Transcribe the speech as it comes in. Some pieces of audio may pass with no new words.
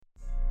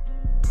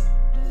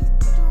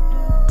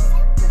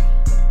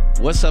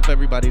What's up,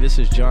 everybody? This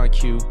is John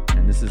Q.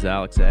 And this is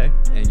Alex A.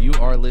 And you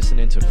are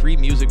listening to Free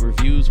Music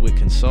Reviews with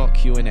Consult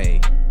Q&A.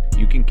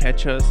 You can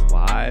catch us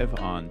live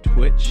on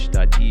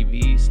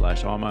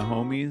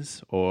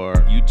twitch.tv/allmyhomies or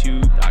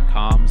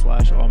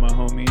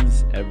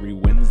youtube.com/allmyhomies every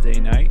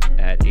Wednesday night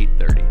at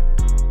 8:30.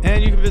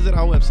 And you can visit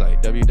our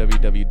website,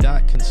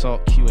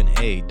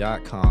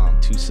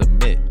 www.consultqa.com, to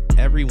submit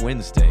every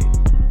Wednesday.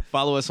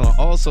 Follow us on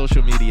all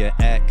social media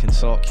at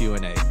Consult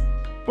Q&A.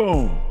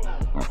 Boom.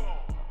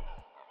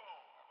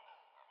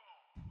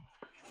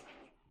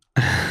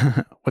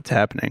 What's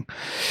happening?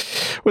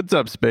 What's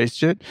up, Space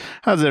Jet?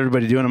 How's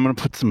everybody doing? I'm going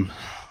to put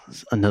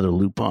another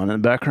loop on in the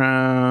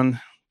background.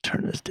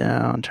 Turn this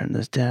down.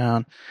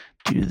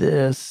 Do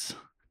this.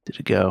 Did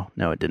it go?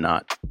 No, it did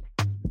not.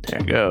 There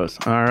it goes.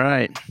 All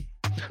right.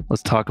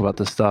 Let's talk about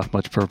this stuff.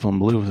 Much purple and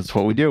blue. That's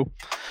what we do.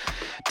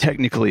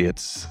 Technically,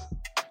 it's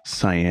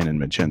cyan and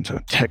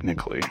magenta.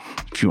 Technically,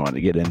 if you want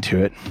to get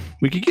into it,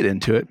 we could get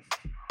into it.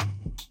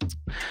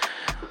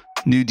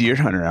 New Deer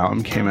Hunter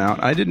album came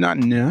out. I did not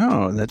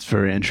know. That's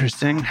very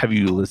interesting. Have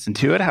you listened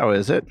to it? How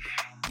is it?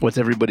 What's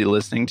everybody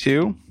listening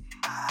to?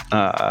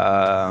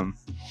 Have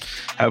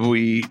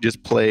we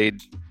just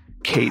played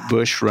Kate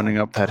Bush running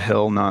up that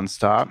hill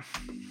nonstop?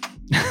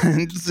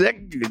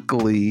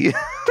 Technically.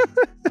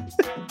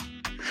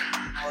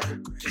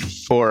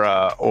 or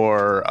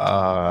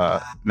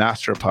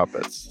Master of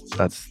Puppets.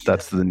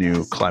 That's the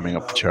new climbing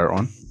up the chart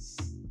one.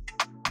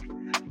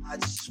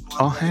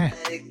 Oh, hey.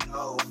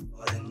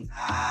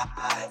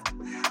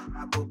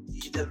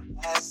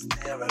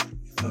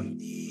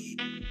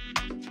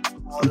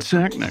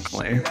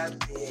 Technically.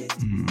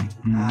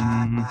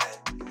 Mm-hmm.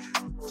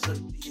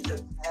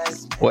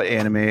 What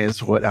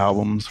animes, what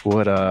albums,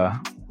 what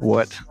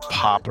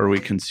pop are we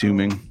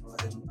consuming?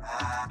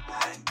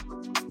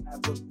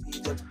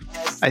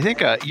 I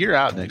think you're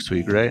out next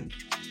week, right?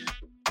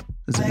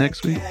 Is it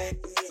next week?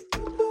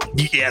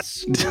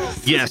 Yes.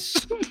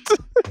 Yes.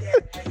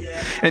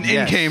 And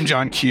in came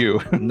John Q.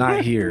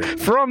 Not here.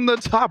 From the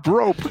top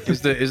rope.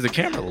 Is the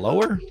camera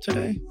lower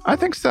today? I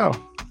think so.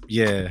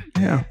 Yeah.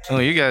 Yeah. Oh,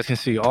 you guys can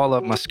see all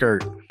up my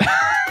skirt.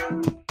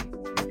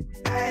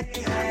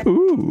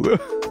 Ooh.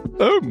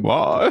 Oh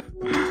my.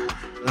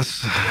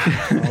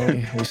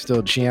 We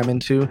still jamming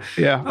too.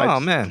 Yeah. Oh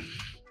man.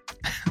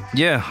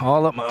 Yeah,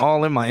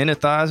 all in my inner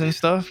thighs and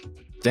stuff.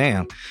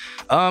 Damn.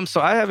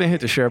 So I haven't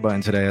hit the share button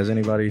today. Has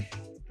anybody?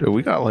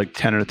 We got like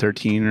 10 or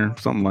 13 or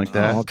something like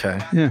that. Oh,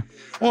 okay. Yeah.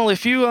 Well,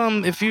 if you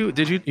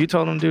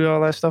told them to do all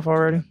that stuff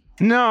already?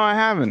 No, I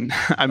haven't.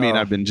 I mean,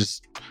 I've been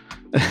just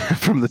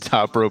from the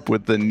top rope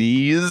with the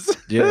knees.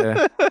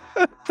 Yeah.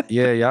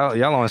 Yeah,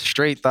 y'all on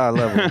straight thigh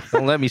level.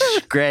 Don't let me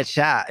scratch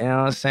out. You know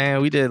what I'm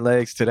saying? We did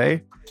legs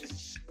today.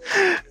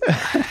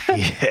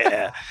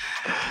 Yeah.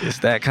 It's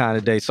that kind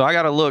of day. So I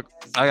gotta look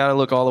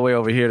all the way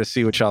over here to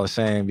see what y'all are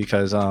saying,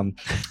 because our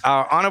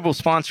honorable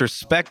sponsor,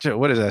 Spectre,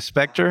 what is that?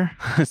 Spectre?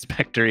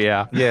 Spectre,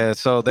 yeah. Yeah,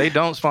 so they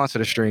don't sponsor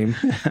the stream,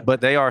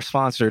 but they are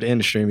sponsored in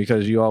the stream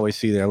because you always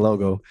see their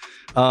logo.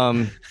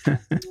 That's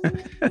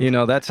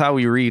how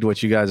we read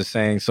what you guys are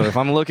saying. So if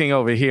I'm looking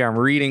over here, I'm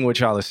reading what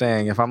y'all are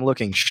saying. If I'm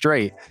looking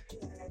straight,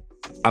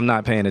 I'm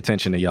not paying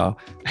attention to y'all.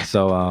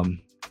 So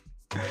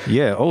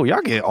yeah. Oh,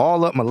 y'all get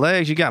all up my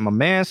legs. You got my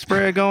man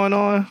spread going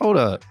on. Hold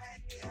up.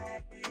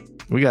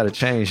 We got to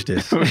change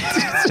this.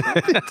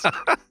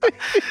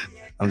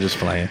 I'm just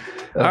playing.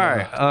 All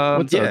right.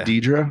 What's up,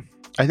 Deidre?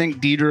 I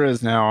think Deidre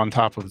is now on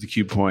top of the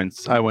Q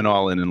points. I went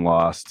all in and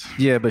lost.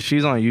 Yeah, but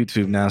she's on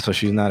YouTube now, so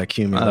she's not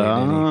accumulating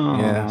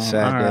any. Yeah,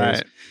 sad days.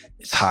 Right.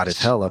 It's hot as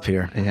hell up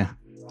here. Yeah.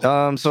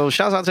 So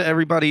shouts out to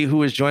everybody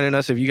who is joining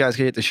us. If you guys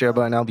could hit the share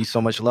button, that'll be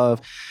so much love.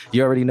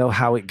 You already know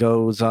how it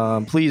goes.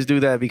 Please do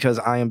that, because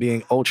I am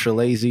being ultra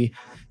lazy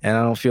and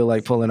I don't feel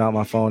like pulling out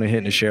my phone and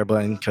hitting the share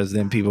button, because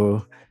then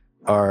people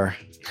are...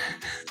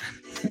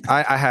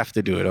 I have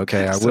to do it,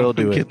 okay? I will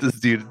do it. Get this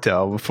dude to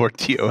tell before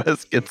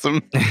TOS gets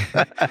him.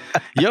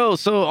 Yo,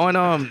 so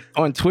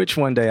on Twitch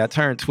one day, I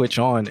turned Twitch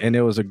on and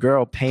there was a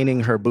girl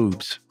painting her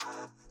boobs.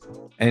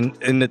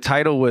 And the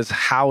title was,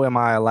 "How am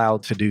I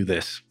allowed to do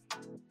this?"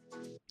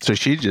 So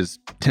she's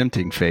just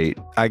tempting fate,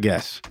 I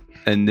guess.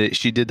 And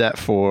she did that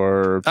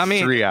for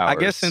 3 hours. I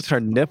guess since her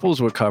nipples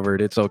were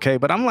covered, it's okay.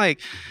 But I'm like,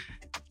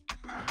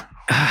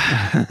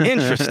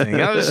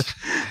 interesting.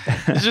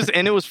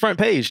 And it was front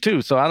page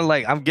too. So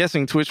I'm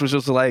guessing Twitch was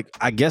just like,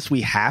 I guess we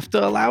have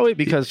to allow it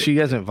because she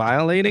isn't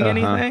violating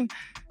anything.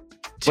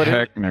 But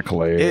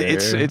technically,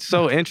 it's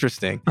so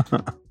interesting.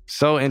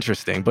 So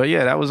interesting. But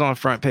yeah, that was on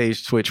front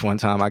page Twitch one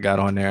time. I got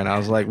on there and I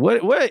was like,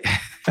 what what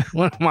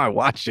am I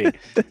watching?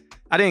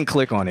 I didn't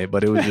click on it,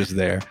 but it was just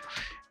there.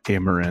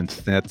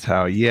 Amaranth. That's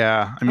how.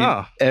 Yeah. I mean,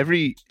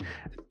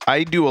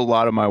 I do a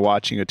lot of my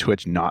watching of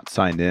Twitch not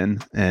signed in,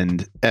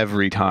 and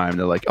every time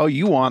they're like, "Oh,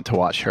 you want to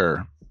watch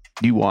her?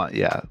 You want,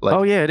 yeah." Like,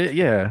 oh yeah,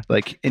 yeah.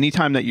 Like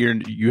anytime that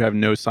you have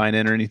no sign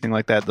in or anything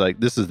like that, like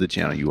this is the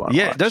channel you want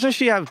to watch. Doesn't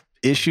she have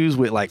issues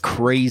with like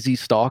crazy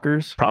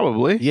stalkers?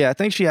 Probably. Yeah, I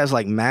think she has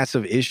like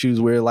massive issues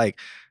where like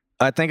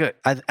I think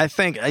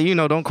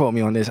don't quote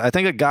me on this. I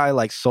think a guy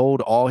like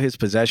sold all his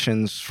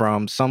possessions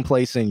from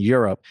someplace in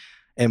Europe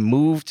and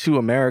moved to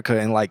America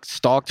and like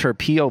stalked her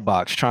PO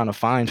box trying to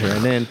find her,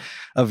 and then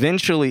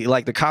eventually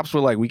like the cops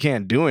were like, we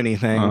can't do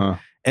anything.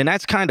 And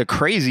that's kind of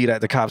crazy that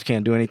the cops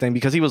can't do anything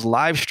because he was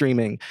live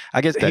streaming.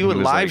 I guess he would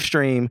live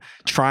stream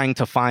trying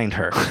to find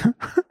her.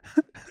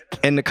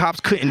 And the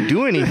cops couldn't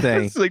do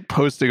anything. It's like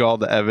posting all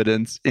the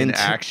evidence in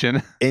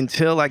action.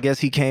 Until I guess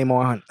he came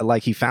on,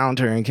 like he found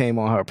her and came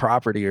on her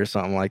property or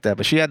something like that.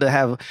 But she had to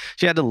have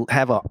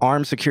an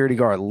armed security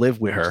guard live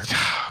with her.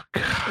 Oh,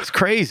 God. It's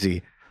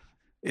crazy.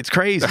 It's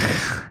crazy.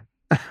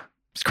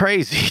 It's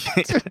crazy.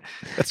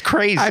 That's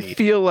crazy. I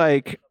feel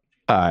like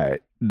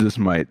this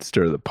might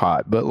stir the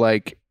pot, but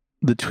like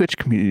the Twitch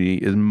community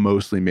is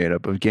mostly made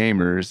up of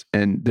gamers,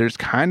 and there's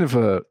kind of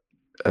a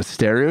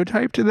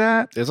stereotype to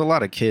that. There's a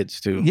lot of kids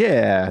too.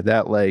 Yeah,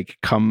 that like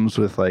comes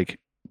with like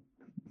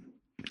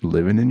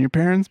living in your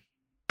parents'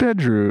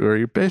 bedroom or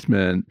your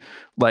basement.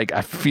 Like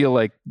I feel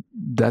like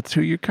that's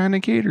who you're kind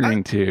of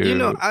catering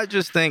to. I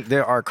just think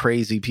there are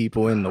crazy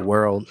people in the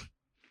world.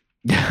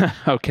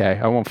 Okay,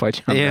 I won't fight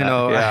you on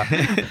that.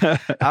 Yeah.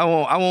 I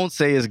won't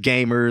say it's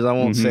gamers. I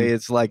won't say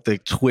it's like the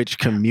Twitch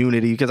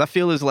community because I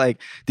feel it's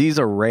like these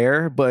are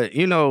rare, but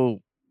you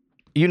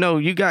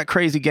got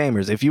crazy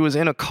gamers. If you was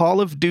in a Call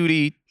of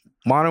Duty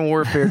Modern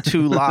Warfare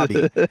 2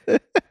 lobby,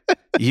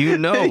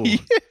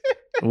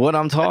 what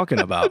I'm talking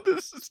about.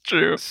 This is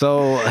true.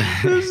 So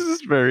this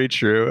is very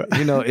true.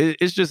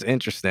 It's just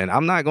interesting.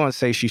 I'm not going to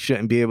say she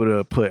shouldn't be able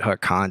to put her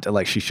content,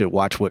 like she should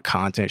watch what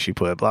content she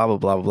put, blah, blah,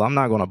 blah, blah. I'm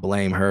not going to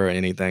blame her or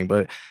anything,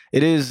 but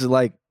it is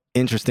like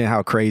interesting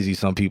how crazy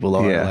some people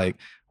are. Yeah. Like,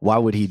 why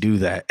would he do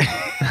that?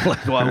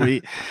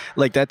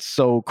 Like, that's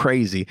so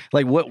crazy.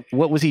 Like, what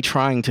was he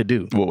trying to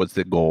do? What was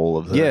the goal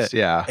of this?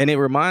 Yeah. And it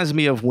reminds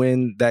me of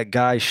when that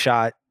guy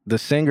shot the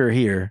singer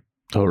here.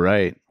 Oh,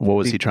 right. What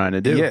was he trying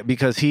to do? Yeah,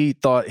 because he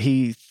thought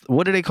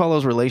what do they call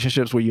those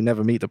relationships where you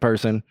never meet the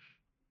person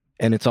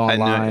and it's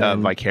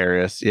online?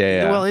 Vicarious.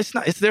 Yeah. Well, it's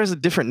not. There's a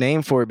different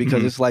name for it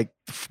because it's like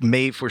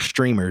made for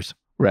streamers.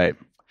 Right.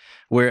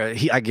 Where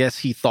I guess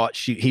he thought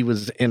he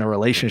was in a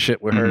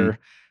relationship with her.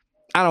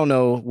 I don't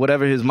know,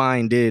 whatever his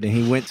mind did. And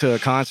he went to a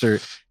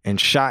concert and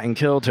shot and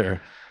killed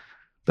her.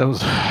 That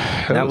was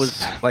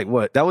like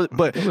what?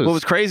 What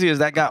was crazy is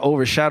that got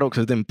overshadowed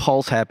because then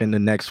Pulse happened the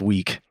next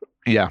week.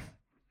 Yeah.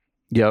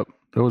 Yep.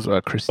 It was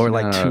Christina. Or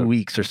like 2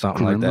 weeks or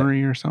something like that.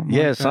 Or something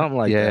yeah, like that. Something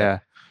like that. Yeah.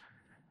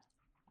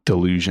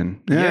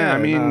 Delusion. Yeah, I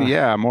mean,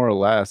 more or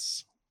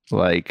less.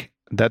 Like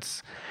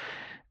it's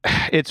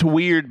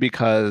weird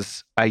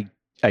because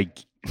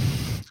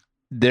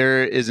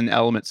there is an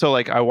element. So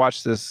like I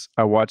watched this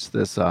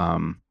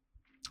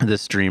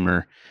this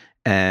streamer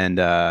and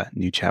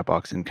new chat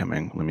box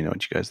incoming. Let me know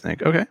what you guys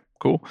think. Okay.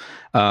 Cool.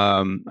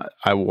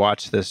 I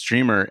watch this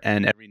streamer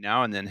and every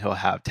now and then he'll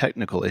have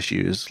technical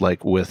issues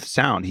like with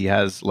sound. He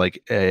has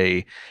like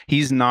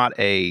he's not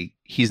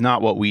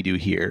what we do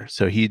here.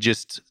 So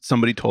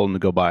somebody told him to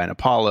go buy an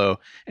Apollo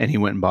and he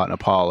went and bought an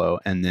Apollo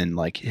and then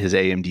like his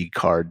AMD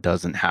card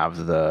doesn't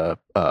have the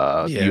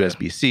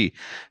USB-C.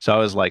 So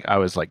I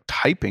was like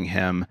typing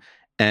him.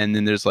 And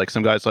then there's like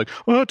some guys like,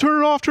 oh,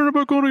 turn it off, turn it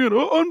back on again,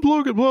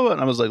 unplug it, blah, blah.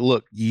 And I was like,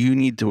 look, you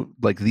need to,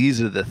 like, these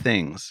are the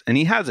things. And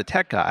he has a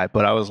tech guy,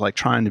 but I was like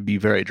trying to be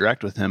very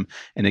direct with him.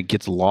 And it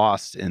gets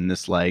lost in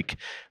this like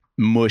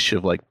mush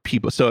of like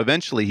people. So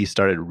eventually he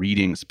started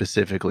reading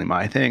specifically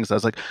my things. I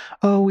was like,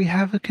 oh, we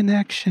have a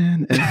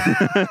connection.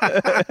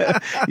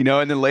 And,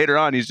 and then later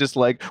on, he's just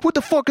like, what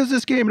the fuck is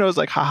this game? And I was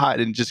like, haha,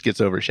 and it just gets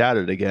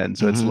overshadowed again.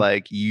 So it's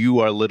like,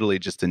 you are literally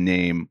just a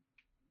name.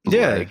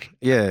 Yeah.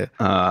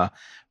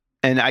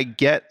 And I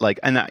get like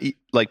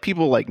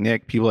people like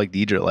Nick, people like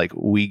Deidre, like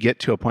we get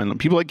to a point,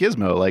 people like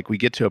Gizmo, like we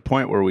get to a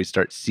point where we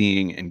start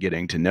seeing and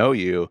getting to know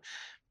you,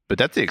 but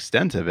that's the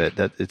extent of it.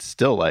 That it's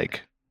still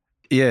like,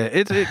 yeah,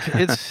 it's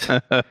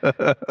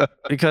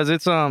because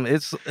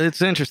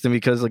it's interesting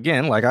because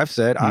again, like I've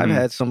said, I've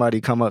had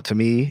somebody come up to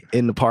me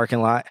in the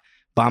parking lot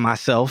by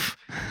myself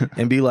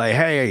and be like,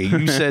 hey,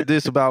 you said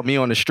this about me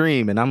on the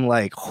stream. And I'm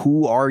like,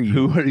 who are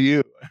you? Who are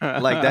you?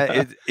 Like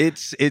that.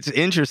 It's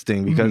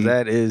interesting because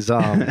that is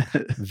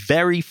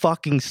very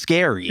fucking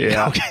scary.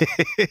 Yeah.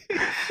 Okay.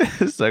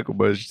 Psycho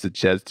Motion's the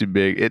chest too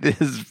big. It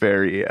is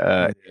very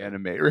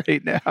anime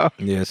right now.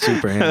 Yeah,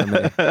 super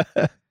anime.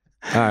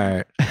 All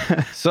right.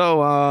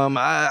 So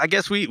I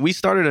guess we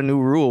started a new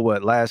rule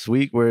last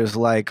week where it's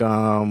like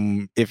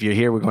if you're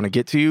here we're going to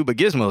get to you, but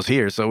Gizmo's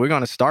here. So we're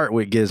going to start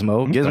with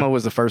Gizmo. Okay. Gizmo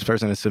was the first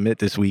person to submit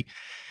this week.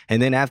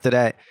 And then after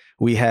that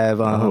we have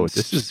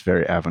this is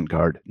very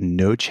avant-garde.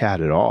 No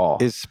chat at all.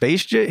 Is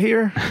Space Jet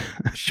here?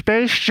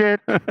 Space Jet.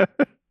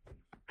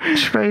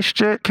 Space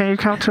Jet, can you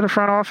come to the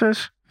front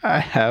office?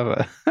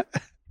 I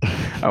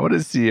want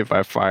to see if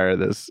I fire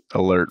this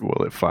alert.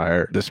 Will it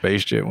fire the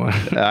Space Jet one?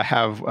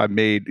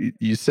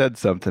 You said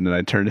something and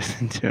I turned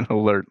it into an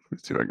alert.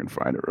 Let's see if I can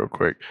find it real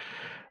quick.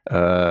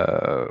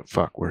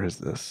 Fuck, where is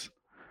this?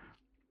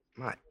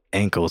 My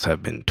ankles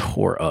have been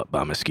tore up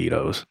by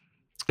mosquitoes.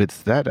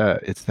 It's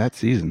that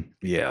season.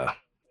 Yeah.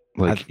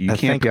 Like you I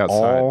can't think be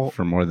outside all-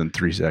 for more than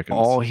 3 seconds.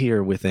 All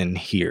here within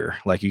here.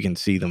 Like you can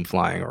see them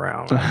flying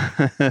around.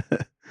 Oh,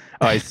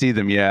 I see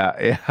them. Yeah,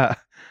 yeah.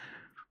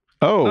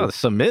 Oh, Oh, the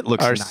submit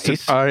looks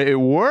nice. It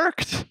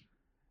worked.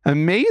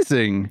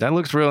 Amazing. That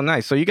looks real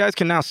nice. So you guys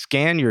can now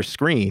scan your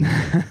screen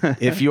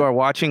if you are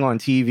watching on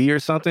TV or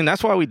something.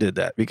 That's why we did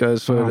that,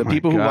 because for the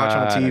people who watch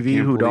on TV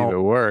it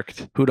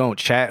worked. who don't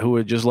chat, who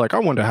are just like, I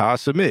wonder how I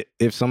submit.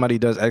 If somebody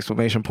does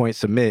exclamation point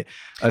submit,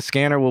 a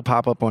scanner will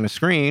pop up on the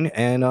screen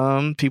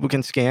and people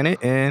can scan it,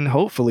 and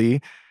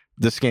hopefully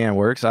the scan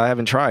works. I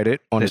haven't tried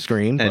it on the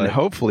screen. And but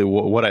hopefully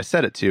what I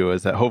set it to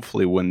is that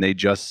hopefully when they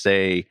just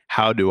say,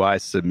 how do I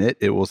submit?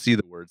 It will see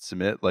the word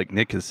submit, like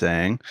Nick is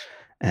saying.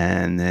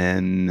 And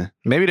then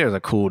maybe there's a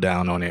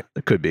cooldown on it.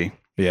 It could be.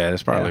 Yeah,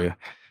 it's probably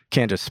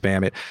can't just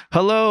spam it.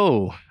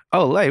 Hello.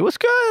 Oh, Lay, what's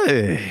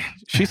good?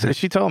 She said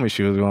she told me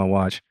she was going to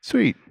watch.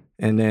 Sweet.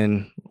 And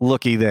then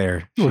looky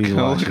there. She's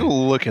watching.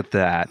 Look at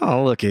that.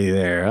 Oh, looky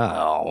there.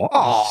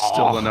 Oh.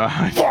 Still don't know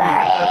how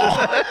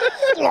I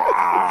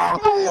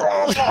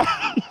feel.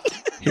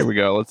 Here we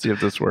go. Let's see if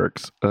this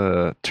works.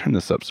 Turn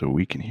this up so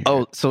we can hear.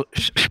 Oh, so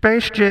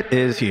Space Jit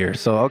is here.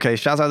 So, okay,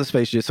 shouts out to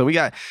Space Jit. So we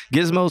got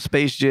Gizmo,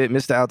 Space Jit,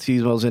 Mr.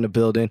 Altismo's in the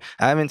building.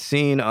 I haven't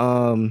seen,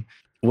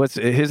 what's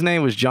his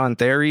name was John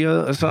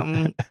Theria or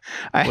something?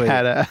 I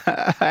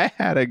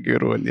had a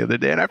good one the other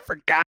day and I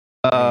forgot.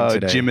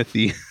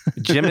 Jimothy.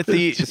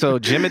 So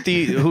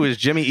Jimothy, who is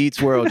Jimmy Eats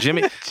World.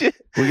 We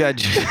got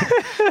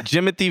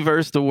Jimothy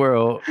versus the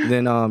world.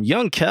 Then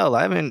Young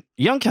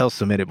Kel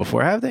submitted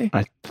before, have they?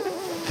 I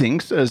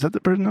think so. Is that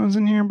the person that was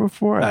in here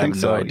before? I think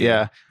so.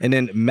 Yeah. And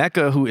then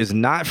Mecca, who is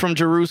not from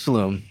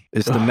Jerusalem,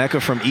 is the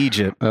Mecca from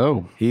Egypt.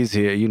 Oh, he's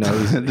here. You know,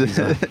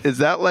 is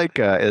that like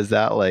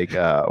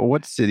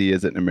what city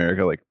is it in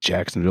America? Like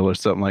Jacksonville or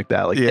something like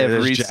that? Like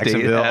every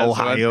Jacksonville, state,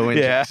 Ohio, and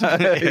yeah.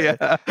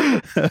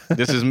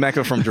 This is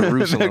Mecca from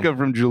Jerusalem. Mecca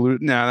from Jerusalem.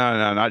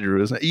 No, not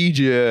Jerusalem.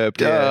 Egypt.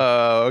 Yeah.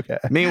 Oh, okay.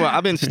 Meanwhile,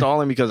 I've been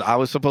stalling because I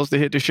was supposed to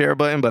hit the share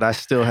button, but I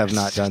still have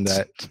not done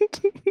that.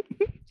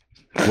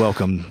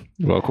 Welcome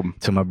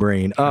to my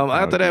brain.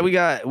 After that, we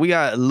got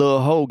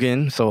Lil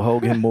Hogan. So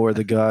Hogan Moore,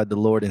 the God, the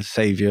Lord and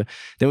Savior.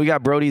 Then we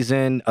got Brody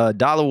Zen,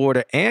 Dollar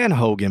Water, and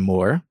Hogan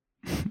Moore.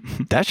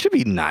 That should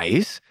be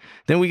nice.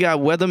 Then we got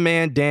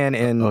Weatherman Dan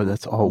and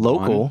that's all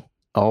local.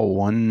 All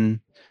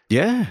one.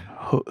 Yeah.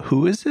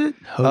 Who is it?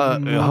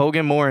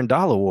 Hogan Moore and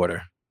Dollar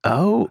Water.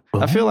 Oh.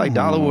 I feel like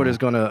Dollar Water is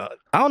gonna.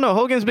 I don't know.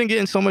 Hogan's been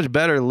getting so much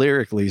better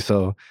lyrically.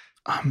 So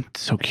I'm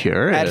so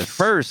curious. At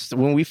first,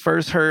 when we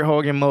first heard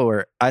Hogan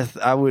Moore,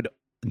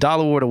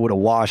 Dollar Water would have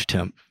washed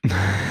him.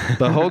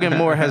 But Hogan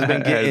Moore has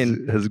been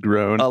getting has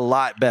grown a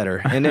lot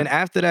better. And then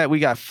after that, we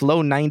got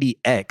Flow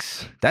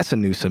 90X. That's a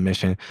new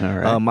submission. All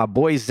right. My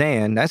boy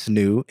Zan, that's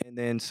new. And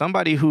then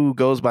somebody who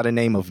goes by the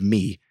name of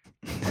Me.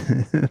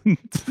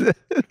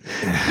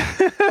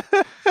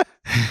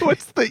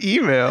 What's the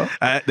email?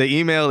 The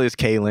email is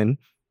Kaylin.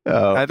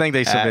 Oh, I think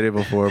they submitted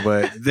before,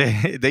 but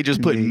they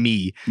just put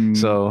me.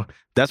 So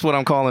that's what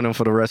I'm calling them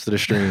for the rest of the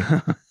stream.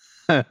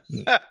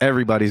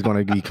 Everybody's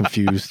going to be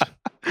confused.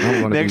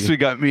 Next we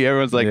got me.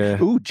 Everyone's like,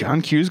 ooh,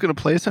 John Q's going to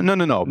play something?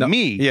 No,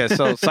 me. Yeah,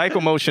 so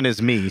Psychomotion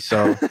is me.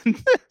 So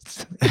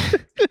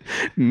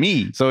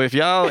me. So if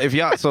y'all,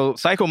 so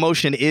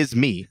Psychomotion is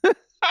me.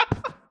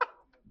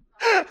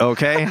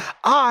 Okay?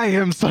 I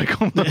am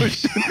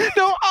Psychomotion.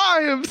 No, I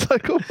am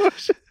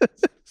Psychomotion.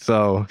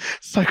 So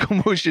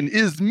Psychomotion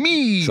is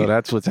me. So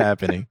that's what's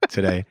happening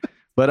today.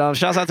 But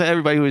shouts out to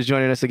everybody who is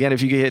joining us again.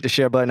 If you could hit the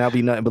share button, I'll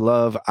be nothing but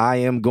love. I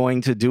am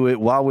going to do it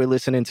while we're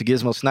listening to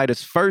Gizmo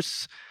Snyder's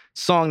first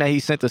song that he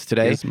sent us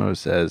today. Gizmo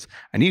says,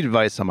 I need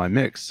advice on my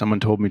mix. Someone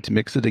told me to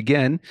mix it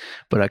again,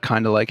 but I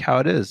kind of like how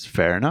it is.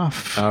 Fair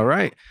enough. All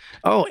right.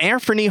 Oh,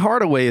 Anthony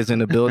Hardaway is in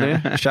the building.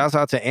 Shouts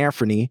out to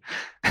Anthony.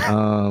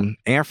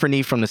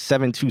 Anthony from the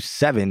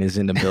 727 is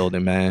in the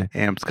building, man.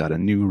 Amp's got a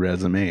new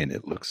resume and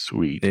it looks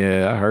sweet.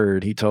 Yeah, I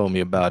heard. He told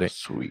me about it.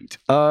 Sweet.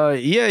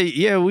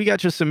 Yeah, we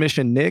got your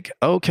submission, Nick.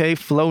 Okay,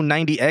 Flow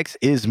 90X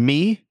is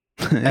me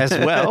as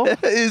well.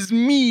 Is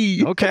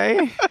me.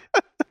 Okay.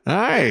 All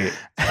right.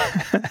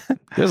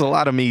 There's a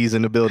lot of me's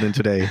in the building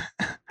today.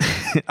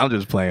 I'm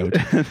just playing with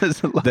you.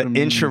 The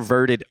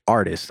introverted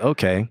artist.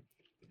 Okay.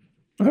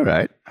 All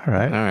right.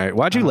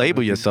 Why'd you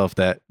label yourself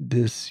that?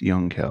 This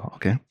young Kel.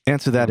 Okay.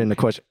 Answer that in the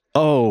question.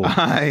 Oh.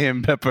 I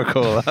am Pepper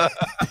Cola.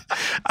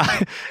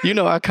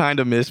 I kind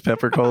of miss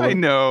Pepper Cola. I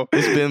know.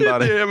 It's been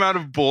about the amount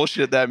of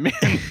bullshit that man.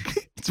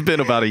 It's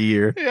been about a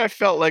year. Yeah, I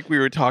felt like we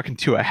were talking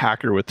to a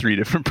hacker with 3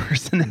 different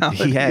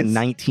personalities. He had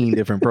 19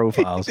 different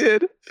profiles. He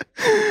did.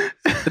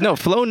 No,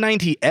 Flow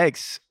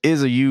 90X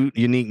is a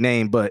unique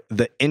name, but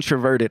the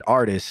introverted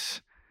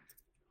artist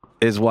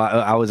is why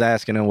I was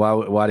asking him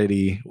why did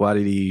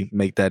he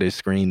make that his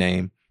screen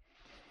name?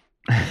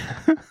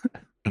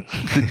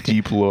 The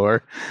deep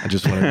lore. I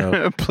just want to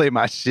know. Play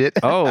my shit.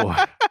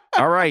 Oh,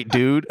 all right,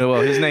 dude.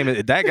 Well,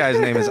 that guy's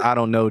name is I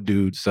don't know,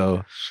 dude.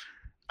 So.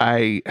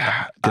 Did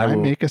I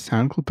make a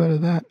sound clip out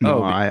of that? No,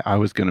 Oh, I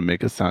was gonna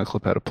make a sound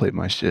clip out of Play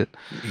My Shit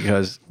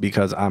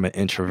because I'm an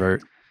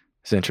introvert.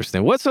 It's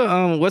interesting. What's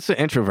an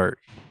introvert?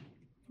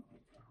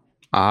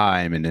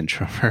 I'm an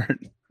introvert.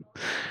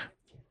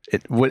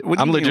 What do you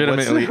I'm mean,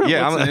 legitimately-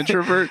 yeah, what's I'm an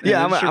introvert.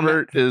 yeah, An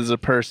introvert is a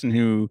person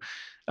who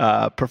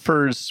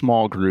prefers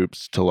small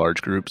groups to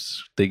large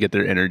groups. They get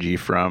their energy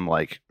from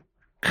like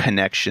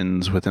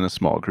connections within a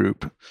small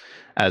group,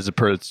 as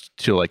opposed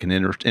to like an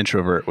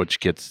introvert, which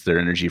gets their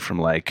energy from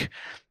like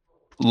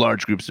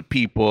large groups of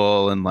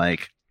people and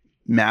like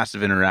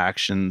massive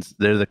interactions.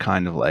 They're the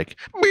kind of like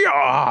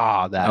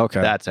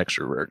that's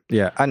extrovert.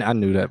 Yeah, I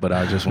knew that, but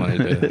I just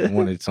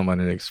wanted someone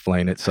to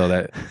explain it so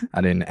that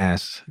I didn't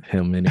ask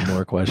him any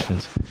more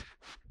questions.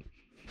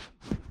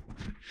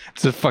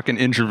 It's a fucking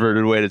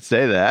introverted way to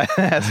say that.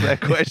 Ask that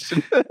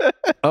question.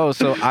 Oh,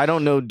 so I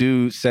don't know.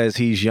 Dude says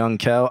he's Young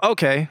Kel.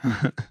 Okay,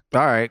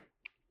 all right,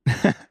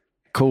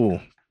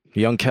 cool.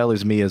 Young Kel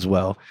is me as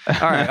well.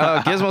 All right,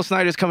 Gizmo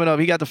Snyder's coming up.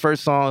 He got the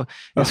first song.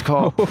 It's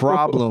called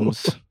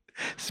Problems.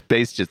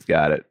 Space just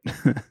got it.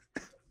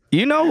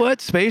 You know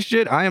what, Space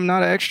Jit? I am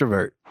not an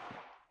extrovert.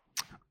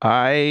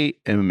 I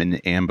am an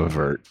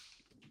ambivert.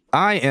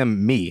 I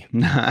am me.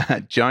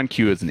 John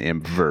Q is an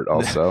ambivert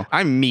also.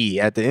 I'm me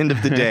at the end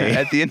of the day.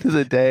 At the end of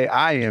the day,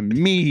 I am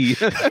me.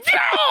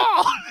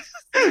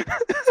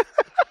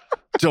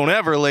 Don't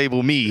ever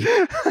label me.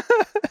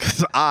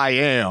 'Cause I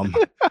am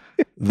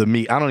the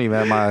me. I don't even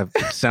have my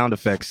sound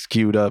effects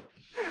queued up.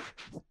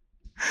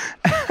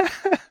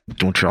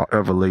 Don't y'all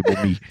ever label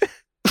me.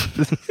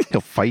 He'll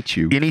fight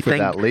you for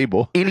that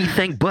label.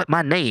 Anything but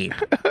my name.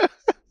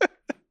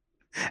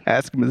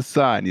 Ask him the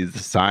sign. He's the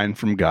sign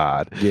from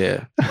God.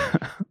 Yeah.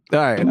 All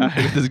right.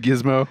 This is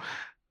Gizmo.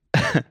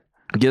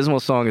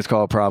 Gizmo's song is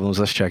called Problems.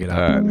 Let's check it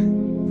out. All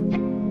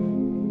right.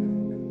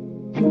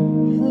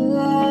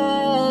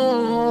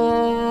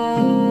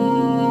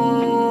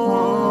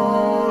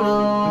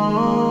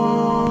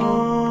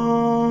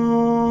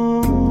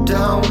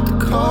 Down with the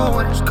cold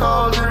when it's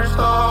cold and it's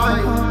high.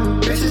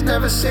 Bitches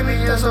never see me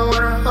as a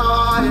winner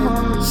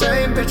high.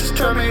 Same bitches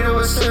turn me to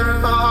a sinner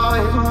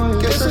high.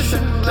 Guess I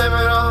shouldn't blame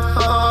it on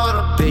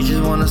them.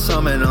 Bitches wanna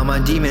summon all my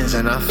demons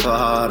and I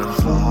fought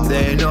them.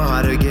 They know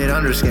how to get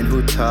under skin,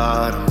 who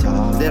taught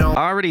them. They don't.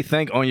 I already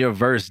think on your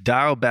verse,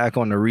 dial back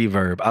on the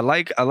reverb. I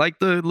like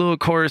the little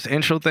chorus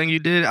intro thing you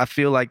did. I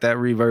feel like that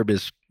reverb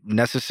is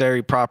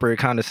necessary, proper. It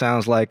kind of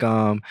sounds like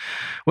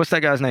what's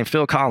that guy's name?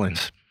 Phil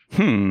Collins.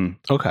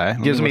 Okay.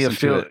 Gives me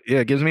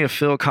a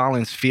Phil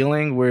Collins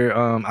feeling where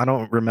I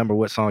don't remember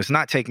what song. It's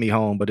not Take Me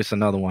Home, but it's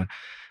another one.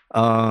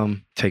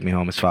 Take Me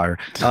Home is fire.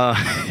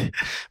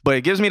 But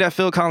it gives me that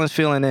Phil Collins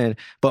feeling in.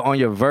 But on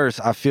your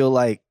verse, I feel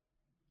like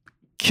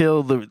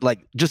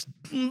just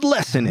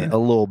lessen it a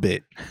little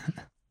bit.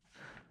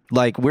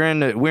 Like we're in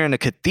the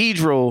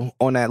cathedral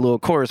on that little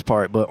chorus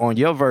part, but on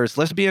your verse,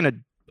 let's be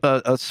in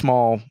a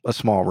small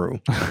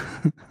room.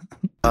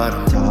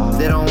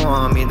 They don't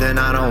want me, then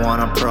I don't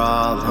want a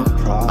problem.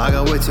 I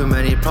got way too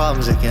many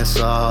problems I can't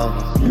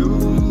solve. You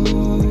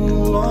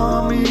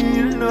want me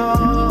to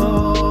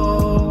know.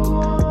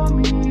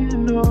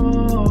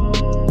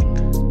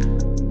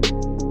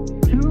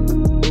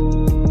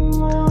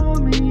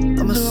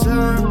 I'm a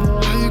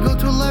servant. How you go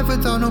through life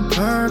without no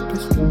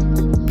purpose?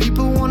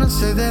 People wanna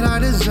say that I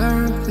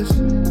deserve this.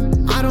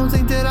 I don't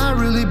think that I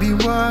really be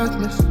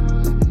worthless.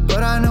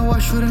 But I know I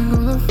shouldn't go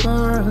the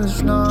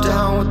furthest. No.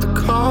 Down with the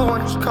cold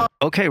when it's cold.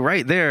 Okay,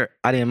 right there,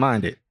 I didn't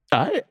mind it.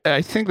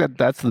 I think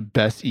that's the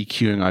best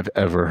EQing I've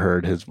ever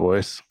heard his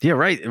voice. Yeah,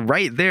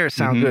 right there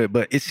sound good.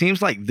 But it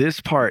seems like this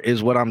part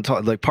is what I'm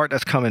talking, like part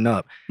that's coming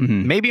up.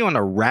 Maybe on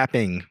the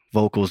rapping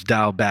vocals,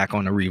 dial back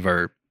on the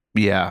reverb.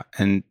 Yeah,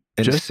 and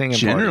just singing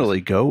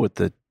generally go with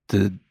the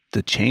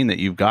chain that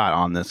you've got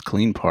on this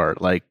clean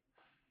part. Like,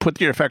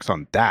 put your effects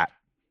on that,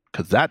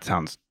 because that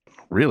sounds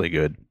really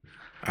good.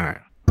 All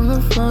right.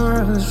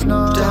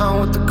 Down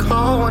with the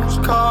cold when it's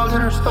cold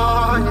and it's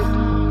high.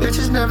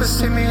 Bitches never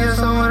see me as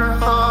a winner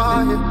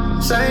high.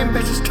 Same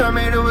bitches turn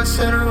me to a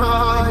sinner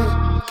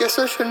high. Guess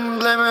I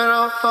shouldn't blame it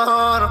on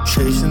them.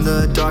 Chasing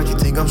the dark, you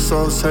think I'm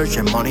soul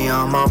searching. Money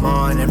on my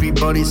mind,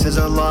 everybody says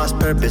I lost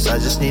purpose. I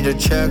just need to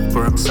check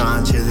for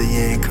signs, hear the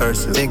ain't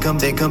cursive. Think I'm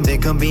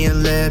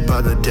being led by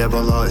the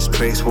devil, all his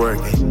tricks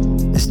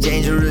working. It's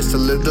dangerous to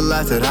live the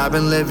life that I've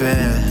been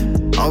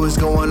living. Always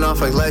going off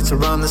like lights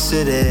around the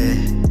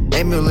city.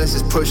 Ambulance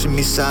is pushing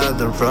me side of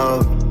the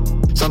road.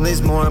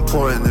 Something's more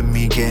important than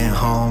me getting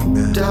home.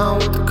 Yeah. Down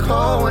with the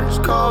cold when it's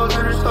cold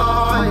and it's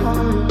high.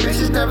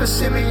 Bitches never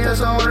see me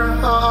as a winner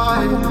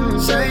high.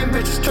 Same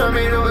bitches turn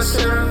me to a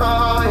sinner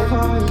high.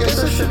 Guess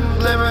I shouldn't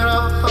blame it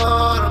on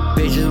them.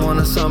 Bitches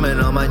wanna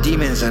summon all my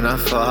demons and I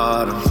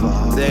fought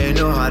them. They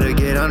know how to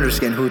get under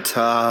skin, who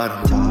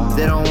taught them.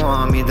 They don't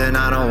want me, then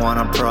I don't want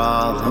a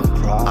problem.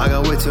 I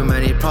got way too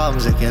many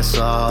problems I can't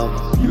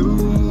solve. You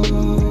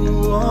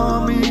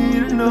want me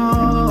to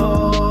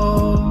know.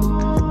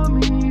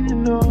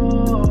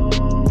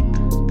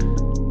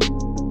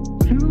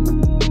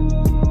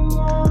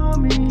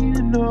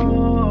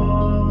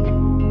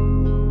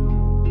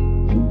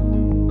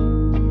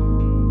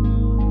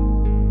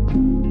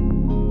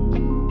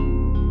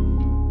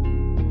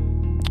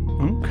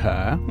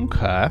 Okay.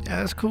 Yeah,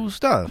 that's cool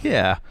stuff.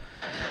 Yeah.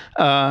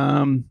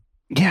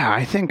 Yeah,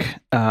 I think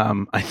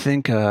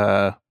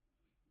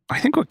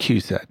what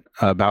Q said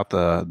about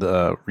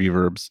the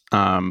reverbs,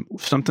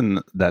 something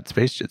that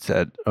Space Jit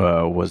said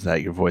was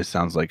that your voice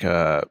sounds like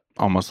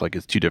almost like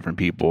it's two different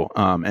people,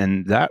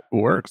 and that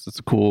works. It's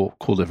a cool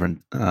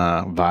different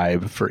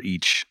vibe for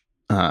each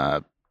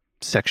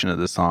section of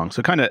the song. So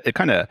it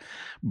kind of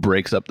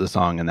breaks up the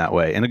song in that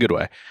way, in a good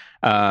way.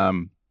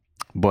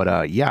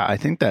 But yeah, I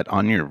think that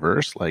on your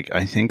verse, like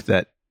I think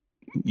that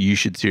you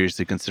should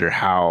seriously consider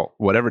how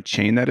whatever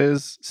chain that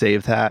is,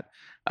 save that,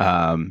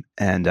 and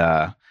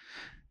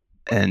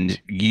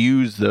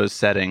use those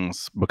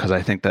settings, because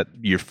I think that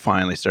you're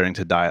finally starting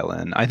to dial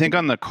in. I think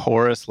on the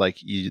chorus, like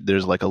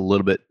there's like a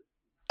little bit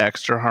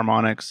extra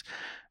harmonics.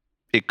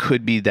 It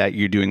could be that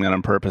you're doing that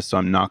on purpose. So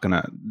I'm not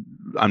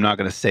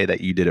gonna say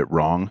that you did it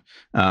wrong.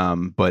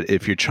 But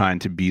if you're trying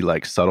to be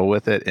like subtle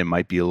with it, it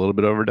might be a little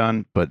bit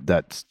overdone. But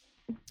that's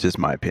just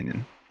my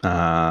opinion.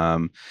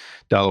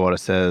 Dalawada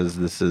says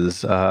this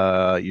is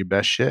your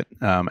best shit,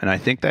 and I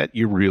think that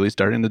you're really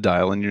starting to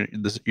dial in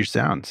your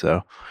sound.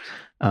 So,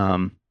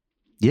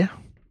 yeah.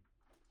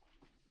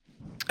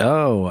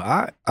 Oh,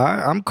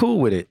 I'm cool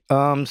with it.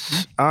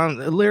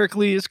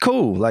 Lyrically, it's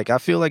cool. Like I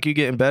feel like you're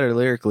getting better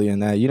lyrically in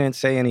that. You didn't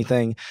say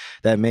anything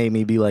that made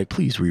me be like,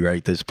 please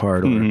rewrite this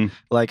part, or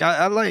like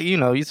I like you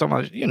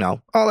talking about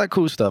all that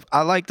cool stuff.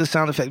 I like the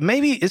sound effect.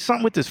 Maybe it's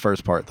something with this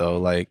first part though,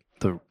 like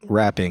the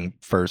rapping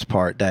first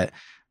part that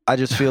I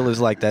just feel is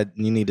like that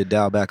you need to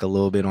dial back a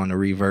little bit on the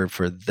reverb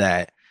for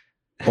that,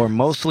 or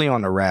mostly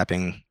on the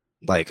rapping.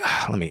 Like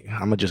I'm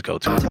gonna just go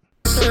to it.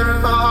 You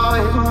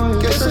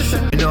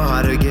know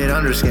how to get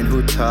under skin,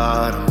 who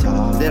taught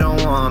them? They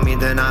don't want me,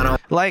 then I don't.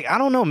 Like, I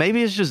don't know.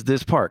 Maybe it's just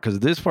this part, because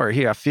this part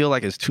here, I feel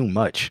like it's too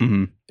much.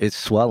 It's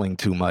swelling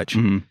too much.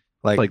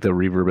 Like the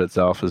reverb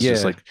itself is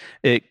just like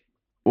it.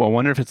 Well, I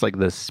wonder if it's like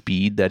the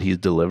speed that he's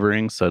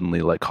delivering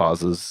suddenly like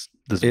causes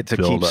this it to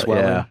keep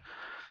swelling. Yeah.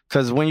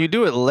 Because when you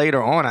do it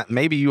later on,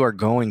 maybe you are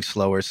going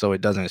slower so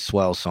it doesn't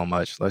swell so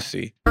much. Let's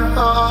see.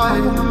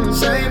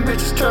 Same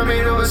bitches turn me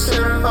to a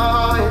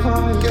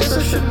certified. Guess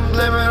I shouldn't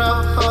blame it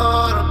on them.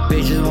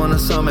 Bitches wanna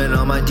summon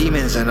all my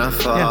demons and I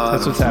fought. Yeah,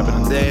 that's what's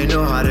happening. They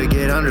know how to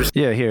get under.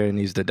 Yeah, here it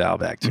needs to dial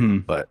back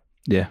too. But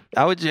yeah,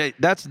 I would.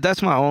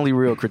 That's my only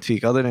real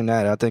critique. Other than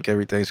that, I think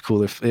everything's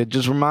cool. It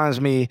just reminds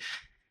me.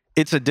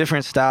 It's a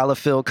different style of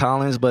Phil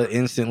Collins, but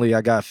instantly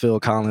I got Phil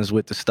Collins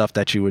with the stuff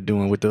that you were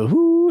doing with the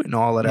whoo and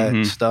all of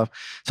that stuff.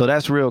 So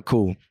that's real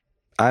cool.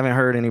 I haven't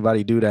heard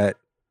anybody do that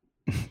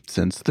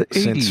since the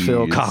 80s. Since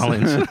Phil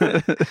Collins.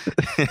 The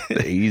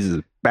 80s is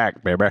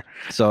back, baby.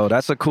 So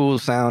that's a cool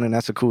sound, and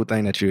that's a cool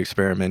thing that you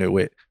experimented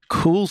with.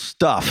 Cool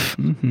stuff.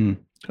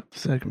 Got the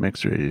second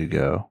mix ready to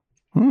go.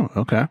 Oh,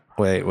 okay.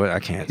 Wait, I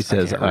can't. He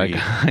says,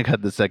 I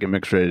got the second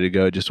mix ready to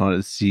go. Just wanted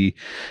to see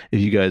if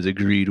you guys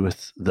agreed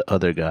with the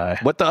other guy.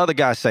 What the other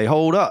guy say?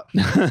 Hold up. He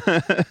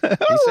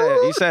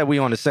said we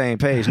on the same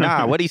page.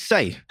 Nah, what'd he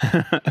say?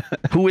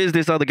 Who is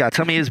this other guy?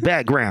 Tell me his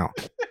background.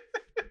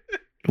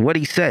 What'd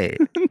he say?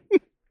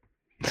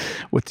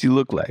 What's he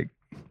look like?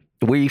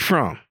 Where you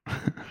from?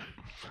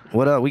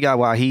 What up? We got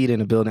Wahid in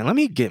the building. Let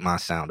me get my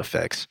sound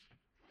effects.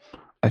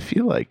 I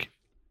feel like...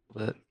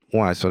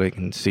 Why? So they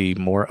can see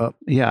more up?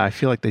 Yeah, I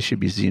feel like they should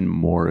be seeing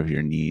more of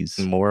your knees.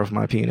 More of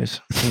my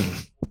penis?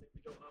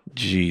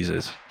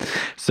 Jesus.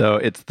 So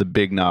it's the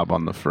big knob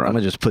on the front. I'm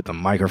going to just put the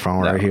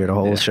microphone right here the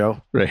whole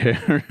show. Right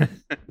here.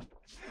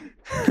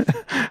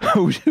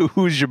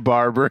 Who's your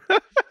barber?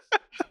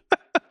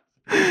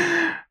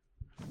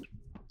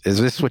 Is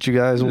this what you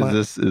guys want?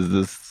 Is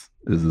this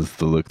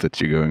the look that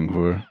you're going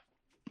for?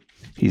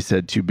 He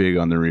said too big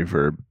on the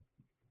reverb.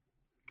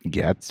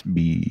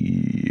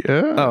 Gatsby.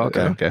 Oh,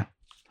 okay.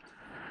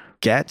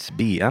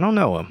 Gatsby. I don't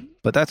know him,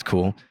 but that's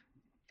cool.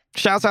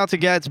 Shouts out to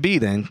Gatsby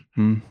then.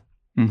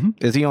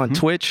 Is he on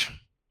Twitch?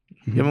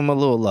 Give him a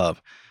little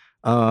love.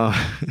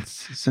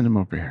 Send him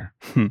over here.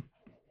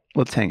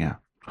 Let's hang out.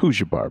 Who's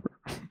your barber?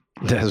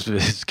 That's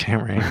his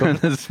camera angle.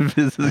 That's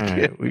his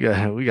camera.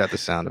 Right, we got the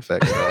sound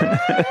effects.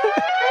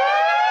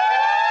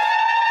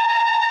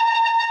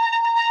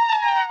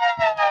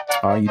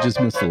 Oh, you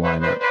just missed the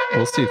lineup.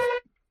 We'll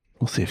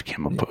see if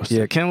Kim will post.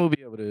 Yeah, Kim will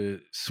be able to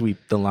sweep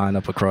the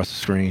lineup across the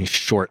screen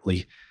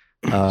shortly.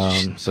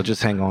 So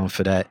just hang on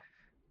for that.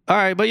 All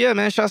right, but yeah,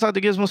 man, shouts out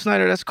to Gizmo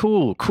Snyder. That's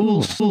cool.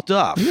 Cool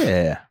stuff.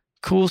 Yeah.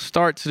 Cool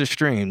start to the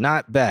stream.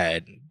 Not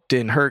bad.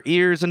 Didn't hurt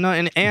ears or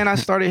nothing. And I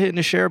started hitting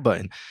the share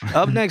button.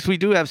 Up next, we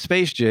do have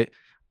Space Jet.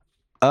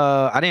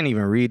 I didn't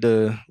even read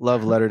the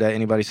love letter that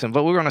anybody sent,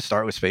 but we're going to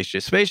start with Space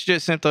Jet. Space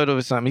Jet sent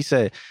over something. He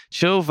said,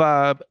 chill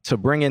vibe to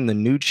bring in the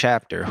new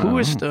chapter.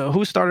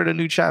 Who started a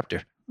new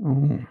chapter?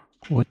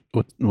 What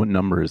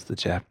number is the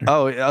chapter?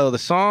 Oh, the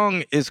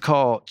song is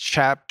called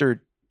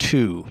Chapter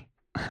 2.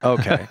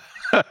 Okay.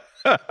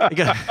 At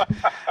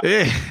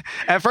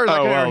first,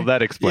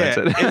 that explains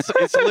it.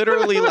 it's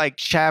literally like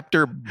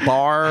chapter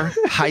bar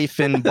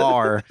hyphen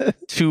bar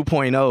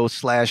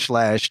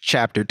 2.0 /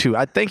 chapter 2.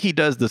 I think he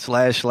does the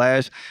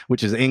 //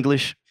 which is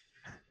English,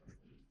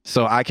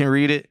 so I can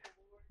read it.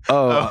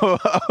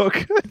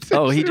 Good.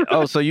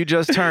 So you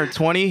just turned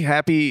 20.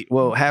 Happy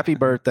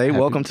birthday.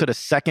 Welcome to the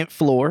second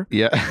floor.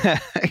 Yeah.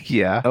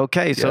 Yeah.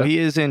 Okay, so he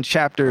is in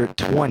chapter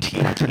 20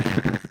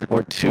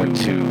 or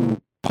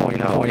 2.0.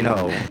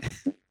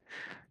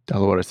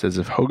 Dollarwater says,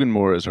 if Hogan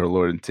Moore is our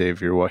Lord and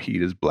Savior,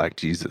 Wahid is Black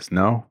Jesus.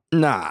 No?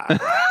 Nah.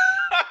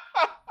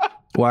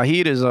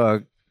 Wahid is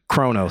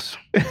Kronos.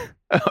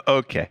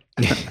 Okay.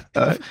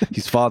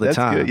 He's Father That's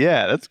Time. good.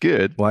 Yeah, that's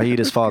good. Wahid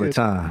is Father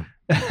Time.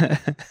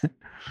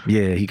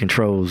 Yeah, he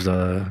controls.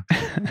 And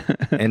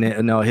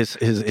then, no,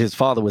 his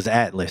father was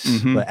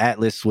Atlas, but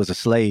Atlas was a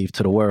slave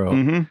to the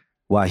world.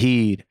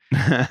 Wahid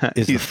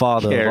is the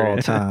father of all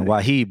time.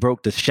 Wahid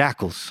broke the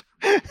shackles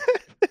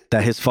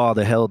that his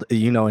father held,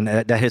 and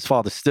that his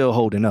father's still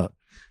holding up.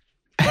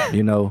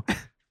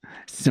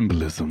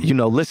 Symbolism.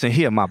 Listen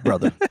here, my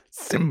brother.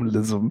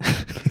 Symbolism.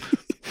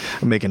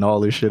 I'm making all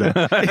this shit up.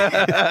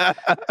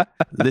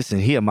 Listen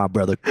here, my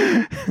brother.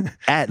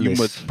 Atlas.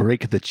 You must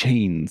break the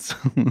chains.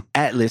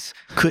 Atlas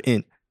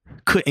couldn't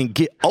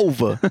get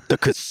over the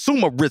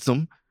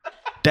consumerism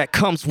that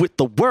comes with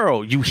the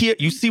world. You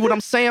see what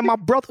I'm saying, my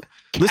brother?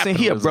 Listen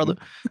here, brother.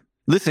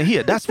 Listen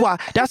here. That's why,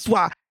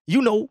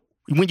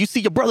 when you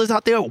see your brothers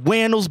out there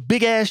wearing those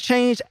big ass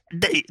chains,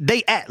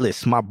 they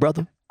Atlas, my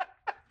brother.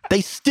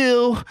 They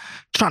still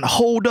trying to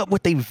hold up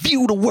what they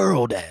view the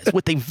world as,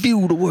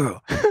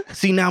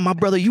 See now, my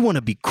brother, you want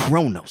to be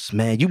Kronos,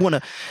 man. You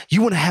want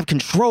to have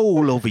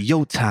control over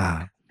your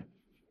time.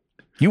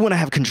 You want to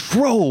have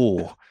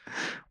control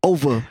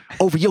over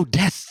your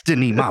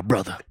destiny, my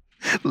brother.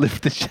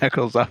 Lift the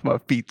shackles off my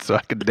feet so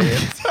I can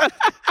dance.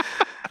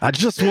 I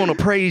just want to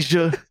praise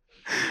you.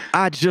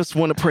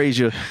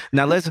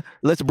 Now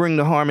let's bring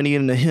the harmony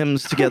and the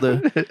hymns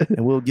together,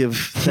 and we'll give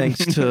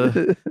thanks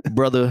to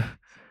brother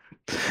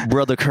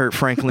Kurt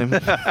Franklin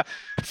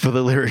for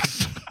the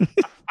lyrics.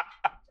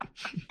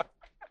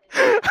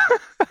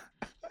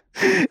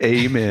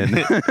 Amen.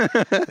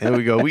 There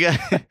we go. We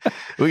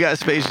got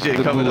Space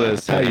J coming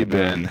up. How you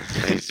been?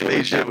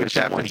 Space J with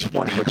chapter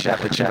 20 or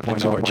chapter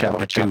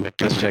 2.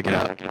 Let's check it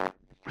out.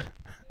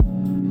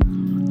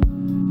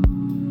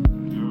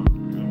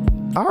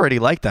 I already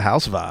like the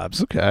house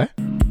vibes. Okay.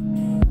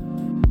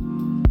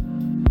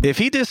 If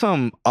he did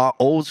some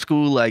old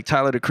school like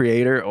Tyler the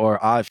Creator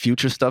or Odd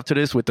Future stuff to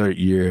this with the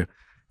year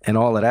and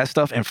all of that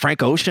stuff and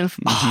Frank Ocean,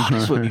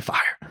 this would be fire.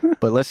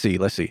 But let's see.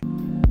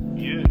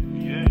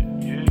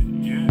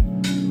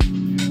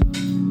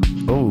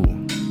 Oh,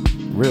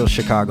 real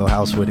Chicago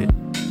house with it.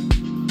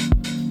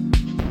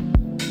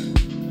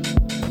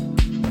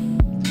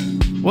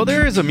 Well,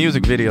 there is a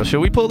music video.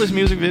 Should we pull this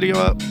music video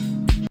up?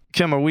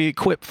 Kim, are we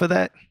equipped for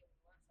that?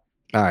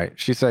 All right.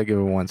 She said give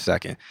it 1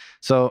 second.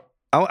 So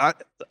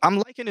I'm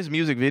liking this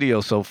music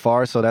video so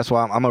far, so that's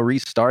why I'm going to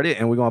restart it,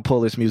 and we're going to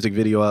pull this music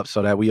video up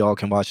so that we all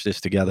can watch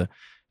this together.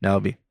 Now,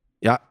 you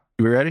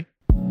ready?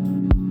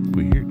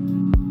 Weird.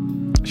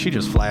 She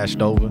just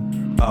flashed over.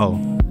 Oh,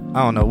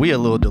 I don't know. We a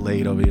little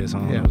delayed over here, so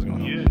I don't know what's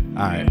going on.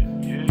 All right.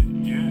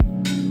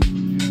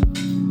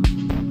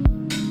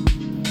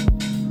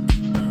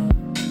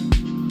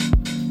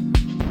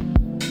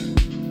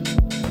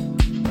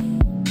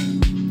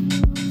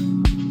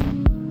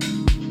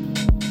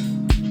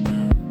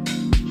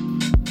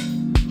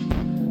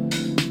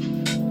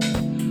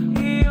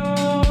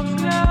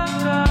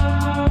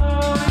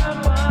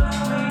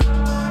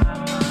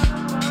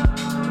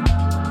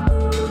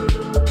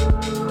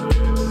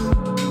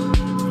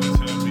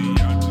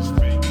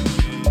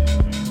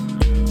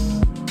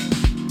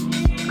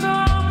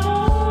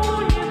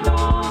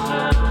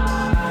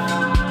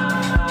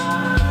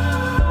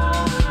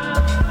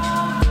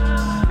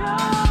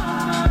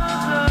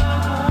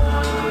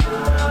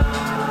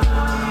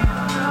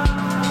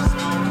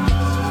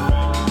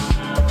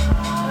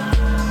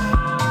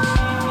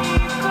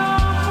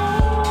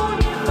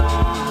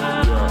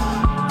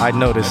 I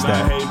noticed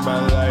that. I hate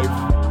my life.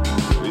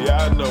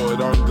 Yeah, I know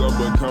it. I'm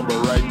gonna become,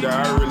 but right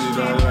now I really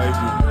don't like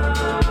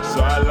it.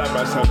 So I let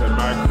myself in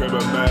my crib, a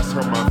mask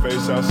on my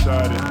face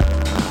outside it.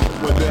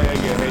 One day I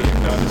get hating,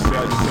 now to say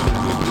I just said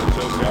this is a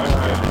joke. I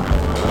hate it.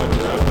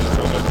 I feel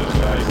so much of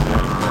life.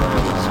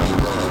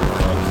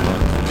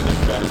 And the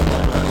best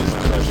part of this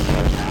pressure.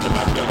 And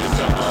my gun is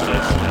up all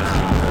that shit.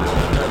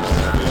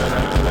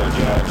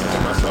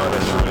 I saw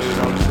that shit really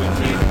don't take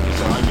me.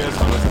 So I guess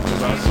I'm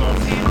about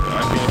something.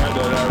 I can't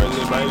handle that, I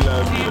really might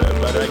love you,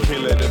 but I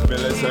can't let the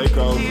feeling take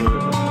over.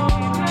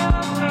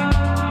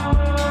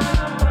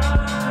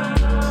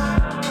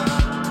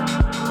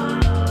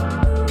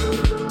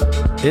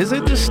 Is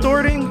it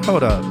distorting?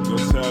 Hold up.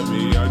 Don't tell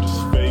me I'm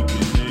just faking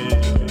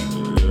it.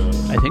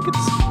 I think it's...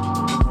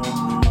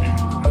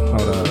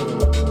 Hold up.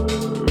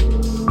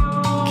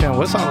 Ken,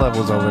 what's our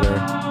levels over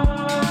there?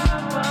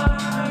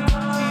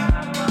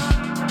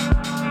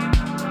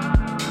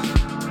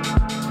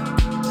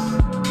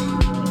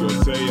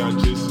 You'll say I'm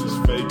just as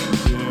fake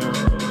as him.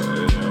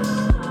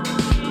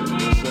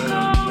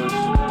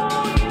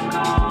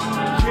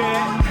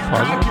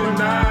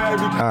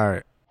 All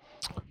right.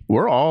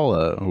 We're all,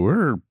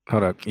 we're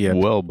Hold up. Yeah.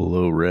 well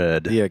below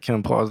red. Yeah,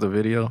 Kim, pause the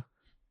video.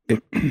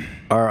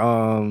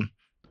 Are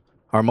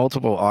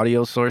multiple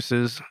audio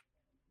sources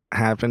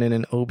happening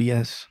in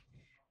OBS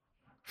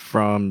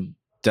from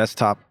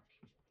desktop?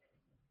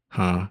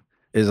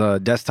 Is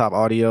desktop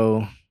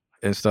audio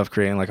and stuff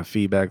creating like a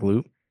feedback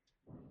loop?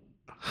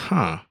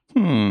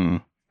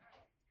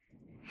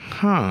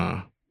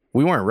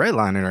 We weren't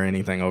redlining or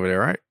anything over there,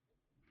 right?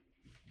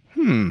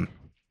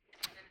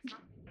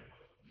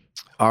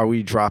 Are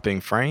we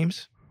dropping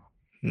frames?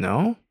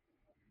 No.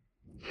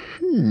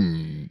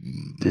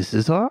 This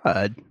is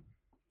odd.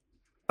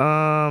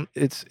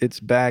 It's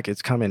back.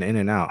 It's coming in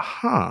and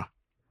out.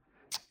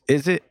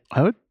 Is it?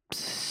 I would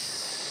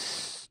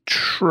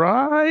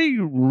try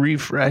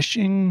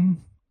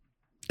refreshing.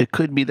 It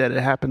could be that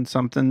it happened.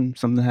 Something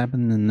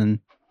happened, and then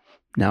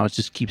now it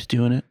just keeps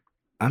doing it.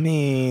 I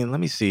mean, let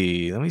me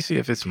see. Let me see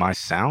if it's my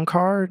sound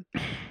card. I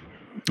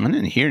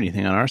didn't hear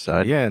anything on our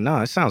side. Yeah,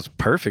 no, it sounds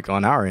perfect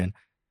on our end.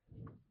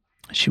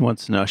 She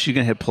wants to know. She's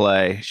gonna hit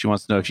play. She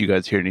wants to know if you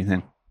guys hear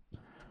anything.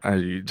 Are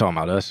you talking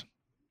about us?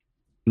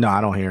 No,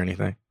 I don't hear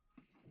anything.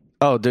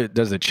 Oh,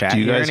 does the chat? Do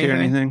you guys hear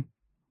anything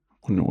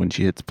when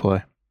she hits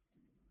play?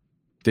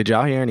 Did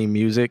y'all hear any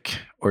music,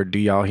 or do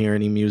y'all hear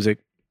any music?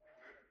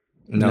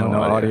 No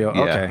audio.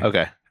 Yeah,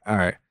 okay. All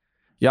right.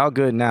 Y'all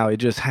good now. It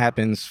just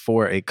happens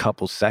for a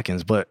couple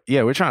seconds, but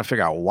yeah, we're trying to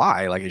figure out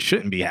why. Like, it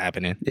shouldn't be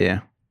happening.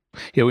 Yeah,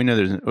 we know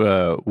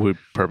there's. We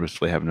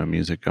purposefully have no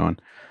music going.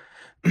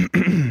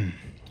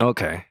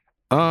 Okay.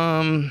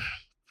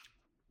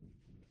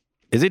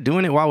 Is it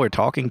doing it while we're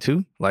talking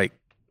too? Like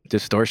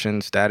distortion,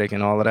 static,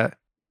 and all of that?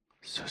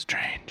 So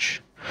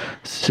strange.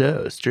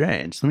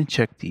 Let me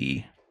check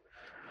the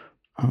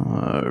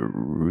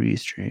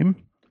restream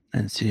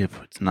and see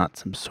if it's not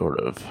some sort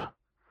of.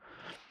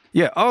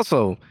 Yeah.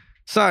 Also,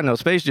 side note,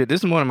 Space Jet,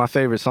 this is one of my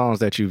favorite songs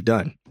that you've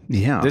done.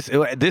 Yeah.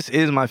 This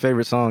is my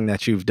favorite song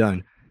that you've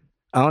done.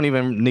 I don't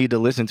even need to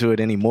listen to it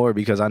anymore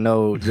because I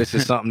know this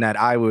is something that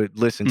I would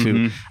listen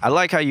to. I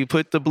like how you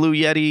put the Blue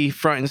Yeti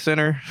front and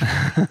center.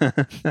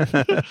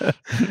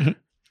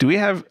 Do we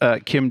have,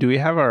 Kim, do we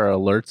have our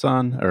alerts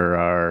on or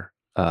our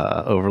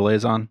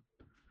overlays on?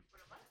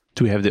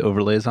 Do we have the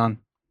overlays on?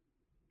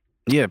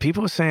 Yeah,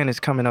 people are saying it's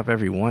coming up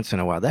every once in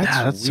a while.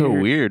 That's so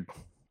weird.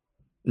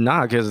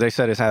 Nah, because they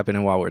said it's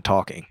happening while we're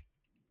talking.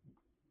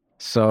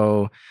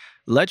 So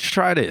let's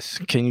try this.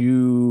 Can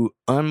you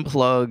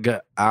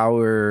unplug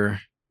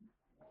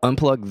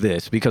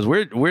this? Because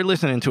we're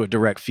listening to a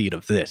direct feed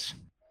of this.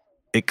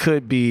 It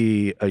could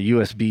be a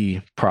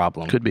USB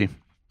problem. Could be.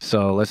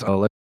 So let's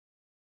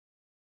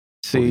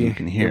see you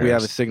can hear if we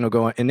have us. a signal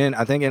going. And then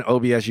I think in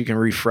OBS you can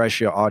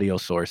refresh your audio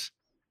source.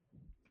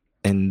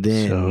 And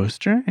then So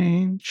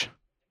strange.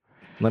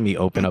 let me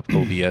open up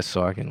OBS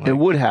so I can It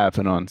would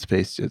happen on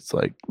Space Jet's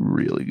like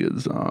really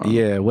good song.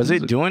 Yeah, was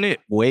it doing it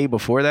way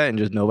before that and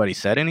just nobody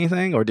said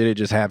anything, or did it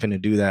just happen to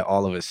do that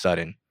all of a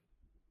sudden?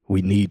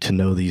 We need to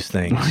know these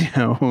things.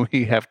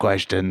 We have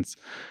questions.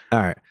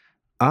 All right.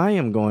 I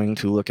am going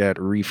to look at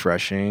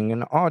refreshing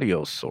an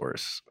audio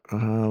source.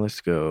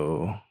 Let's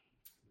go.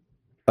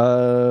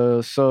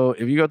 So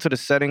if you go to the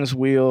settings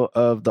wheel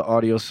of the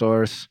audio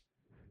source.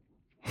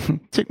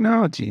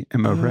 Technology,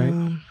 am I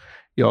right?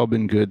 Y'all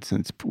been good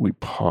since we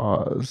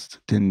paused.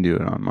 Didn't do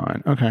it on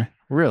mine. Okay.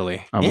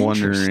 Really? I'm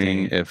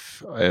wondering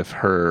if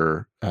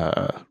her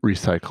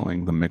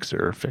recycling the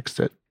mixer fixed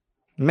it.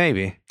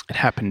 Maybe. It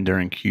happened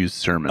during Q's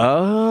sermon.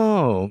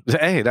 Oh,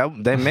 hey,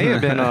 that may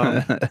have been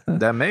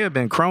that may have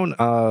been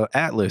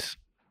Atlas.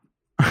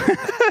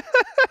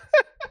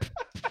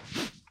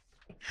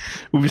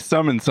 We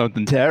summoned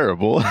something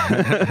terrible.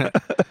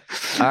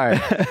 All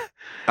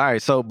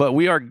right. So, but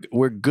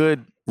we're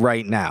good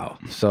right now.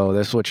 So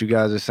that's what you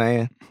guys are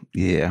saying.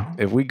 Yeah.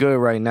 If we good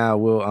right now,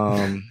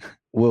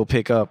 we'll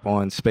pick up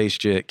on Space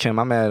Jet. Kim,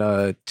 I'm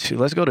at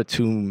let's go to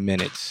 2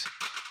 minutes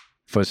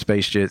for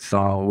Space Jet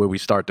song where we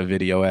start the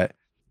video at.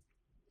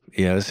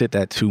 Yeah, let's hit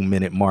that 2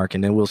 minute mark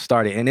and then we'll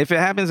start it. And if it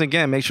happens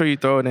again, make sure you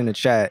throw it in the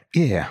chat.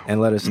 Yeah.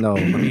 And let us know.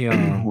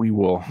 We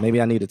will.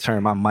 Maybe I need to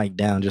turn my mic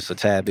down just a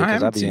tad bit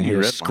because I've been in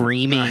here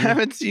screaming. I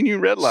haven't seen you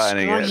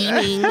redlining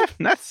it.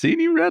 Not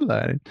seen you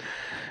redlining.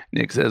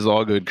 Nick says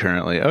all good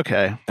currently.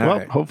 Okay. All well,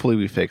 right. Hopefully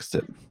we fixed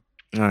it.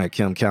 All right,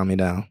 Kim, count me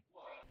down.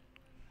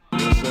 How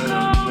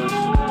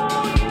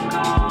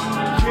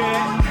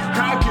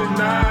can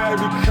I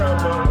become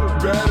a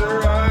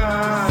better I?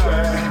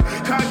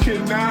 How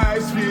can I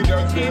speed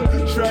up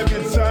the track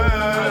of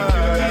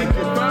time?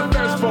 If I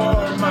fast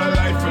forward my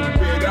life a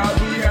bit, I'll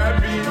be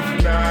happy.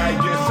 Now I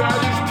guess I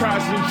just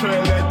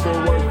concentrate, let the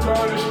work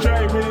flow to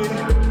straight me.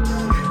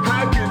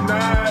 How can I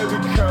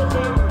become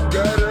a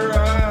better I?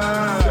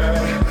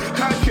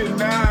 How can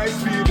I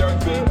speed up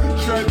the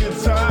track of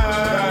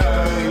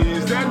time?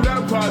 Is that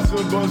not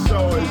possible? So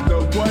it's no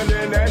point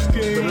in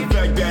asking. The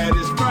fact that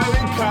it's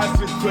probably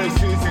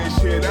consequences and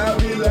shit, I'll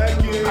be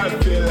lacking. I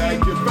feel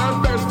like if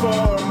I fast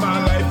forward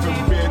my life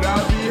a bit,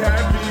 I'll be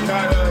happy.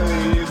 Not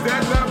only is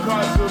that not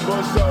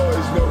possible, so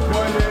it's no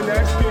point in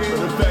asking.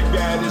 The fact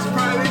that it's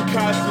probably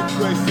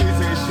consequences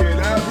and shit,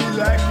 I'll be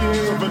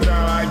lacking. But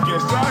now I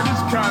guess I'll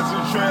just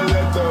concentrate,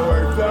 let the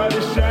work flow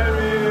to shine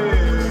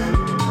me.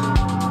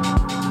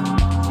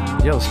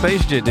 Yo,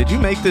 Space Jit, did you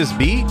make this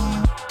beat?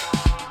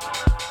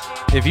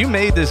 If you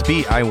made this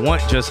beat, I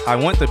want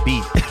the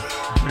beat.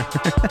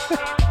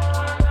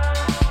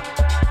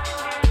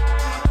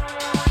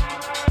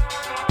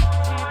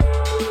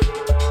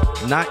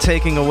 Not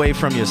taking away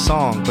from your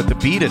song, but the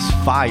beat is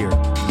fire.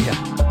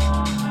 Yeah.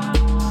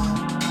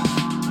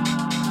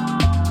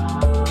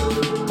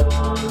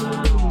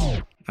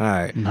 All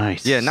right.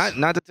 Nice. Yeah,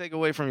 not to take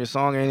away from your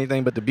song or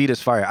anything, but the beat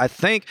is fire. I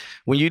think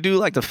when you do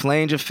like the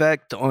flange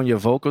effect on your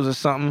vocals or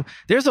something,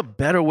 there's a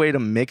better way to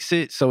mix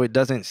it so it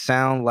doesn't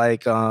sound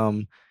like what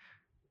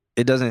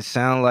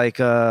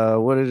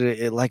is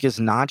it? Like it's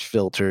notch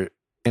filtered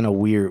in a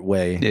weird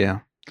way. Yeah.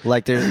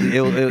 Like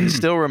it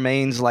still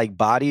remains like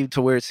body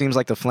to where it seems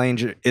like the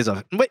flange is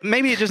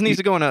maybe it just needs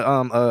to go in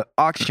a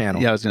aux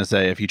channel. Yeah, I was gonna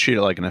say if you treat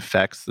it like an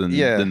effects, then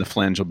the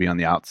flange will be on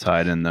the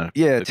outside and the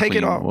take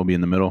it off. Will be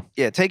in the middle.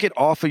 Yeah, take it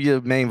off of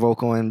your main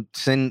vocal and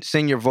send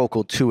your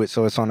vocal to it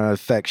so it's on an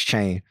effects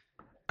chain.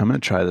 I'm gonna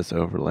try this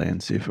overlay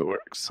and see if it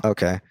works.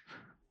 Okay,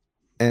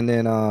 and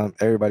then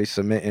everybody's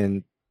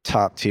submitting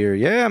top tier.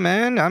 Yeah,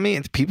 man. I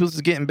mean,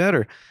 people's getting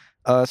better.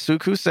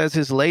 Suku says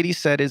his lady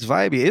said it's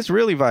vibey. It's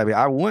really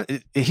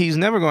vibey. He's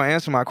never going to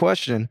answer my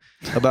question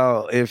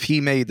about if he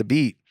made the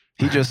beat.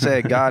 He just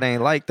said God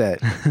ain't like that.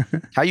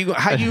 How you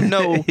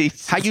know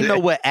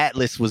what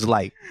Atlas was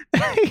like?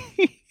 I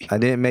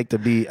didn't make the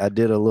beat. I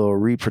did a little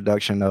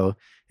reproduction though.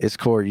 It's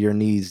called Your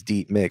Needs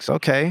Deep Mix.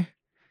 Okay.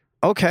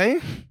 All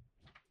right.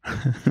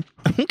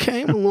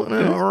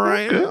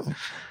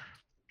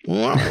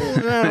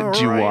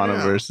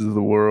 Juwana versus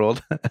the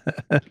world.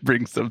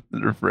 Bring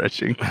something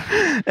refreshing.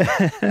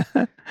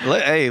 Hey,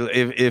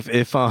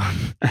 if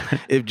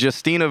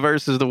Justina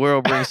versus the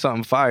world brings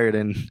something fire,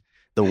 then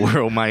the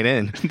world might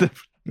end.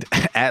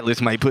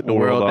 Atlas might put the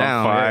world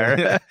down.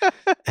 Fire.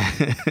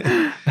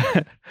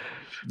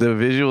 The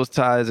visuals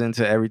ties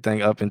into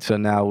everything up until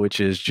now, which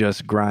is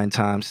just grind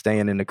time,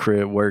 staying in the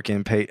crib,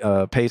 working,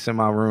 pacing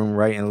my room,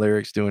 writing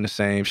lyrics, doing the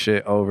same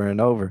shit over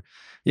and over.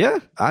 Yeah,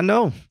 I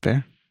know.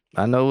 Fair.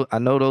 I know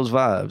those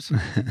vibes.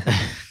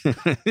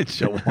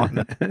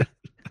 Joanna.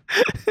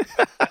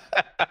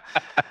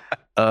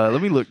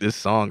 Let me look this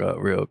song up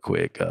real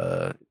quick.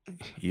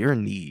 Your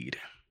Need.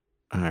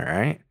 All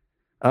right.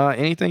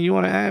 Anything you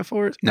want to add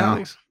for it? No.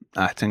 Alex?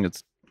 I think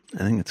it's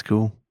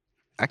cool.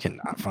 I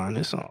cannot find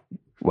this song.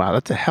 Wow,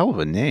 that's a hell of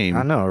a name.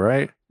 I know,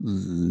 right?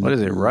 What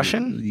is it,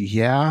 Russian?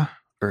 Yeah,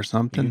 or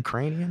something.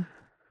 Ukrainian?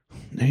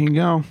 There you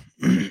go.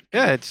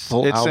 Yeah, it's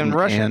album in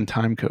Russian. and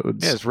time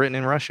codes. Yeah, it's written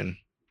in Russian.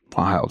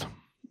 Wild.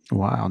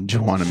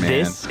 Joanna, man.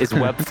 This is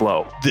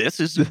Webflow.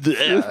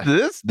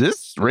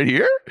 This right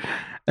here?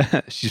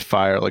 She's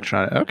fire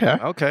electronic.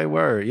 Okay,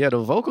 word. Yeah, the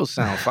vocals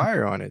sound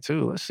fire on it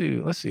too. Let's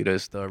see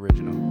this, the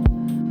original.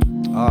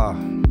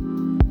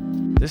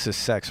 This is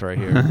sex right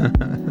here.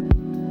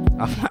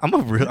 I'm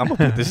gonna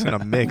put this in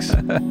a mix.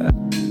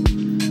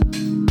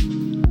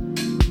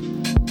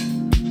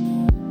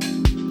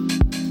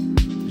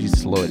 You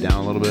slow it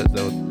down a little bit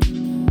though.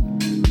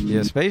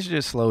 Yeah, Space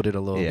just slowed it a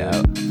little bit.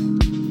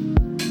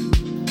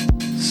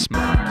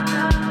 Smart.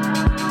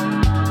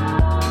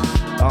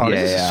 Oh,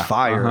 this is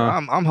fire.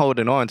 I'm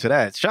holding on to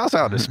that. Shouts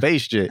out to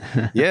Space Jit.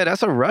 Yeah,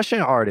 that's a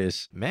Russian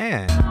artist.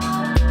 Man.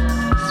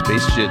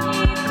 Space Jit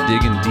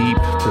digging deep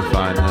to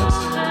find this.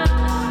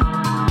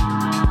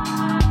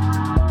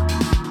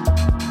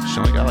 She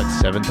only got like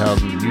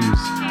 7,000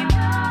 views.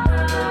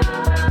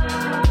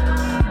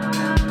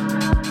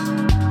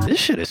 This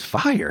shit is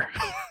fire.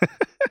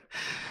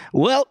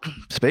 Well,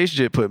 Space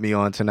Jit put me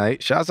on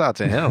tonight. Shouts out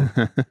to him.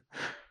 I'm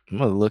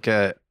going to look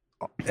at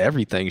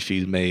everything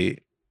she's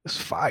made. It's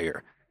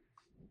fire.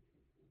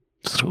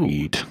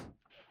 Sweet.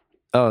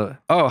 Oh,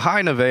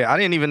 hi, Nevaeh. I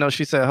didn't even know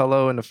she said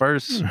hello in the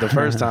first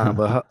time,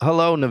 but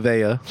hello,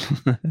 Nevaeh.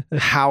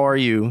 How are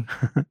you?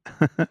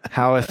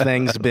 How have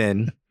things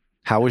been?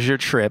 How was your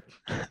trip?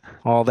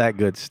 All that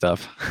good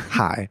stuff.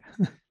 Hi.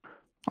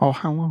 Oh,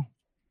 hello.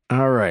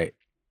 All right.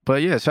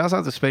 But yeah, shouts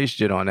out to Space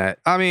Jit on that.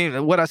 I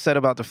mean, what I said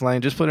about the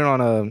flame, just put it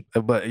on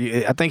but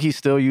I think he's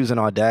still using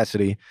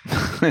Audacity.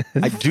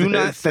 I do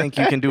not think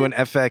you can do an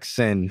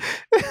FX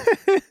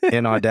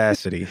in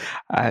Audacity.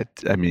 I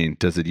mean,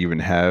 does it even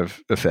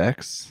have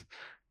effects?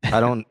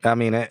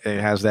 It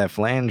has that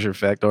flange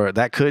effect, or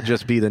that could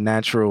just be the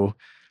natural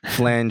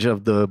flange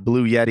of the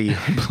Blue Yeti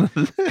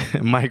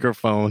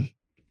microphone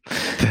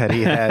that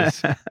he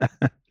has.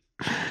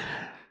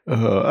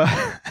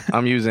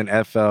 I'm using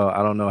FL.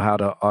 I don't know how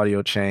to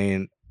audio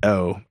chain.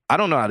 I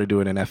don't know how to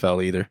do it in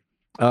FL either.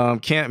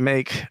 Can't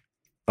make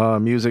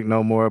music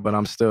no more, but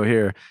I'm still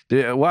here.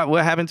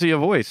 What happened to your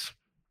voice?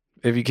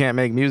 If you can't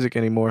make music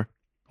anymore,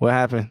 what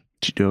happened?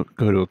 Did you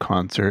go to a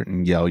concert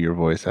and yell your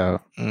voice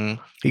out?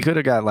 He could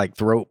have got like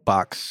throat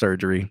box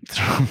surgery.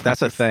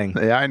 That's a thing.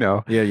 Yeah, I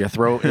know. Yeah, your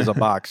throat is a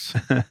box.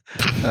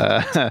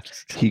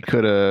 He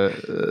could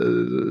have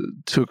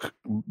took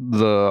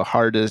the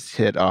hardest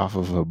hit off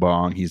of a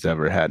bong he's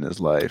ever had in his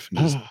life and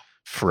just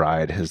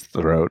fried his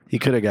throat. He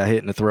could have got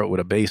hit in the throat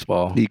with a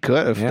baseball. He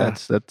could have. Yeah.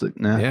 That's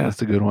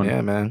a good one. Yeah,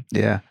 man.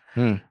 Yeah.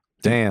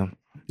 Damn.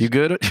 You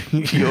good?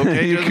 You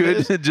okay? You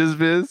good? Just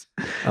Biz?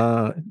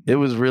 It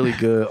was really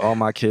good. All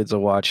my kids are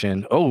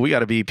watching. Oh, we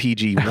got to be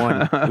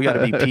PG-1. We got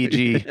to be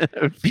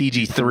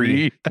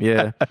PG-3.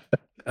 Yeah.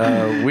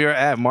 We are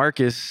at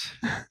Marcus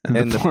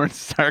and the porn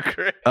star.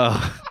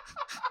 I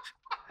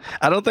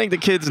don't think the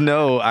kids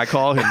know I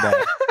call him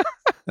that.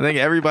 I think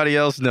everybody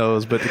else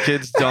knows, but the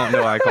kids don't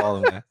know I call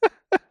him that.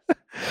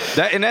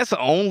 That's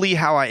only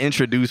how I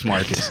introduce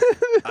Marcus.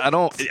 I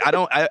don't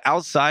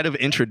outside of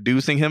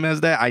introducing him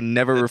as that, I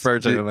never refer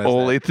to him as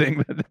only that.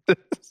 Thing that is.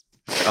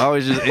 I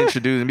always just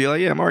introduce and be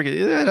like, yeah, Marcus,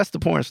 yeah, that's the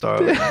porn star.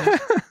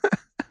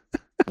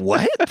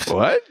 What?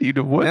 What? You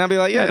do what? And I'd be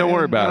like, yeah, don't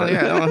worry about it.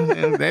 Yeah,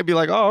 and they'd be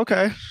like, oh,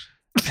 okay.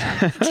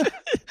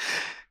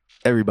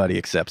 Everybody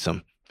accepts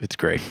him. It's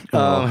great.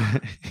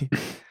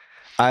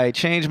 I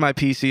changed my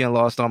PC and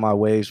lost all my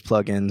Waves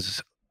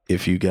plugins.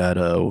 If you got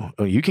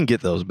you can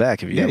get those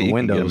back if you have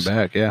Windows. Can get them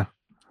back, yeah.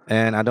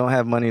 And I don't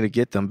have money to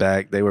get them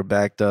back. They were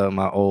backed up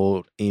my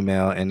old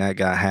email, and that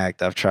got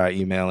hacked. I've tried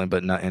emailing,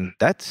 but nothing.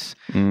 That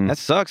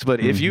sucks. But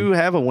if you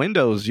have a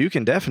Windows, you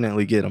can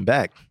definitely get them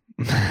back.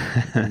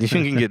 You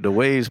can get the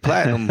Waves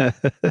Platinum.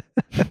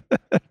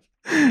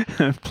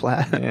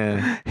 Platinum.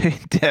 Yeah. Hey,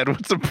 Dad,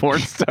 what's a porn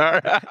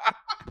star?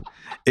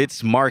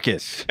 It's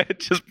Marcus.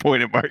 Just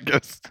point at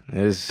Marcus.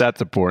 That's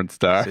a porn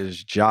star. It's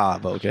his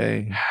job,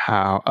 okay?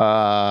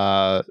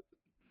 How?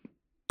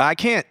 I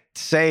can't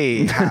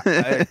say,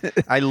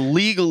 I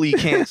legally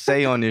can't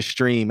say on this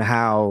stream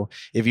how,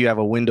 if you have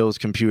a Windows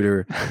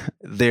computer,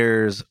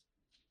 there's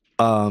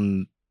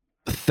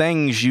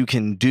things you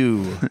can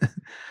do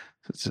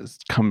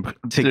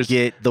to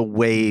get the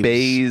Waves.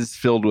 Bays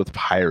filled with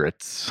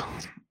pirates.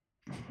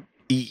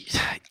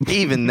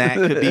 Even that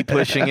could be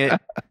pushing it.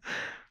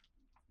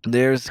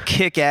 There's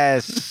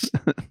kick-ass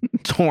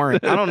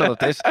torrent. I don't know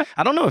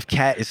if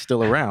Cat is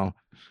still around.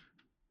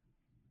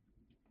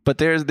 But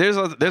there's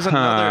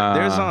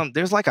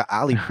like an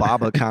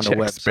Alibaba kind of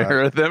website.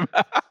 Spare them.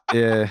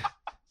 Yeah.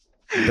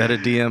 Better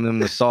DM them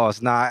the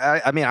sauce. Nah,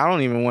 I mean, I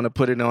don't even want to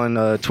put it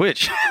on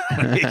Twitch.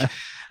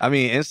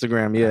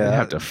 Instagram. Yeah, I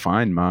have to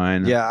find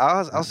mine. Yeah,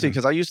 I'll see,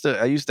 because I used to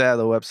have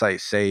the website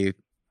saved.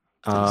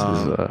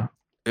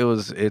 It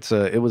was an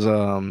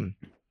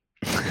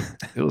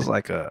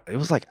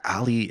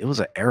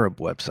Arab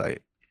website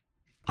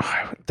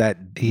that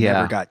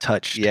never got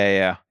touched.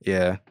 Yeah.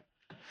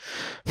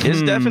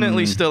 It's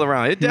definitely still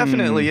around. It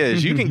definitely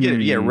is. You can get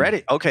it. Yeah,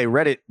 Reddit. Okay,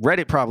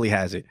 Reddit probably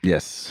has it.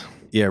 Yes.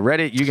 Yeah,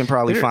 Reddit. You can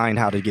probably find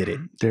how to get it.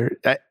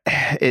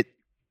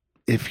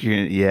 If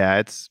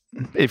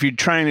you're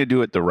trying to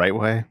do it the right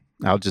way,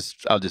 I'll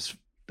just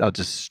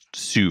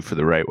sue for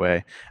the right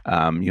way.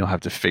 You'll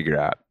have to figure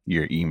out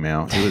your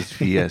email. It was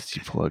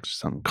VST plugs or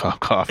something.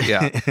 Cough.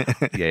 Yeah.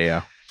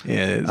 Yeah.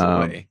 It's a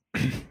way.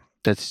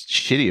 That's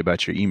shitty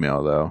about your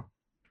email, though.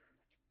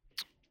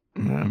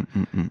 All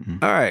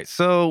right,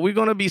 so we're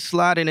going to be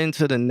sliding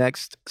into the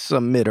next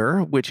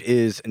submitter, which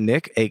is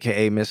Nick,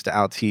 aka Mr.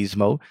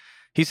 Altismo.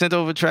 He sent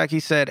over a track. He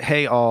said,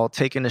 hey, all,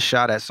 taking a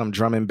shot at some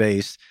drum and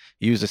bass.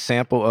 Use a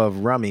sample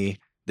of Rummy,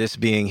 this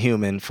being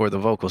human, for the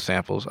vocal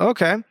samples.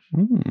 Okay.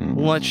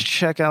 Let's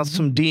check out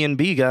some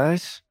D&B,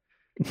 guys.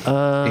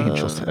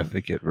 Angel's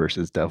Advocate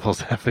versus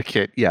Devil's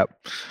Advocate. Yep.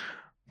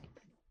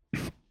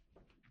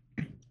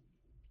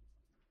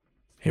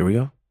 Here we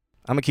go.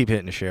 I'm going to keep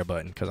hitting the share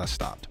button because I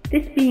stopped.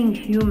 This being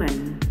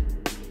human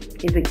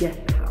is a guest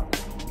house.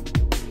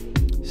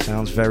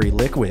 Sounds very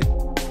liquid.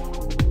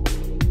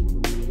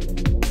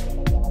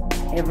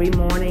 Every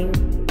morning,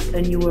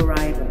 a new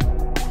arrival.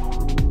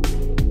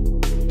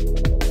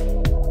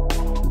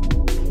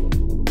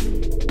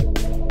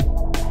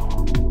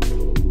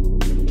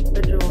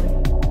 A joy,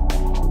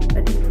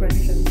 a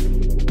depression,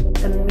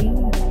 a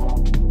meaning.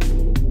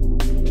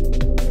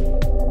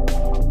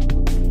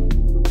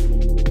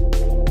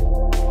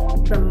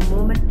 Some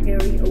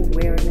momentary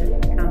awareness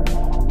comes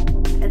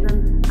as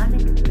an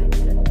unexpected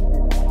visit.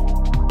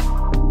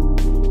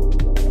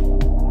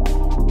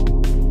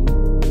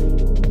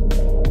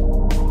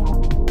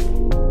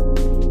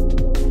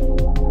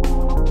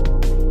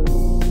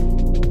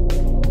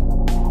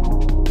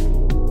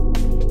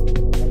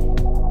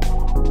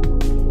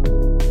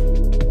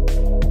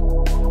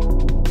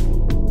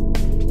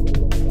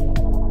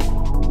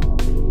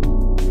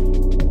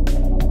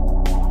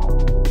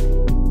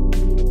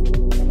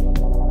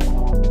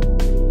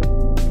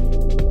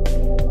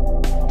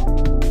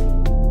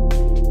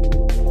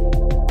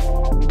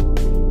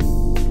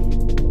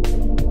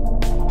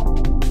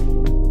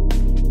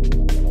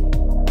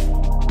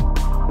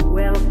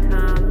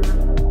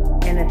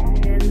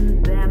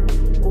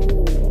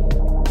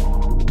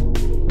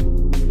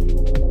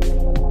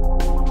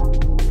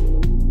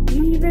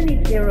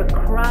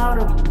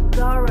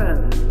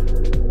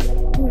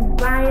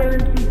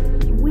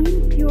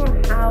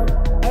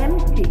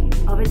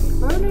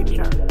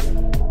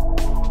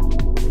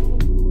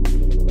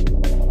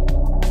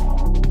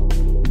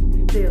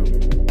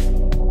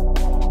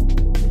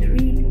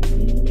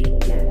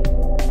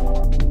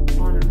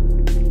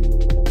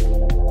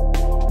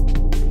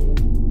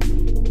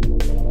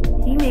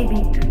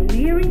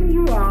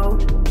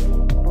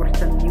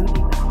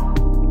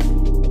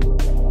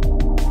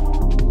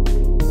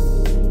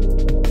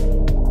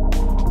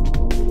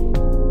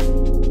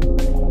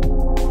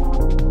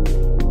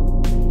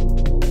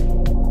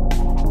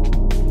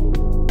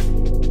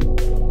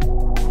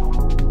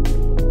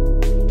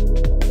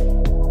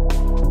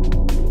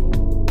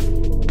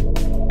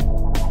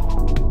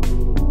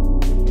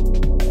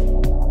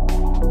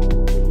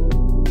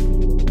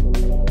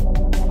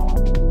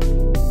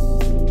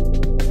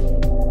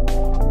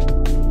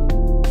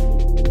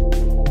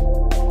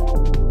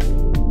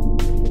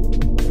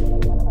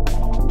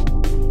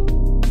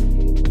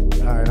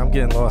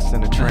 lost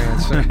in a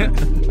trance.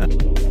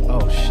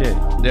 Oh shit!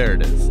 There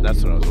it is.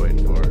 That's what I was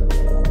waiting for.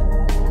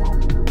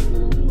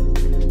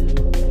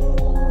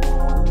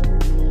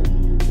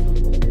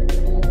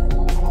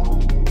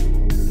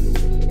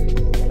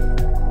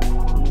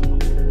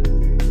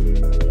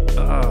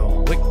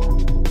 Oh, wait.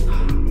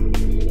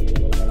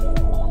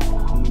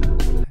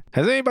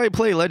 Has anybody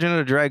played Legend of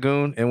the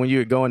Dragoon? And when you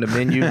would go in the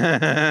menu,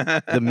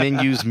 the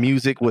menu's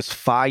music was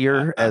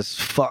fire as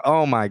fuck.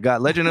 Oh my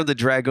god, Legend of the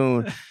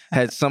Dragoon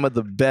had some of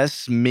the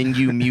best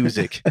menu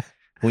music.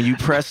 When you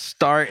press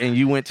start and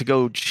you went to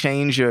go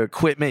change your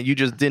equipment, you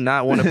just did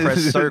not want to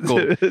press circle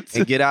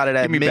and get out of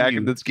that Get me menu. back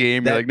in this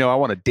game. You're like, no, I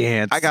want to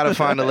dance. I gotta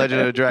find the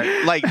Legend of the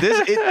Dragon. Like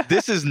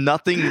this is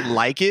nothing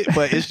like it,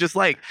 but it's just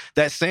like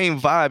that same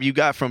vibe you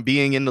got from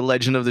being in the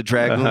Legend of the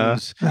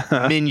Dragoon's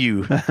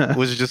menu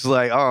was just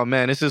like, oh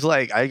man, this is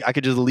like I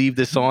could just leave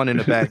this on in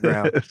the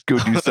background. Go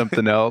do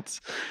something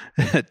else.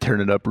 Turn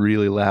it up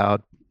really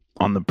loud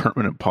on the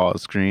permanent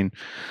pause screen.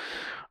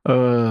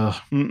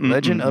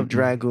 Legend of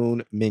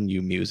Dragoon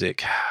menu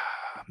music.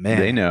 Man.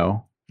 They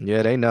know.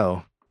 Yeah, they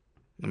know.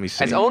 Let me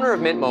see. As owner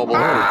of Mint Mobile.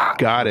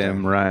 Got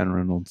him, Ryan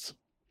Reynolds.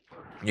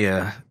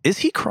 Yeah. Is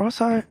he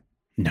cross-eyed?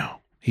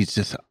 No. He's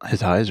just,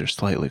 his eyes are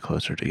slightly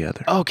closer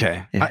together.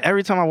 Okay. Yeah.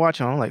 Every time I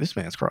watch him, I'm like, this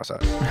man's cross-eyed.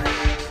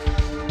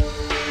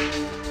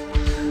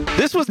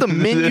 This was the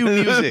menu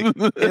music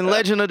in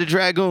Legend of the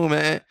Dragoon,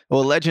 man.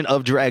 Or Legend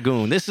of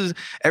Dragoon. This is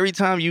every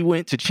time you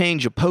went to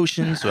change your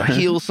potions or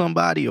heal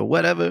somebody or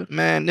whatever,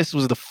 man, this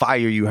was the fire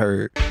you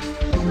heard.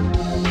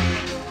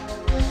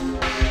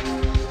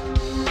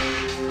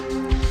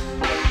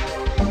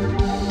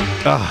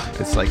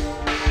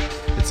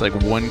 It's like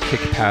one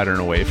kick pattern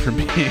away from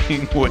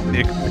being what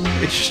Nick.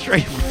 It's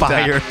straight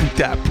fire.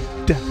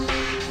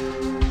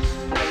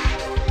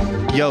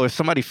 Yo, if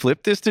somebody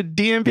flipped this to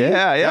DMB,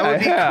 that would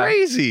be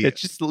crazy.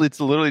 It's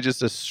literally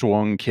just a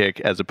swung kick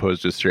as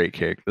opposed to a straight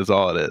kick. That's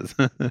all it is.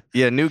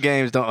 Yeah, new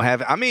games don't have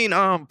it. I mean,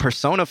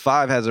 Persona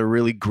 5 has a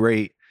really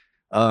great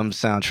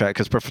soundtrack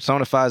because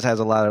Persona 5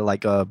 has a lot of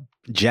like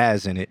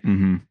jazz in it.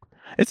 Mm-hmm.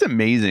 It's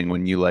amazing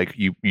when you like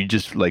you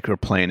just like are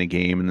playing a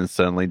game and then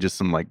suddenly just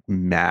some like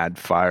mad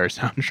fire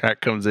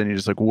soundtrack comes in. You're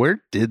just like,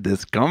 where did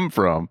this come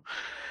from?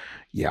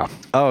 Yeah.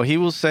 Oh, he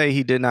will say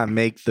he did not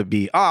make the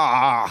beat.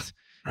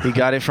 He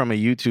got it from a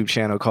YouTube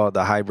channel called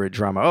The Hybrid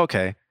Drama.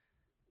 Okay.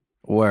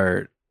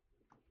 Word.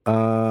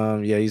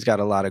 Yeah, he's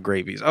got a lot of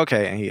great beats.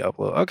 Okay, and he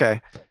upload.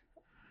 Okay.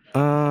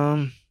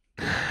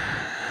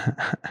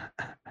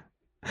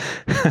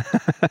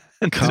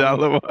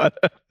 Jalawada.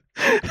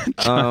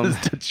 John is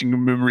touching a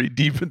memory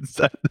deep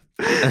inside.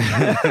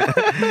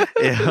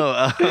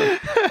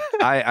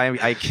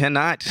 I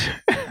cannot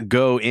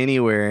go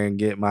anywhere and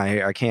get my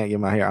hair. I can't get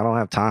my hair. I don't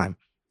have time.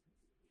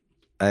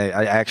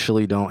 I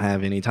actually don't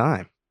have any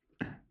time.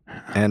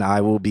 And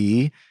I will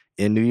be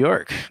in New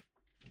York.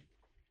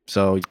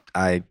 So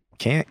I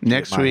can't get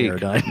next my week. hair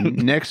done.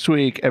 Next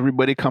week,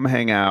 everybody come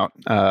hang out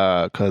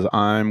because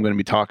I'm going to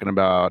be talking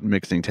about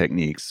mixing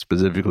techniques,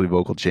 specifically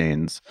vocal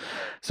chains.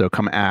 So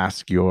come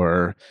ask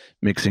your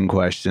mixing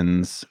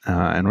questions,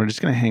 and we're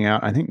just going to hang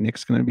out. I think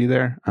Nick's going to be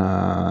there,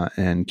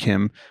 and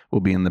Kim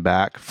will be in the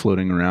back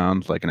floating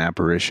around like an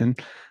apparition.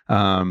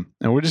 And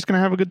we're just going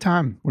to have a good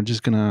time. We're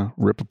just going to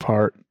rip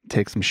apart,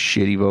 take some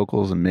shitty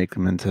vocals and make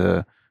them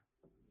into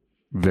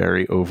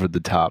very over the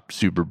top,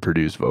 super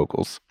produced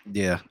vocals.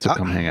 Yeah. So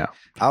come hang out.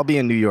 I'll be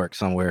in New York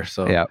somewhere.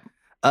 So yeah.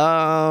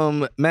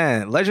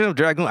 Man, Legend of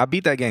Dragoon, I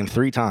beat that game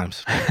 3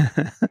 times.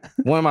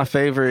 one of my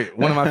favorite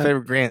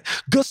grand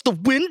Gust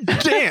of Wind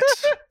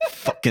Dance.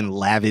 Fucking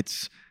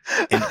Lavitz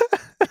and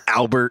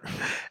Albert.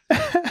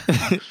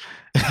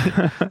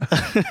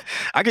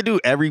 I could do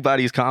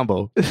everybody's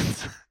combo.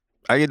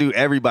 I could do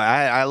everybody.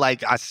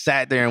 I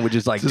sat there and would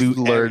just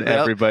learn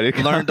everybody.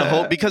 Learned the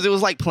whole because it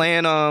was like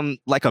playing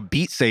like a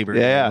Beat Saber.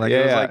 Yeah, game.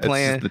 It was like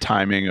playing the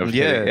timing of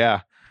hitting.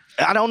 Yeah.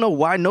 I don't know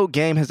why no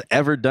game has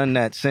ever done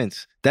that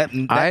since. That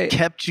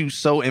kept you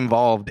so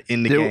involved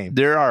in the game.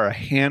 There are a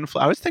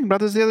handful. I was thinking about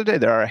this the other day.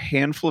 There are a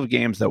handful of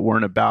games that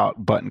weren't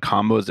about button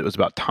combos. It was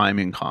about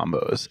timing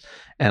combos.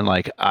 And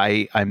like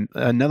I'm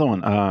another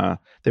one.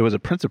 There was a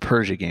Prince of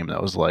Persia game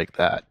that was like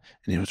that,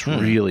 and it was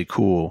really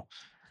cool.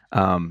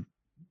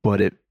 But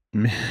it,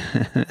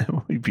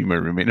 you'd be my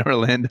roommate in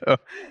Orlando.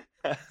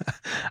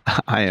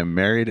 I am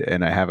married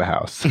and I have a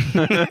house.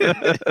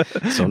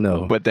 So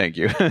no. But thank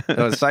you.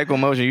 Cycle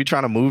Motion, you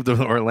trying to move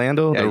to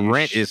Orlando? Yeah, the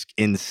rent is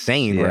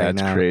insane right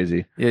now. Yeah, it's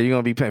crazy. Yeah, you're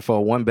going to be paying for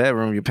a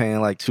 1-bedroom. You're paying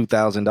like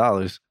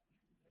 $2,000.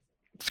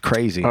 It's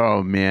crazy.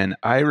 Oh, man.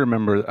 I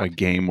remember a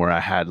game where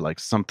I had like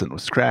something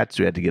was scratched.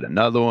 We had to get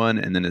another one.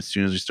 And then as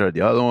soon as we started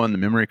the other one, the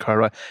memory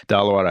card,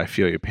 Dollar, I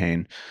feel your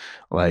pain.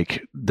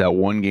 Like that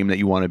one game that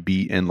you want to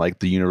beat and like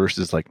the universe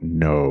is like,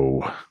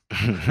 no.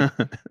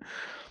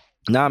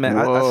 Nah, man.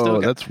 Whoa, I still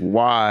got, that's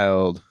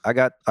wild. I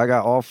got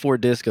all 4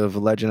 discs of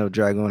Legend of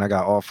Dragoon. I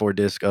got all 4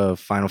 discs of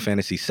Final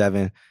Fantasy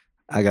VII.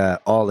 I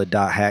got all the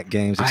dot hack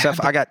games except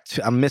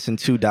I'm missing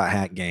 2 dot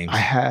hack games. I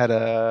had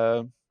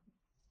a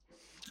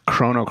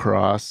Chrono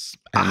Cross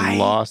and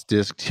Lost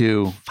Disc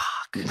 2.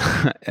 Fuck.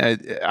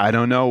 I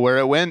don't know where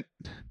it went.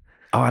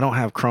 Oh, I don't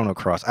have Chrono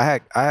Cross.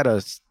 I had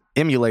a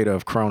emulator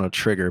of Chrono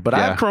Trigger, but I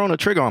have Chrono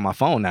Trigger on my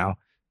phone now.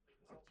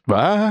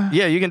 What?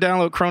 Yeah, you can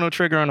download Chrono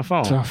Trigger on the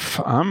phone.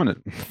 I'm gonna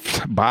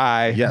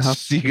bye. Yes, I'll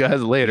see you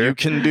guys later. You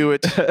can do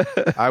it.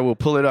 I will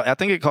pull it up. I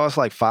think it costs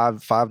like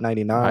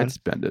 $5.99. I'd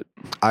spend it.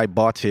 I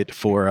bought it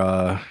for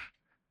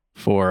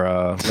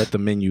let the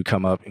menu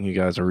come up and you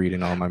guys are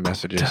reading all my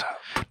messages.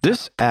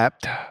 This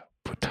app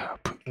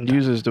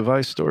uses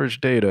device storage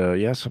data.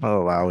 Yes,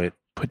 I'll allow it.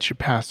 Put your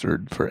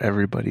password for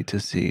everybody to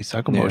see.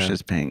 Psychomotion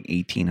is paying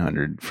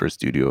 $1,800 for a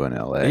studio in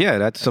LA. Yeah,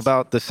 that's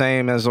about the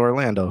same as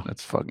Orlando.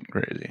 That's fucking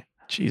crazy.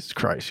 Jesus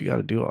Christ, you got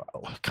to do it.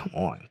 Oh, come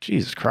on.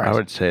 Jesus Christ. I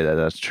would say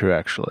that's true,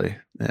 actually.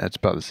 Yeah, it's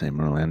about the same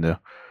in Orlando.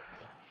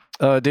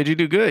 Did you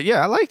do good?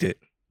 Yeah, I liked it.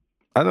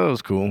 I thought it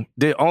was cool.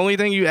 The only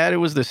thing you added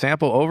was the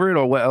sample over it,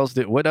 or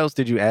what else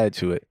did you add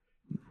to it?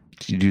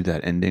 Did you do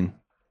that ending?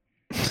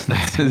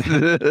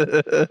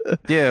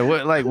 Yeah,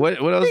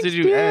 what else did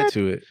you add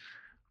to it?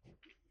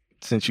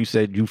 Since you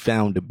said you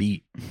found a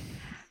beat.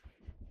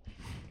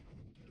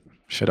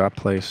 Should I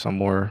play some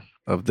more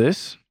of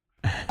this?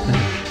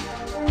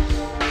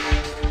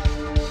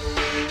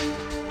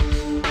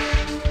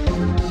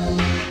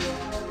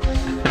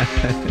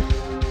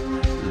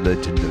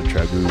 Legend of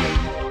Dragoon.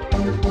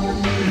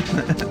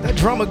 That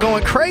drummer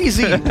going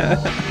crazy.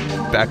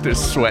 Back there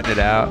sweating it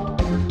out.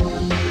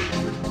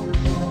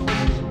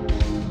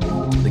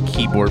 The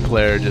keyboard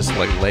player just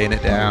like laying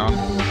it down.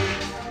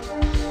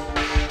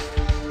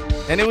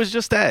 And it was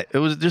just that. It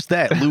was just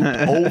that loop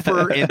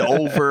over and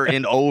over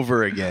and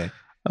over again.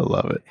 I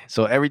love it.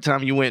 So every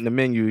time you went in the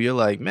menu, you're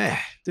like, man,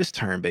 this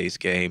turn-based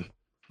game,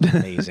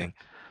 amazing.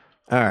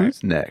 All right.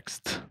 Who's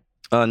next?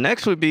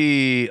 Next would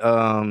be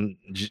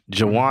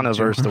Joanna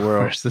versus the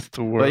World.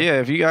 But yeah,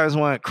 if you guys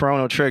want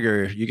Chrono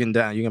Trigger, you can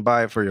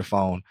buy it for your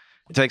phone.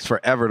 It takes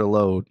forever to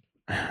load,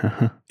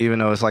 even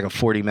though it's like a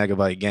 40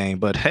 megabyte game.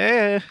 But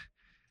hey,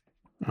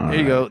 there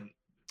you go.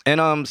 And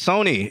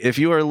Sony, if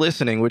you are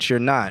listening, which you're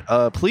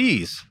not,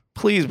 please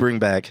bring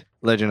back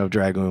Legend of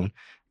Dragoon.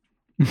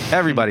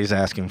 Everybody's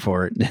asking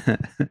for it,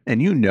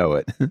 and you know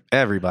it.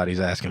 Everybody's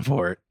asking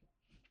for it.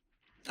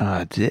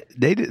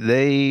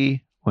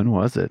 They when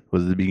was it?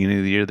 Was it the beginning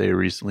of the year they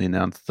recently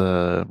announced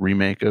the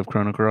remake of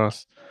Chrono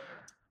Cross?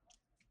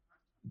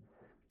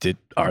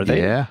 Are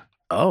they? Yeah.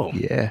 Oh,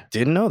 yeah.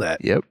 Didn't know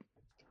that. Yep.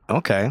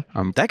 Okay.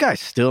 That guy's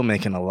still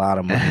making a lot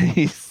of money.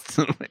 He's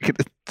still making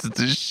a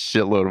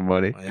shitload of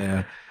money.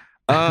 Yeah.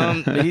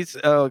 He's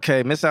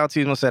okay. Miss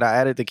Altismo said I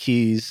added the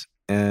keys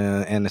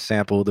and the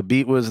sample. The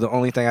beat was the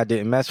only thing I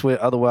didn't mess with.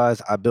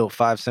 Otherwise, I built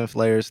 5 synth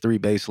layers, 3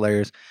 bass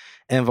layers,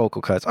 and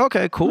vocal cuts.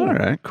 Okay, cool. All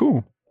right,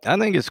 cool. I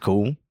think it's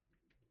cool.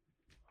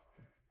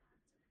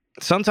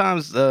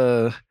 Sometimes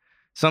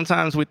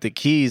with the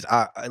keys,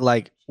 I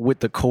like with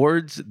the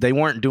chords, they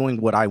weren't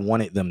doing what I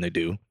wanted them to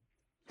do.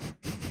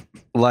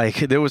 Like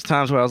there was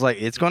times where I was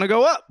like, it's gonna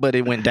go up, but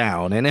it went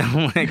down, and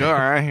I'm like, all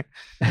right.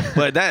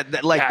 But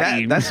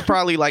that's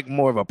probably like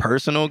more of a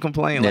personal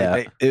complaint.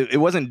 Like it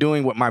wasn't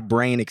doing what my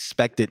brain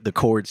expected the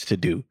chords to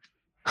do.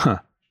 Huh.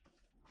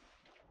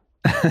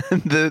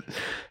 The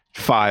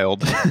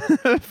filed,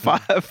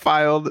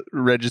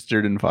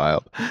 registered, and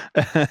filed.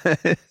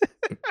 I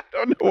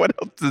don't know what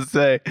else to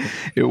say.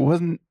 It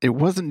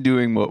wasn't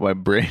doing what my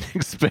brain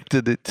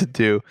expected it to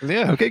do.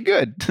 Yeah. Okay,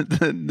 good.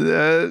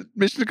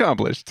 Mission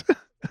accomplished.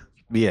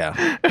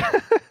 Yeah.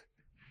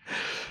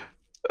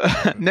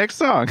 Next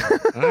song.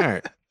 All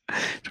right.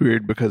 It's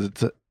weird because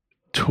it's a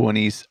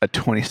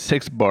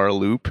 26 bar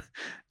loop.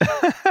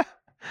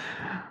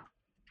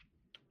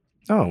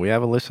 Oh, we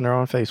have a listener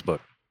on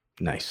Facebook.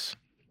 Nice.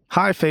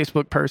 Hi,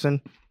 Facebook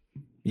person.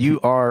 You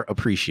are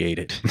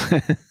appreciated.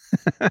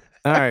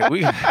 All right,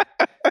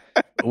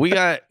 we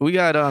got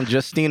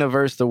Justina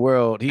versus the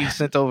World. They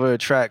sent over a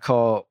track.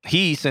 My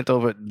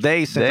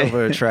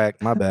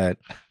bad.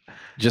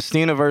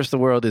 Justina versus the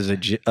World is a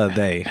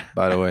they,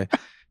 by the way.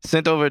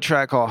 Sent over a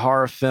track called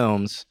Horror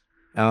Films.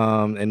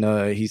 And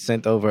he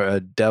sent over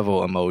a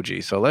devil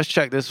emoji. So let's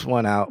check this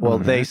one out. Well,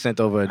 they sent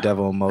over a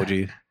devil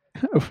emoji.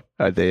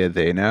 Are they a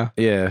they now?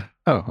 Yeah.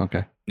 Oh,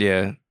 okay.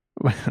 Yeah.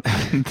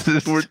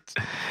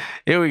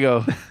 Here we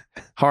go.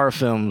 Horror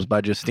Films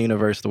by Justina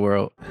versus the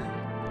World.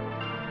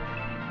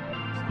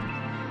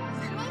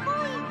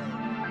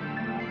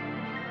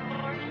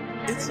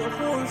 It's a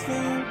horror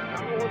film.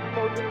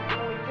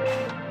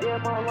 Yeah,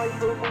 my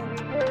life a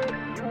movie,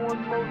 yeah. You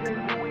want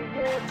smoking, do we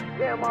get?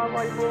 Yeah, my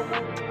life a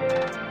movie,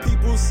 yeah.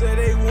 People say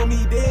they want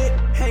me dead.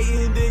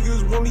 Hating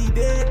niggas want me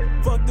dead.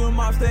 Fuck them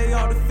off, stay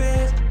out the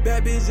fence.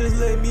 Bad bitch just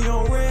let me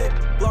on red.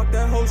 Block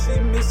that whole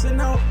shit missing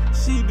out.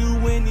 She do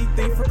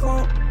anything for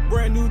clout.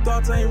 Brand new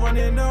thoughts, I ain't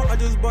running out. I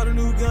just bought a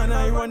new gun,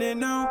 I ain't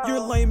running out. You're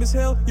lame as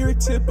hell, you're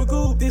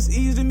typical. This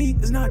easy to me,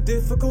 it's not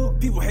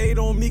difficult. People hate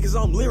on me cause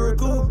I'm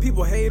lyrical.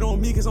 People hate on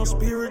me cause I'm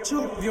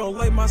spiritual. If you don't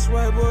like my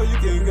swag, well, you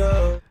can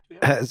go.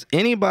 Has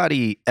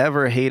anybody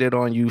ever hated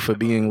on you for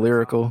being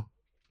lyrical?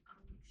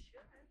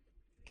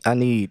 I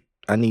need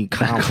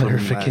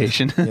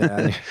clarification.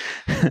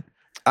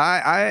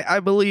 I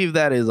believe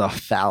that is a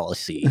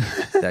fallacy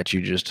that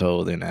you just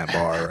told in that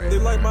bar, They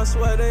right? like my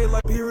swag, they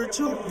like here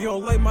too. If you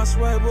don't like my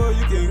swag, boy,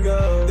 you can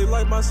go. They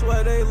like my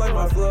swag, they like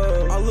my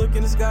flow. I look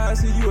in the sky,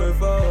 see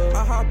UFO.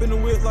 I hop in the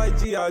whip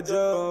like G.I.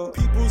 Joe.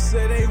 People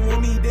say they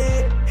want me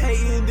dead.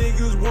 Hating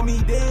niggas want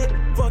me dead.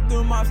 Fuck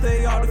them, I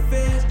stay out the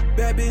fence.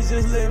 Bad bitch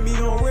just let me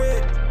on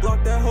red.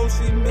 Block that hoe,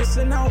 she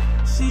missing out.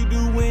 She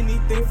do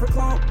anything for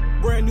clout.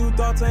 Brand new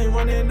thoughts, I ain't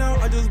running out.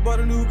 I just bought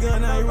a new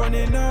gun, I ain't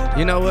running out.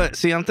 You know what?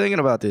 See, I'm thinking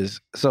about this.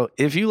 So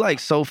if you like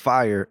So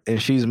Fire and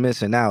she's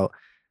missing out,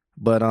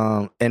 but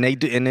and they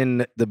do, and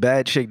then the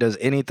bad chick does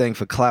anything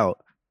for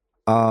clout,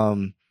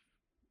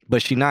 but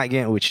she not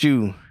getting with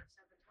you,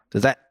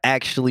 does that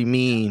actually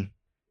mean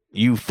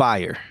you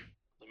fire?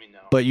 Let me know.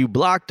 But you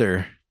blocked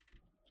her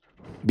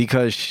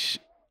because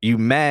you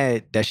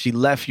mad that she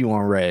left you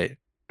on red.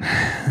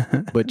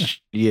 But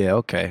yeah,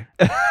 okay.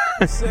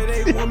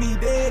 Say they want me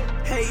dead,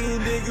 hating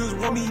niggas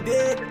want me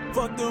dead.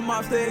 Fuck them,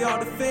 I stay out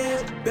the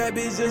fence. Bad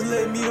bitch just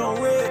let me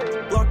on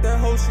red. Block that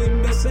hoe, she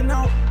missing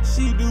out.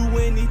 She do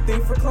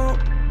anything for clout.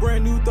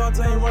 Brand new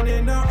thoughts, I ain't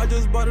running out. I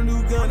just bought a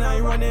new gun, I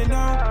ain't running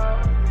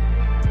out.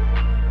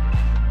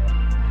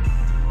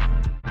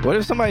 What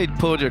if somebody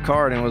pulled your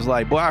card and was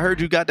like, "Boy, I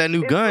heard you got that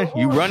new gun.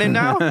 You running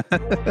now?"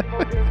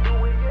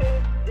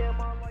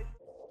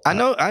 I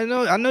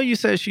know. You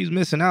said she's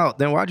missing out.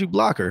 Then why'd you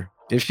block her?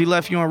 If she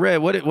left you on red,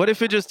 what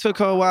if it just took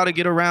her a while to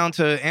get around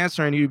to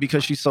answering you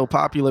because she's so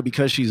popular,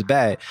 because she's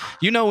bad?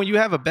 You know, when you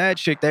have a bad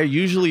chick, they're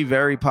usually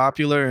very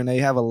popular and they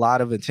have a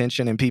lot of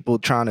attention and people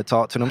trying to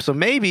talk to them. So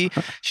maybe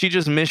she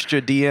just missed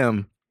your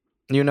DM,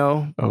 you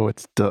know? Oh,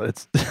 it's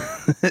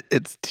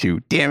it's two.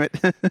 Damn it.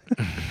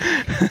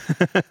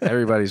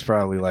 Everybody's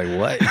probably like,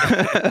 what?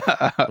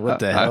 What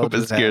the hell I hope it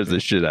just scares happened? the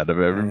shit out of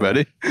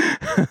everybody.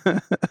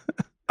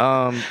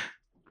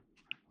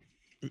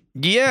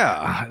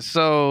 Yeah.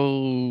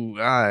 So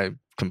I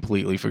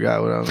completely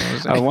forgot what I was going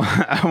to say. I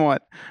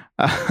want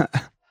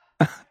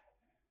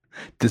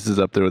this is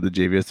up there with the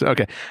JVS.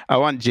 Okay. I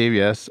want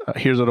JVS.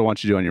 Here's what I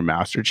want you to do on your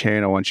master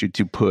chain. I want you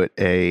to put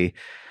a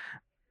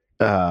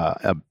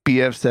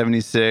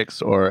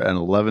BF76 or an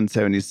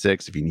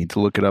 1176. If you need to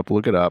look it up, an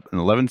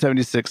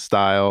 1176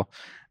 style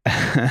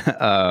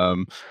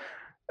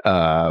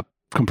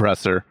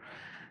compressor.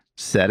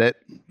 Set it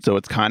so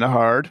it's kind of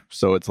hard.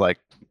 So it's like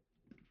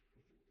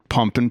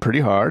pumping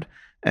pretty hard.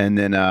 And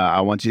then I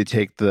want you to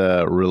take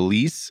the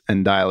release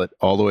and dial it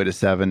all the way to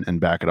 7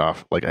 and back it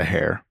off like a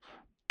hair.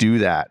 Do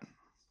that.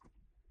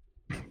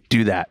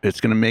 It's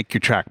going to make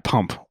your track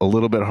pump a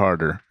little bit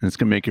harder. And it's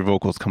going to make your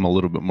vocals come a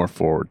little bit more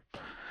forward.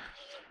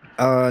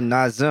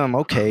 Nazim,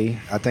 okay.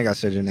 I think I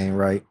said your name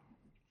right.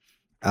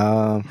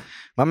 My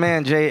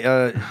man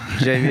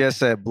JVS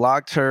said,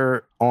 blocked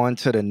her on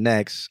to the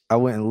next. I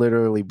wouldn't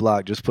literally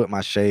block, just put my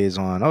shades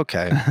on.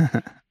 Okay.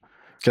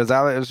 Because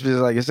I was just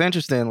like, it's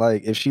interesting.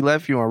 Like, if she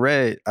left you on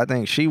red, I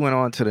think she went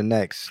on to the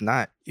next,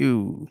 not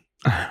you.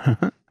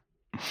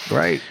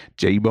 Right?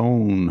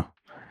 J-Bone.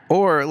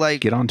 Or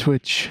like, Get on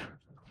Twitch.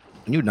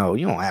 you know,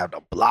 you don't have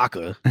to block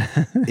her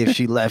if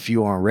she left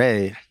you on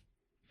red.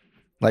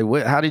 Like,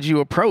 what? How did you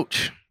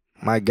approach,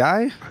 my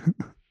guy?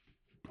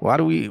 Why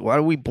do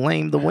we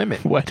blame the women?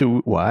 Why do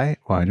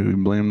we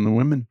blame the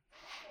women?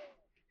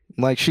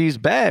 Like, she's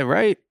bad,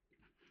 right?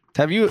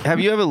 Have you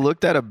ever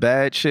looked at a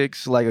bad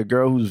chick's, like a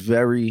girl who's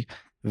very,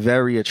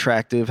 very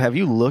attractive? Have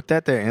you looked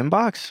at their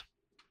inbox?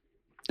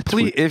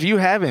 Please, if you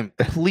haven't,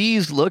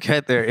 please look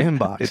at their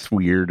inbox. It's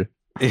weird.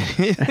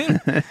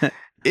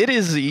 It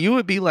is. You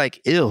would be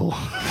like, ill.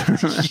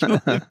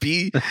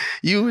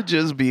 You would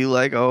just be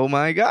like, oh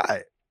my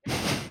God.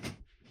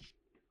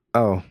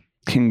 Oh.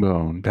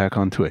 Kingbone back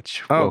on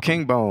Twitch. Oh,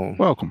 Welcome. Kingbone.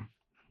 Welcome.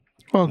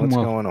 What's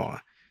going on?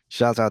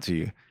 Shouts out to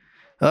you.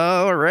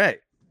 All right.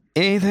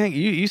 Anything?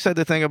 You said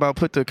the thing about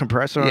put the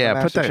compressor on the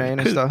master chain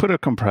and stuff? Put a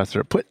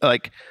compressor. Put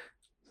like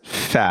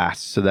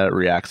fast so that it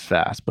reacts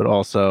fast, but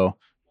also,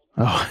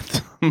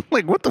 I'm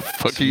like, what the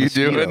fuck are you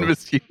doing,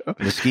 mosquito?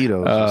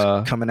 Mosquitoes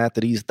just coming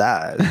after these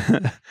thighs.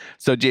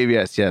 So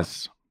JVS,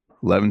 yes.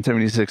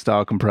 1176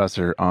 style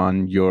compressor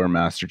on your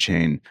master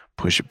chain.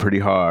 Push it pretty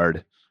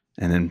hard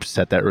and then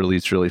set that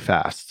release really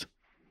fast.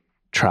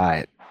 Try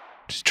it.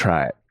 Just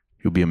try it.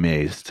 You'll be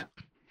amazed.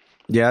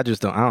 Yeah, I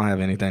don't have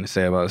anything to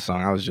say about the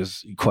song. I was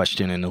just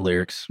questioning the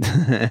lyrics.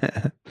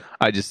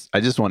 I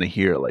just want to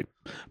hear it like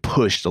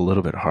pushed a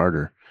little bit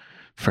harder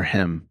for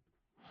him.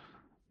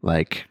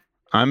 Like,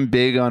 I'm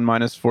big on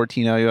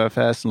 -14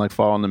 LUFS and like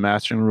following the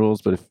mastering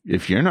rules, but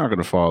if you're not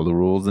gonna follow the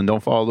rules, then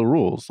don't follow the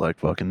rules. Like,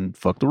 fucking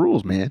fuck the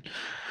rules, man.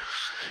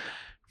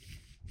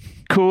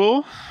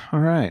 Cool.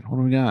 All right. What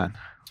do we got?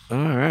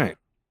 All right.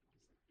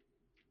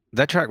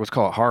 That track was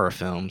called Horror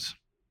Films.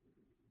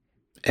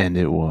 And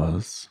it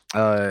was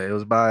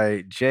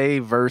by Jay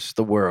vs.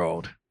 the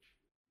World.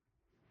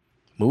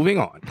 Moving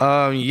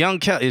on. Young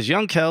Kel, is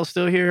Young Kel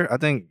still here? I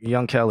think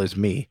Young Kel is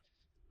me.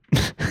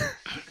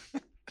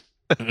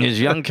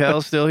 Is Young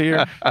Kel still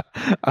here?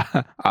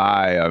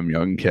 I am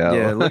Young Kel.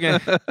 Yeah,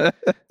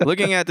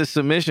 looking at the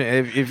submission,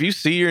 if you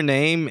see your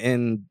name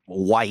in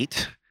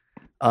white,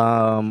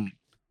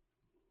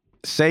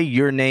 say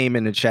your name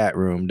in the chat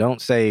room.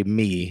 Don't say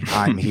me.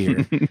 I'm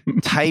here.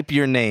 Type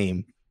your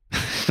name.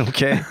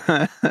 Okay.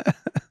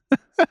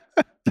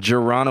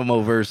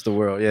 Geronimo versus the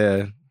world.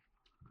 Yeah.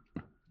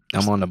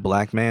 I'm on the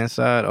black man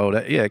side. Oh,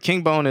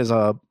 King Bone is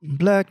a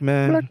black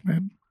man. Black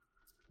man.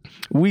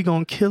 We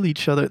gonna kill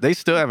each other. They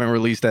still haven't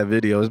released that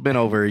video. It's been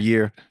over a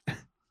year.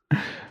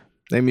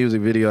 Their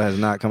music video has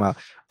not come out.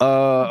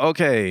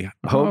 Okay.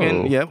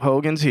 Hogan. Oh. Yep.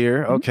 Hogan's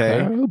here. Okay.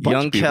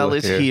 Young Kel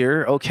is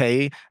here.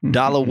 Okay.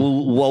 Dollar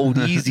Wold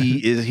Easy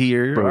is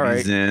here.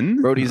 Brody's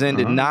in. Brody's in.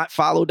 Did not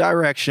follow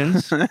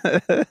directions.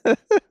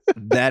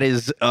 That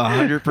is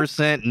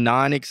 100%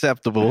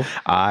 non-acceptable.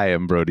 I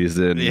am Brody's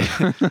in.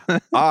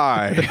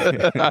 I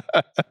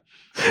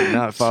did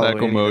not follow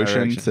Cycle any motion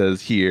direction.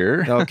 says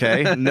here.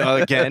 Okay. No,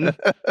 again,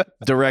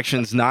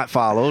 directions not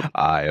followed.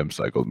 I am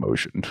cycle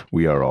motion.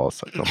 We are all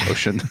cycle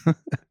motion.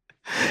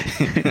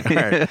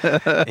 Right.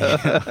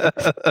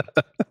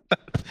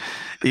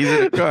 He's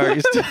in the car.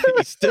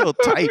 He still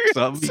types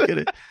something. He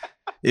could've-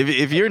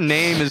 If your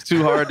name is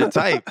too hard to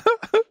type.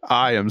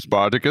 I am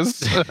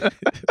Spartacus.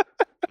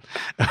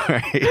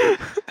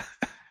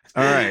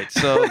 All right.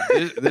 So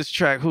this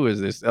track, who is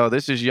this? Oh,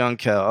 this is Young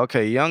Kel.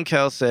 Okay. Young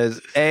Kel says,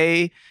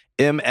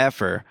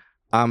 MFer.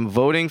 I'm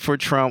voting for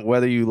Trump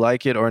whether you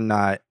like it or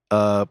not.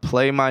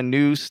 Play my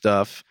new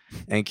stuff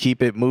and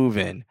keep it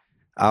moving.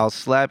 I'll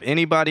slap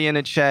anybody in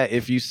the chat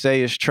if you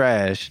say it's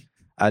trash.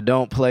 I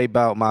don't play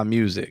about my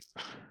music.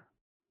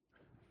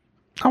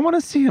 I want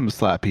to see him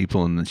slap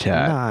people in the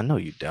chat. Nah, no,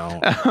 you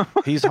don't.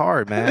 He's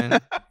hard, man.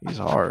 He's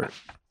hard.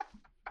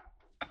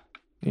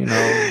 You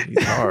know,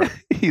 he's hard.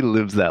 He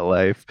lives that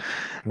life.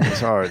 He's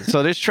hard.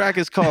 So this track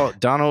is called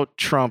Donald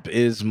Trump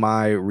Is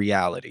My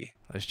Reality.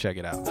 Let's check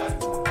it out.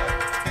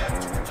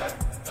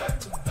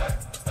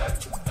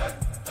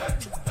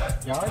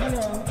 You already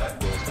know.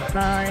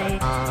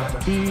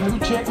 New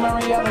check my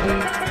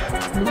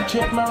reality. New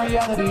check my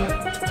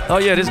reality. Oh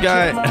yeah, this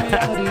guy. My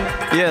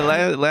reality. Yeah,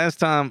 last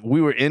time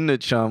we were in the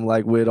chum,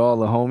 like with all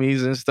the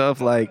homies and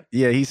stuff. Like,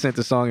 yeah, he sent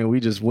the song and we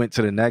just went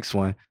to the next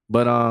one.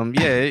 But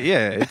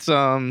yeah, it's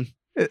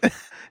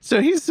So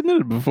he's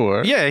submitted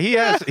before. yeah, he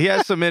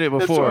has submitted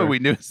That's before. why we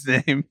knew his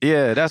name.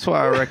 Yeah, that's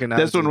why I recognize.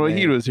 That's when his Wahid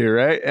name. was here,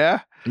 right? Yeah.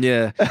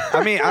 Yeah,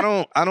 I mean, I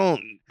don't.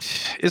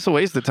 It's a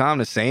waste of time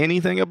to say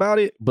anything about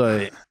it,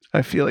 but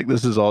I feel like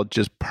this is all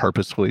just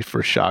purposefully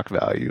for shock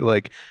value,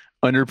 like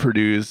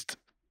underproduced,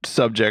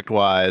 subject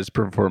wise,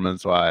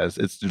 performance wise.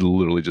 It's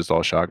literally just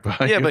all shock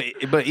value.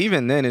 yeah, but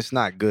even then, it's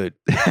not good.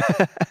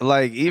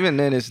 Like even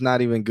then, it's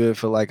not even good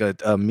for like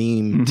a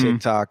meme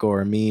TikTok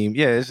or a meme.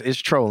 Yeah, it's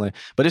trolling,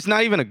 but it's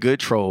not even a good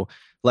troll.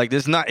 Like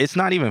it's not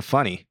even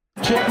funny.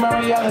 Check my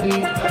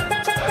reality.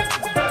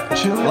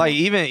 Like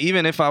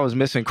even if I was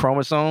missing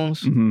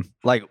chromosomes,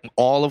 like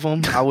all of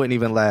them, I wouldn't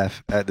even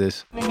laugh at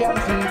this.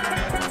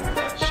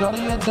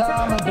 Shorty a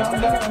dime, I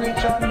don't got rich,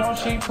 I know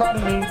she proud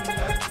of me.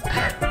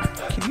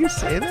 Can you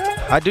say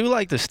that? I do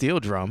like the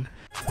steel drum.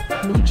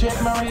 New check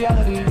my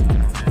reality.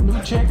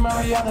 New check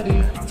my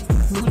reality.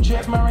 New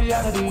check my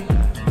reality.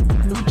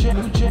 New check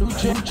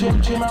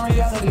my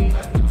reality.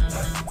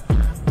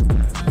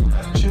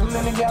 Chillin'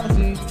 in the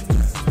galaxy.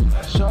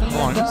 Shorty a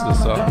long is dime, this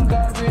I song? don't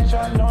got rich,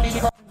 I know she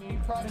proud of me.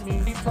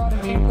 Proud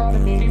of me, proud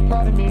of me,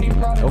 proud of me,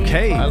 proud of me.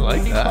 Okay. I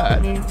like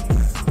that.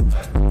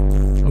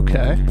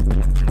 Okay.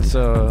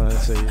 So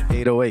it's a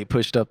 808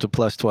 pushed up to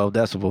plus 12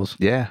 decibels.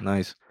 Yeah.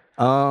 Nice.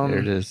 There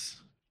it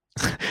is.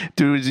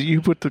 Dude,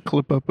 you put the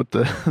clip up with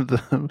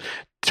the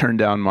turn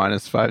down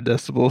minus 5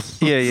 decibels.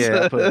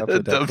 Yeah. I put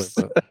that Dubs.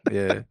 clip up.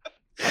 Yeah.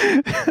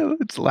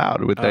 It's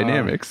loud with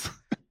dynamics.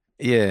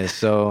 Yeah,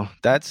 so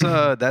that's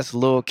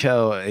Lil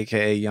Kel,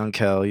 aka Young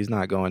Kel. He's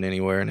not going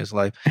anywhere in his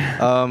life.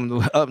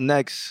 Up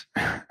next,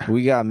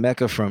 we got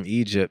Mecca from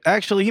Egypt.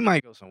 Actually, he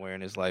might go somewhere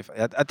in his life.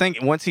 I think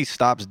once he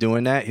stops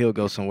doing that, he'll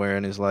go somewhere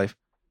in his life.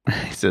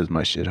 He says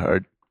my shit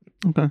hard.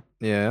 Okay.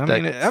 Yeah,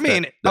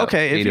 That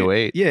okay. If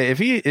 808.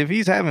 if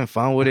he's having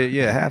fun with it,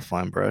 yeah, have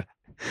fun, bro.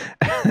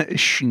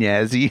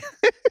 Schnazzy.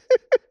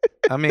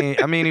 I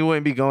mean, he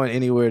wouldn't be going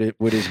anywhere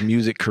with his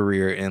music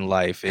career in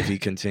life if he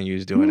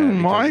continues doing that.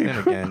 because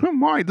then again,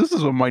 My, this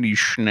is a mighty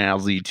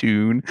schnazzy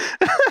tune.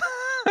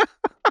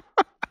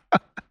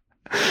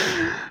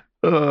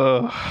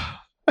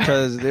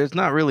 because there's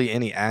not really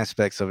any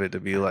aspects of it to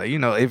be like,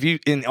 if you,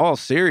 in all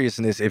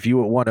seriousness, if you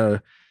would want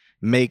to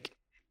make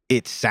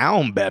it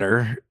sound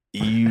better,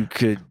 you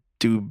could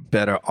do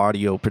better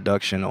audio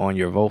production on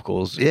your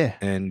vocals. Yeah.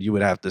 And you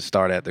would have to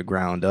start at the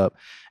ground up.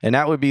 And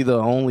that would be the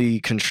only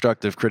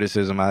constructive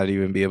criticism I'd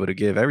even be able to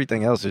give.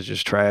 Everything else is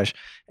just trash.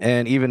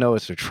 And even though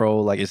it's a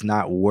troll, like it's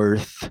not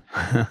worth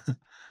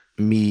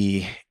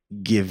me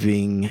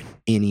giving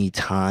any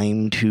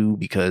time to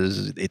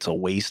because it's a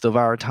waste of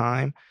our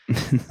time.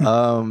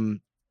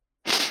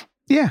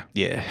 Yeah.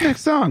 Yeah.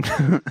 Next song.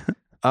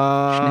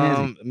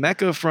 Schnazzy.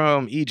 Mecca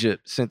from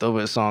Egypt sent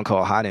over a song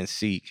called Hide and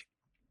Seek.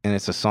 and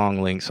it's a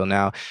song link. So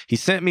now he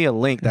sent me a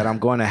link that I'm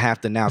going to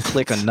have to now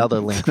click another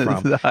link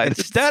from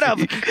instead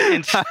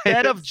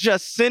of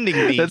just sending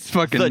me that's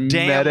fucking the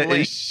damn meta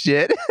link. as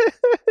shit.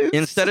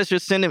 Instead of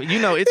just sending,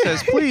 it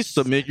says please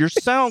submit your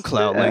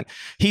SoundCloud link.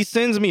 He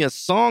sends me a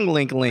song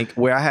link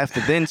where I have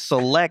to then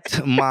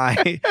select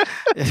my.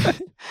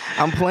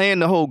 I'm playing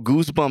the whole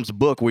Goosebumps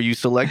book where you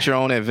select your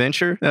own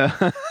adventure.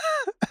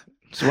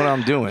 That's what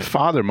I'm doing.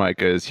 Father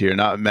Micah is here,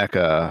 not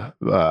Mecca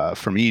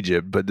from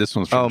Egypt, but this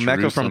one's from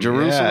Jerusalem. Mecca from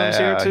Jerusalem is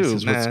here too. This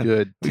is what's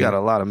good. We got a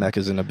lot of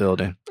Meccas in the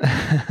building.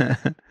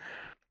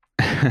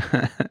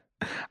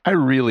 I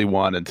really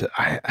wanted to.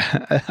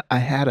 I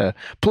had to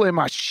play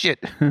my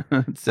shit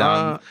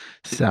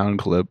sound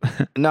clip.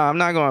 No, I'm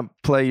not going to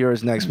play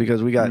yours next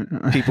because we got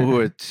people who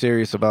are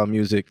serious about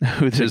music.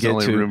 There's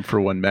only room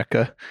for one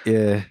Mecca.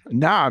 Yeah.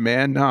 Nah,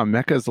 man. No,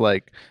 Mecca's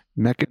like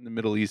Mecca in the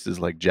Middle East is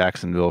like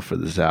Jacksonville for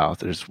the South.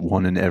 There's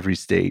one in every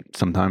state,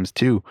 sometimes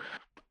two,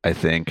 I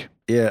think.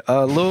 Yeah.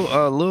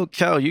 Lil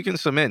Kel, you can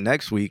submit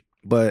next week,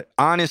 but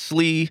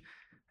honestly,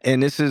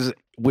 and this is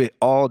with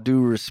all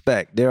due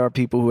respect, there are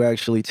people who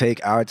actually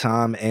take our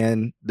time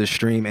and the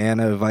stream and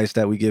the advice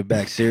that we give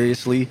back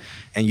seriously,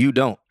 and you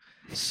don't.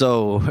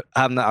 So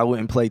I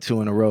wouldn't play 2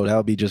 in a row. That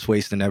would be just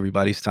wasting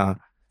everybody's time.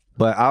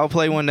 But I'll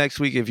play one next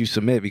week if you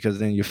submit, because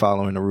then you're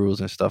following the rules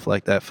and stuff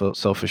like that.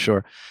 So for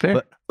sure.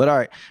 Fair. But all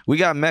right, we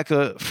got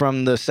Mecca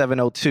from the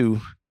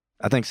 702.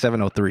 I think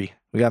 703.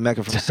 We got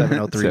Mecca from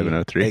 703.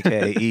 703.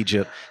 AKA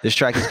Egypt. This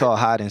track is called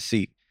Hide and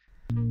Seek.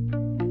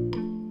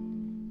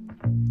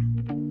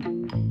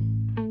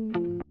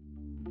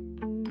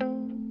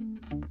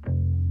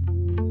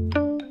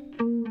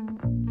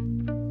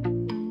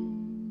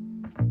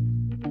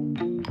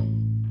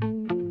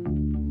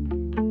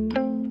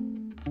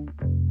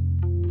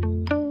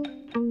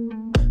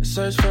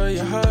 Search for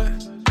your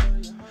heart,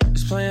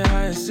 it's playing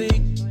hide and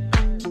seek.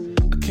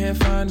 I can't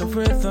find the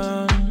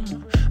rhythm,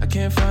 I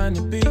can't find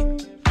the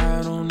beat.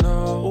 I don't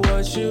know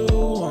what you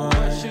want,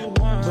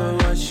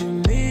 but what you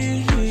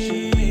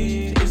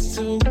need is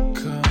to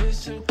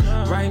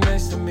come right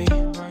next to me.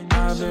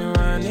 I've been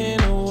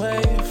running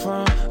away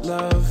from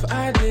love.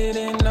 I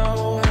didn't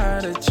know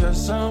how to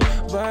trust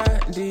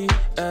somebody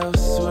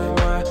else with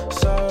my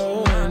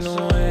soul, and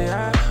the way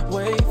I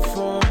wait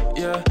for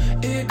you,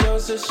 it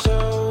goes to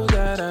show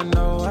that I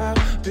know I'll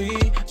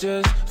be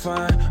just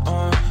fine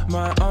on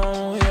my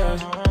own, yeah.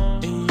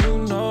 And you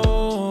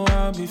know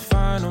I'll be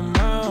fine on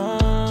my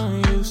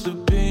own. Used to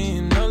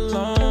being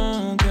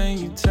alone, can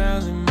you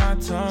tell in my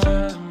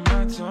tone?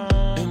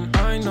 And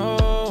I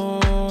know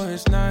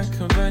it's not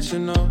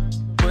conventional.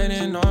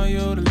 Waiting on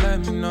you to let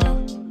me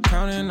know.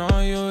 Counting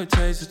on you, it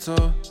takes a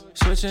toll.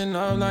 Switching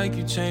up like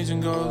you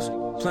changing goals.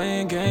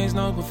 Playing games,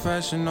 no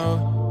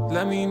professional.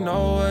 Let me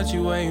know what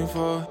you waiting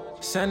for.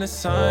 Send a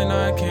sign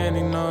I can't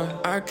ignore.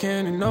 I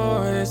can't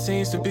ignore. It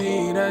seems to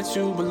be that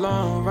you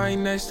belong right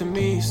next to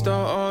me.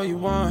 Start all you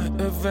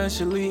want.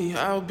 Eventually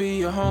I'll be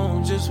your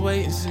home. Just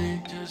wait and see.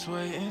 Just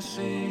wait and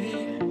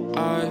see.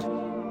 I'd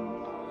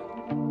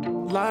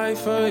lie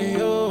for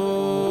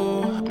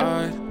you.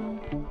 I'd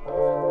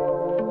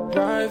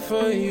ride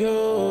for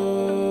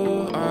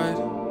you. I'd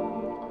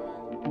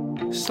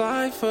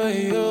slide for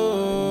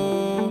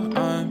you.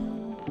 I'm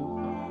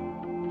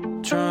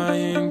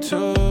trying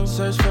to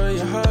search for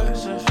your heart.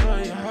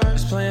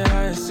 It's playing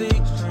hide and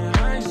seek.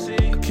 I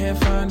can't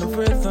find the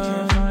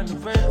rhythm, I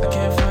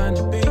can't find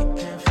the beat.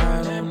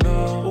 I don't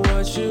know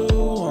what you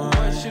want,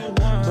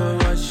 but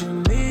what you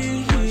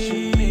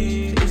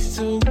need is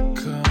to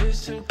come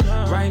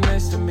right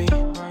next to me.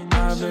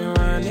 I've been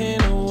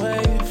running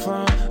away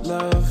from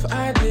love.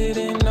 I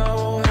didn't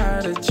know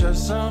how to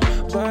trust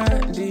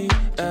somebody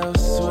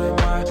else with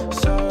my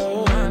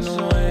soul, and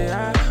the way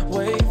I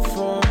wait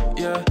for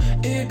you,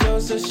 it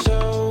goes to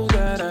show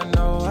that I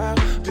know I'll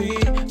be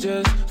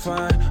just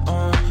fine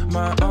on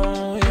my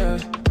own, yeah.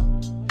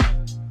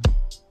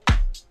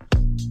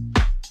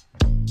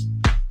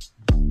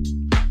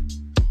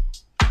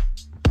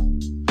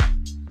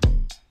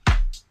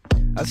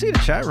 I see the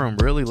chat room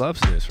really loves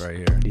this right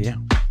here. Yeah.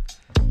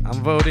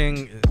 I'm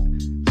voting.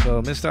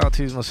 So Mr.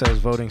 Altismo says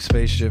voting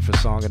Spaceship for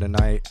Song of the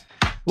Night.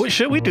 Wait,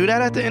 should we do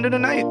that at the end of the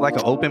night? Like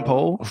an open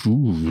poll?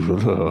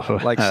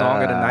 Like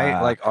Song of the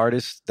Night? Like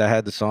artists that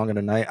had the Song of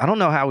the Night? I don't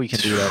know how we can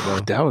do that, though.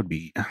 That would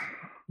be...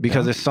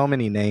 Because there's so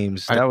many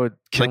names.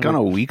 Like on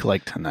a week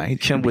like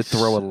tonight. Kim would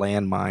throw a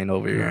landmine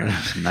over here.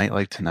 Tonight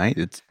like tonight,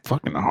 it's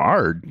fucking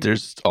hard.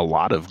 There's a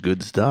lot of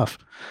good stuff.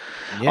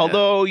 Yeah.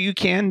 Although you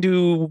can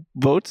do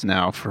votes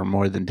now for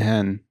more than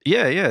 10.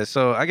 Yeah.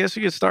 So I guess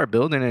you could start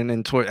building, and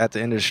then at the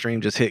end of the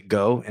stream, just hit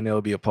go, and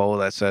there'll be a poll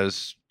that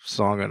says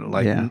song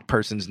of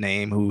person's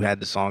name who had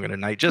the song of the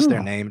night, just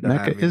their name.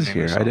 Mecca is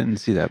here. I didn't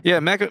see that. Yeah,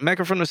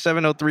 Mecca from the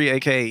 703,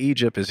 aka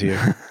Egypt, is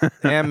here,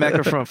 and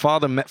Mecca from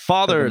Father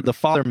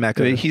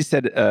Mecca. He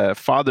said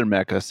Father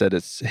Mecca said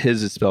his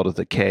is spelled with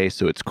a K,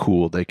 so it's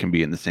cool. They can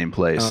be in the same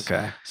place.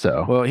 Okay.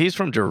 So well, he's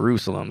from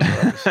Jerusalem.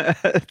 So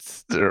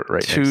it's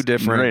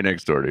right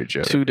next door to each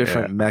other. Two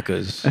different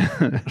Meccas.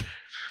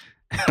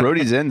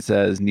 Brody Zen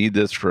says, need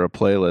this for a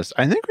playlist.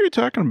 I think we were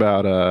talking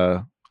about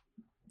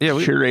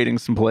curating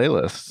some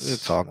playlists. We're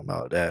talking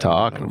about that.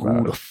 Talking Who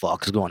about the it.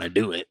 fuck's going to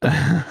do it?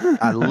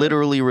 I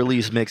literally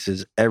release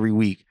mixes every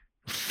week.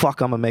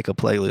 Fuck, I'm going to make a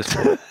playlist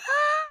for it.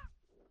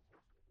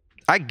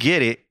 I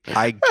get it. Okay.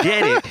 I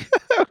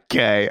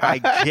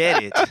get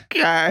it.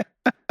 Okay.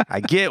 I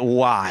get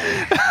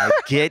why. I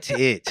get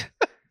it.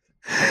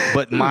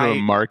 But my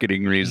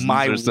marketing reasons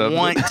or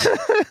something.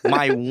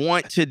 my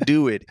want to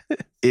do it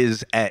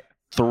is at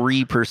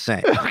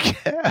 3%.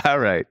 Okay. All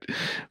right.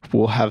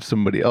 We'll have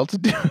somebody else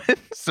do it.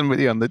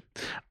 Somebody on the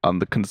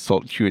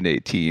consult Q&A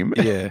team.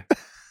 Yeah.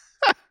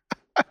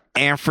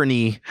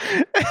 Anthony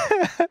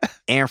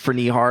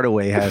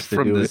Hardaway has to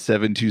from do the it.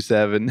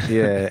 727.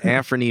 Yeah,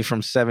 Anthony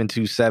from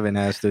 727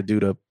 has to do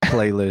the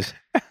playlist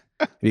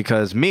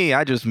because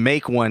I just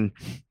make one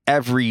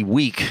every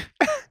week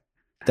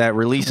that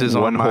releases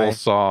one on my whole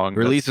song.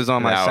 releases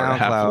on my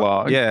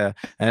SoundCloud. Yeah,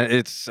 and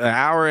it's an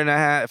hour and a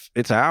half.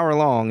 It's an hour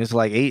long. It's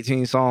like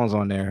 18 songs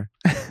on there,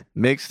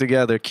 mixed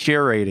together,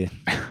 curated.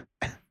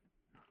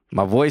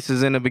 My voice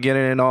is in the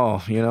beginning and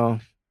all. You know.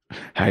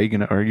 How are you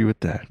going to argue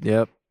with that?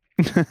 Yep.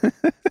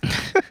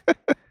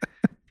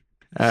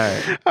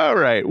 All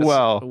right.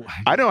 Well,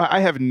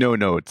 I have no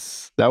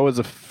notes. That was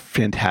a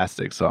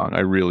fantastic song. I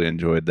really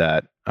enjoyed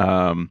that.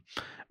 All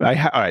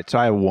right. So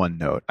I have one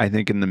note. I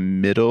think in the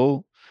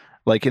middle,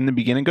 like in the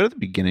beginning, go to the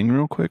beginning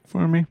real quick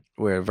for me.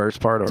 Where verse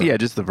part? Or? Yeah,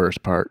 just the verse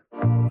part.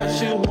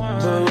 See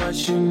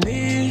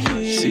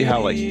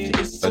how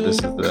this is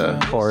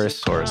the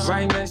chorus. So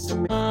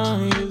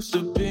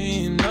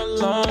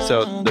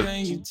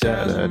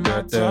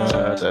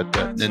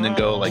and then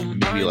go like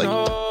maybe like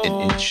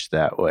an inch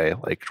that way,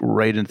 like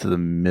right into the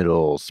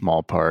middle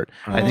small part.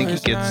 I think he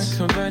gets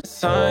a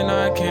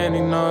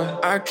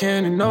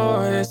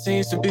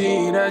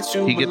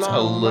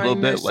little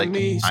bit like I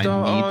need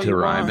to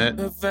rhyme it,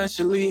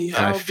 and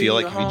I feel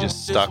like if he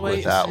just stuck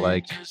with that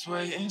like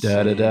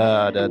da da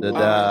da da da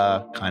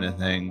da kind of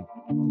thing,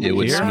 it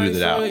would smooth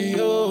it out.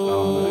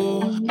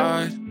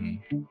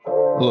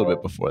 A little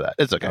bit before that.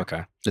 It's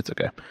okay. It's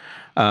okay.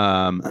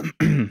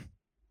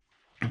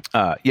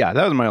 Yeah,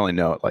 that was my only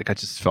note. Like, I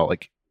just felt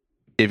like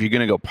if you're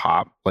gonna go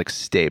pop, like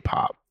stay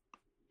pop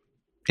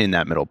in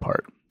that middle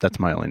part. That's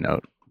my only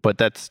note. But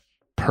that's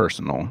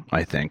personal,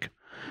 I think.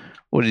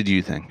 What did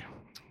you think?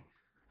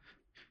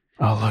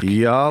 Oh, look.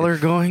 Y'all are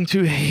going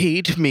to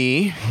hate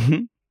me,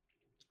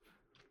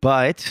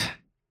 but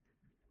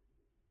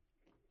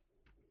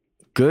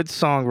good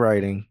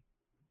songwriting,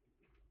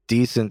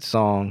 decent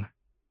song.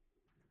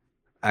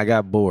 I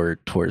got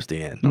bored towards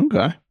the end.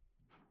 Okay.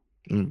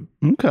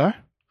 Okay.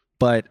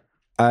 But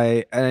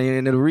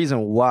and the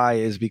reason why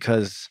is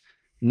because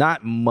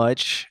not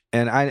much,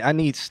 and I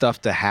need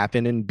stuff to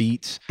happen in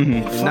beats.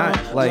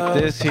 Not like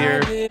this here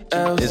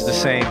is the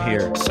same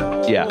here.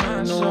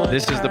 Yeah.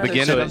 This is the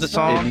beginning of the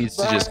song. It needs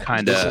to just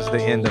kind of. This is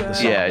the end of the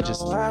song. Yeah, it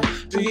just.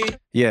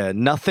 Yeah,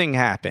 nothing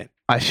happened.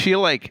 I feel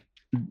like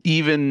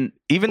even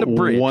the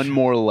bridge, one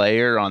more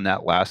layer on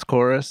that last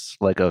chorus,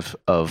 like of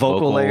vocal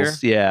vocals, layer.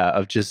 Yeah,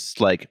 of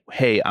just like,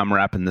 hey, I'm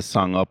wrapping this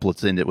song up.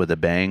 Let's end it with a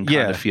bang.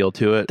 Kind of feel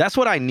to it. That's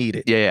what I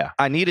needed. Yeah.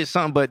 I needed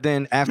something, but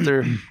then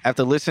after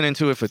listening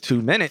to it for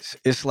 2 minutes,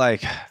 it's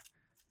like,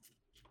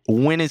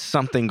 when is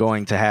something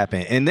going to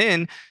happen? And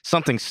then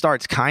something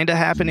starts kind of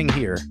happening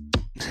here.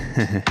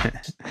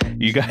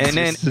 You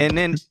guys, and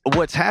then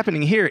what's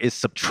happening here is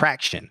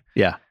subtraction.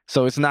 Yeah.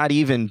 So it's not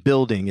even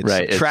building; it's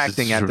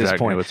subtracting at this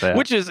point,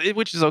 which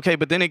is okay.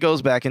 But then it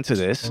goes back into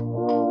this,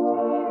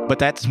 but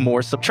that's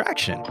more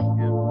subtraction.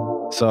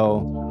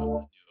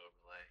 So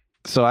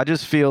I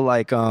just feel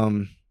like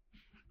they're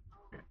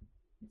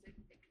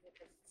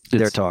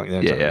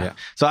talking. Yeah.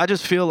 So I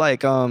just feel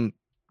like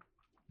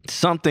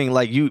something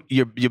like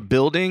you're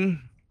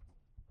building.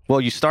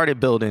 Well, you started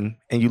building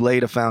and you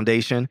laid a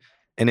foundation,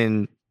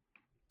 and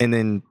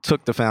then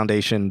took the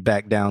foundation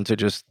back down to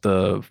just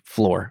the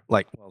floor.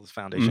 Like, well, the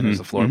foundation is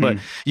the floor, but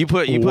you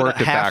put up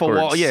half a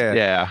wall.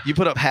 Yeah. You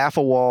put up half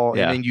a wall,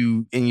 and then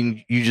you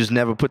just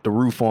never put the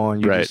roof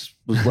on. You just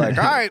was like,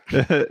 all right,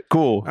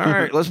 cool. All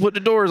right, let's put the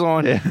doors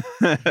on.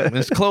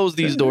 Let's close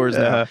these doors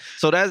now.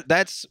 So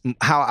that's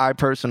how I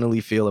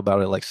personally feel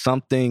about it. Like,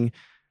 something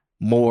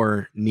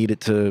more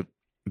needed to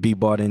be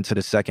brought into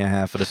the second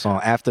half of the song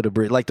after the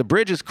bridge. Like, the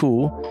bridge is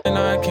cool,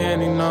 but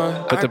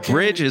the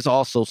bridge is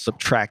also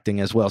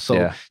subtracting as well.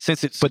 So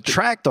since it's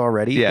subtract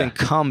already, then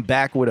come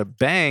back with a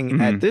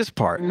bang at this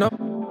part. Like,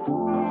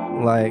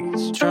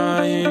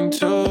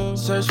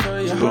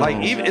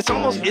 even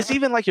it's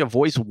even like your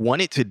voice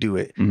wanted to do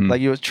it.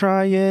 Like, you was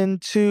trying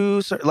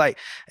to, like,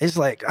 it's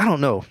like, I don't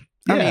know.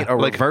 I mean, a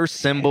like, reverse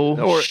cymbal,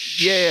 or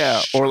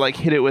like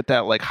hit it with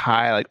that like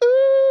high, like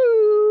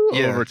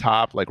over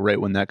top, like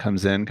right when that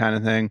comes in, kind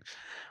of thing.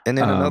 And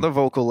then another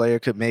vocal layer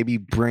could maybe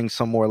bring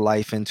some more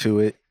life into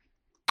it.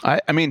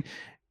 I mean,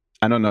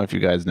 I don't know if you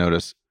guys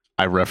notice,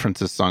 I reference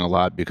this song a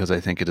lot because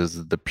I think it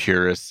is the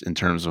purest in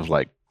terms of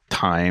like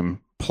time,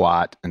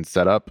 plot, and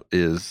setup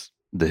is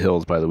The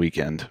Hills by The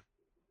Weeknd.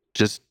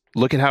 Just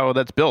look at how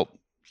that's built.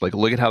 Like,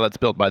 look at how that's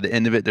built. By the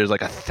end of it, there's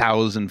like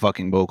 1,000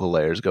 fucking vocal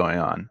layers going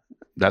on.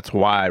 That's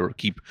why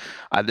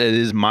it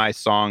is my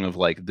song of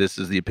like, this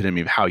is the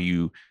epitome of how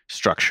you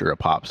structure a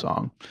pop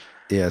song.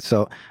 Yeah,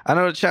 so I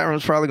know the chat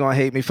room's probably going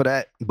to hate me for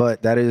that,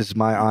 but that is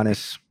my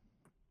honest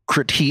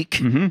critique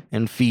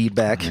and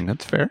feedback. I think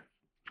that's fair.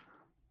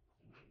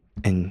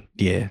 And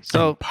yeah,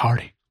 so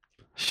party.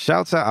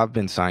 Shouts out, I've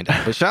been signed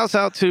up, but shouts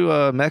out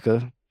to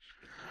Mecca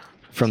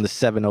from the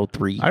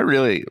 703. I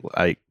really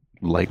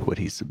like what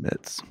he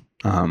submits.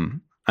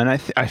 And I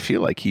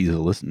feel like he's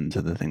listening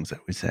to the things that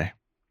we say.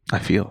 I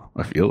feel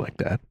like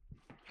that.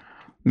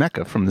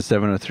 Mecca from the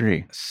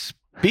 703.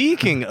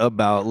 Speaking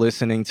about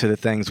listening to the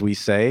things we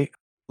say,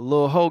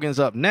 Lil Hogan's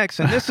up next,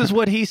 and this is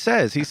what he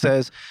says. He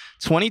says,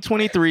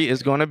 2023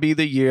 is going to be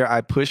the year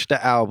I push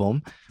the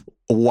album.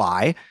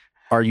 Why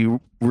are you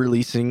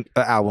releasing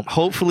an album?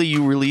 Hopefully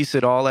you release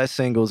it all as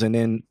singles and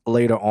then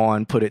later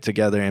on put it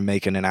together and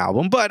making an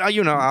album. But,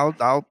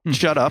 I'll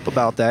shut up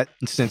about that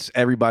since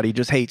everybody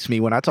just hates me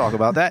when I talk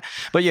about that.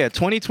 But yeah,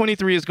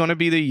 2023 is going to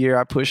be the year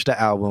I push the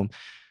album.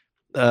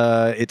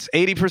 It's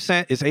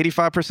 80%, it's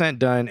 85%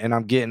 done, and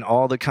I'm getting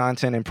all the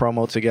content and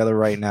promo together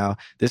right now.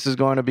 This is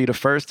going to be the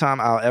first time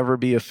I'll ever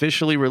be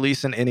officially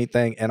releasing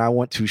anything, and I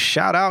want to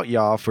shout out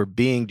y'all for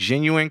being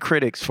genuine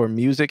critics for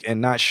music and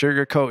not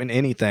sugarcoating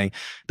anything.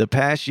 The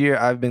past year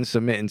I've been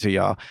submitting to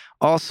y'all.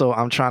 Also,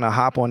 I'm trying to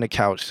hop on the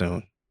couch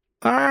soon.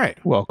 All right.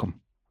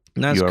 Welcome.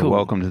 That's you are cool.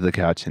 welcome to the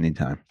couch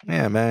anytime.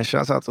 Yeah, man.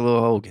 Shouts out to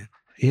Lil Hogan.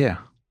 Yeah.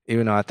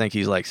 Even though I think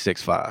he's like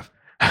 6'5".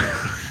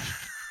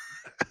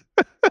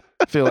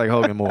 I feel like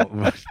Hogan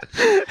more.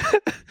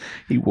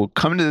 He will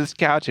come to this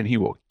couch and he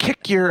will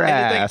kick your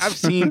ass. I've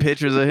seen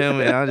pictures of him,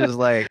 and I'm just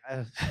like,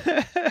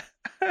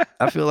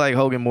 I feel like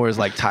Hogan more is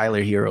like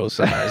Tyler Hero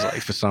size,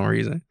 like for some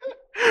reason.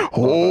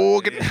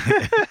 Hogan.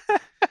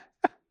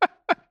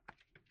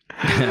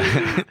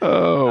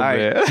 Oh,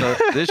 right, man. So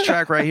this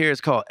track right here is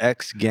called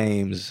X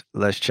Games.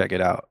 Let's check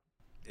it out.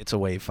 It's a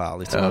WAV file.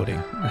 It's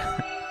loading.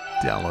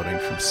 Downloading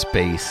from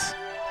space.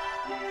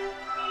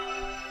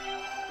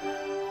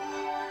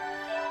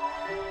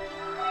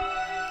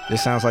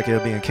 This sounds like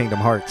it'll be in Kingdom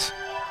Hearts.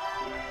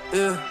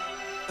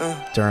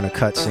 During a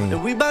cutscene.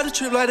 And we bout to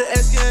trip like the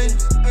X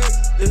Games.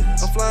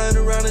 I'm flying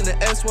around in the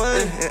S1.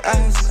 And I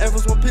have some Air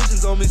Force One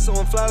pigeons on me, so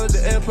I'm flying like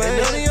the airplane.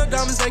 And none of your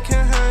diamonds, they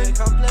can't hang.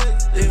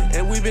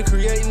 And we been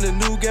creating a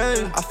new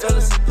game. I fell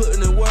asleep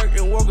putting in work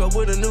and woke up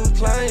with a new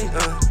plane.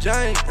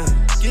 Jane,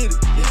 get it.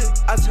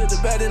 I took the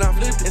bat and I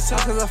flipped it. And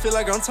sometimes I feel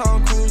like I'm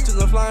Tom Cruise,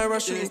 cause I'm flying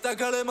around shooting. Stop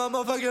calling my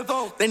motherfucking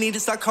phone. They need to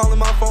stop calling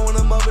my phone when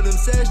I'm up in them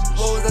sessions.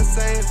 What was I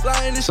saying?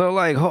 Flying this. So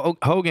like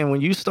Hogan,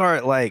 when you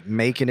start like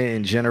making it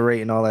and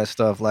generating all that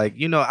stuff, like,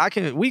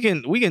 we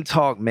can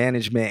talk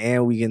management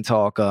and we can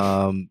talk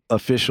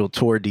official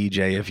tour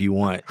DJ if you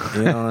want.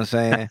 You know what I'm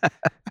saying?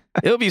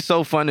 It'll be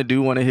so fun to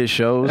do one of his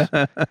shows.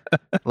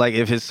 Like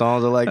if his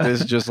songs are like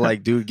this, just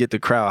like, dude, get the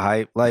crowd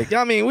hype. Like,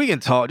 I mean, we can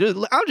talk.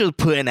 I'm just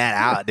putting that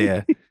out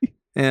there.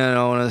 You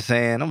know what I'm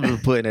saying? I'm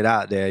just putting it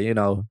out there,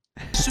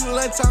 Shooting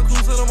like Tom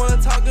Cruise, I don't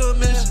wanna talk to a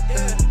mission.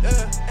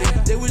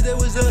 They wish they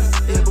was us,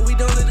 but we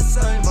don't live the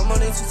same. My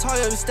money too tall,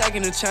 yeah, we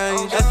stacking the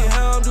change. Asking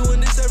how I'm doing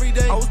this every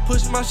day. I was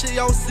pushing my shit,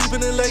 y'all was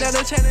sleeping in late. Now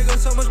that chain go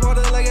so much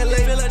water like a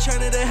lake. Feel like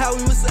training than how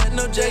we was setting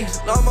up jakes.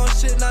 Long more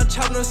shit, not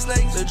chopping no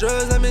snakes. The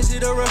drugs, I miss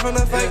you, the rough on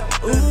the fake.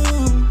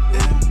 Ooh,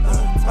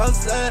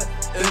 outside,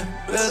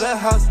 build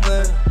that house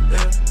now.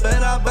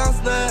 Bet I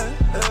bounce now.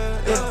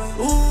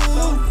 Ooh,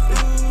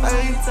 I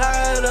ain't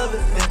tired of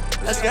it.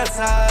 I just got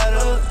tired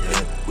of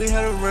it. We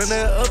had to run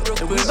that up real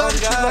quick. We bout to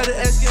trip like the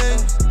X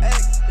Games.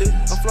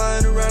 I'm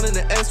flying around in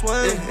the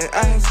S1. And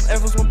I have some Air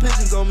Force One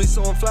pigeons on me,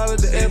 so I'm flying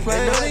like the airplane.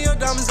 And none of your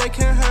diamonds, they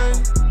can't hang.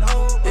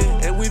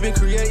 And we been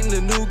creating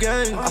a new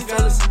game. I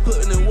fell asleep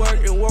putting in work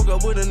and woke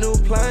up with a new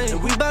plane.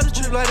 And we bout to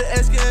trip like the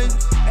X Games.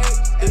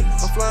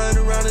 I'm flying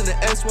around in the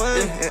S1.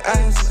 And I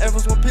have some Air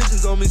Force One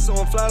pigeons on me, so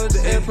I'm flying like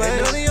the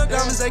airplane. And none of your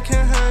diamonds, they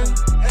can't hang.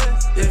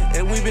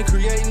 And we been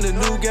creating a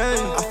new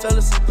game. I fell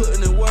asleep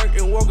putting in work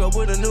and woke up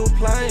with a new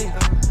plane.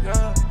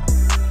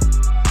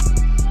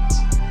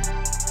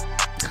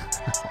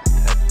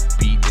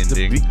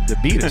 The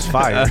beat is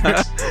fire.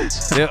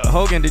 Yeah,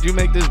 Hogan, did you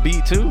make this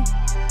beat too?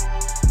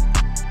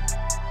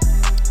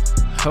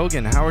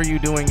 Hogan, how are you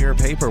doing your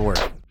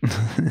paperwork?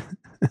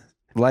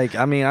 Like,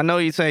 I mean, I know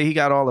you say he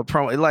got all the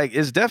promo. Like,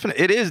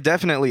 it is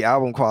definitely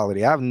album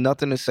quality. I have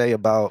nothing to say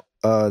about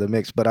the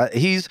mix, but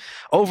he's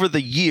over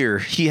the year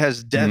he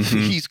has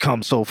he's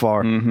come so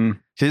far.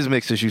 His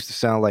mixes used to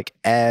sound like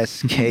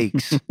ass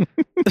cakes.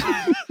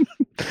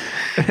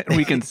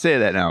 We can say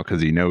that now because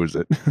he knows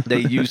it. They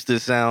used to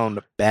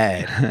sound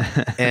bad,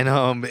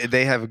 and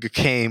they have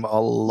came a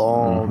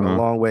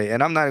long way.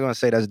 And I'm not gonna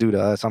say that's due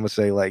to us. I'm gonna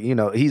say, like,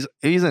 he's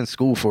in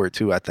school for it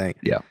too, I think.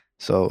 Yeah.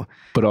 So,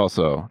 but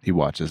also he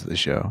watches the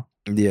show.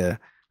 Yeah.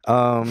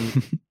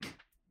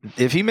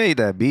 if he made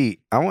that beat,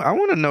 I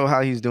want to know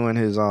how he's doing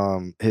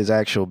his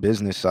actual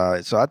business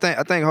side. So I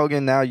think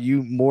Hogan, now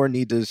you more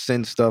need to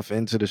send stuff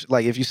into the,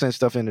 like, if you send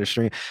stuff into the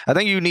stream, I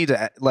think you need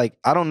to, like,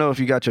 I don't know if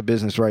you got your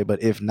business right,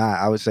 but if not,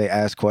 I would say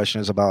ask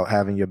questions about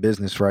having your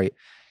business right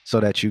so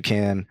that you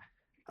can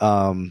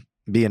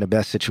be in the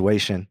best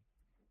situation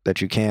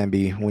that you can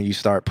be when you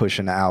start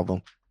pushing the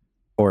album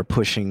or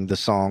pushing the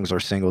songs or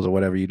singles or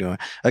whatever you're doing.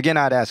 Again,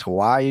 I'd ask,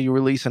 why are you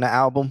releasing an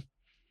album?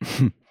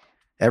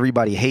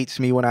 Everybody hates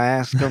me when I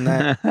ask them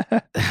that,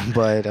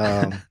 but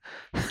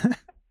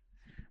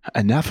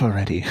enough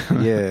already.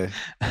 Yeah,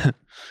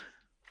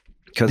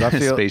 because I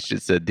feel Space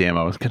just said, "Damn,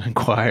 I was going to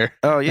inquire."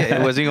 Oh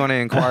yeah, was he going to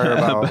inquire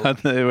about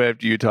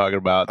after you talking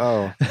about?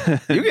 Oh,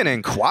 you can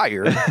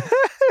inquire.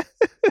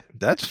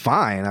 That's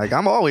fine. Like,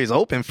 I'm always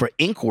open for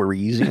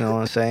inquiries. You know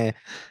what I'm saying?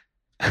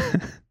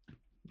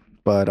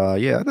 But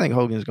yeah, I think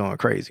Hogan's going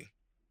crazy.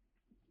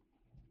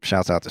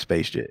 Shouts out to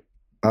Space Jet.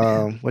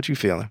 What you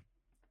feeling?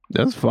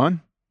 That's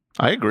fun.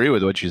 I agree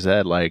with what you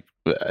said. Like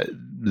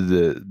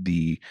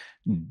the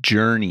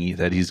journey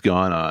that he's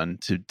gone on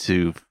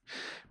to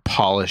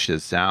polish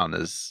his sound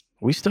is.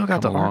 We still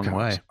got the a long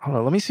archives. way. Hold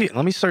on, let me see.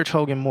 Let me search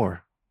Hogan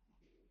more.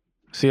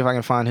 See if I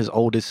can find his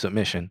oldest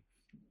submission.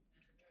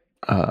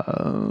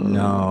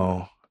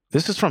 No,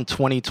 this is from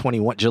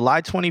 2021,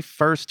 July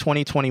 21st,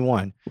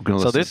 2021.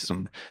 So this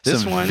some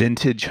one,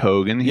 vintage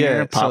Hogan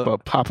here. Yeah,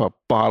 pop a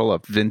bottle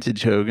of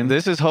vintage Hogan.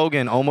 This is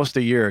Hogan almost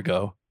a year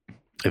ago.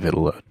 If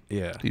it'll load.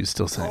 Yeah. He's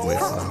still saying wait.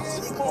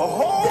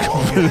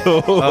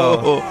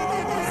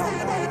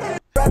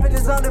 Rapping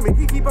is under me,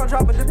 he keep on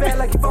dropping the bag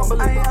like he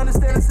fumbling. I ain't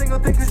understand a single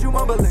thing cause you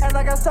mumbling. And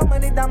I got so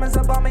many diamonds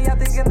up on me, I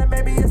thinking that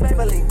maybe it's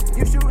Maybelline.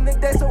 You shooting Nick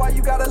Day, so why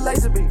you got a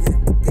laser beam?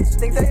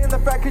 Think they in the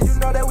front cause you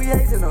know that we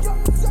hating them.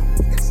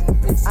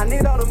 I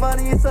need all the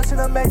money, it's such an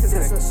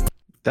amazing thing.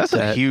 That's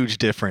a huge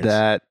difference.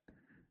 That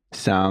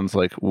sounds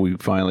like we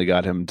finally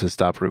got him to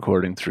stop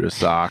recording through a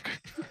sock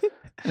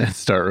and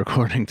start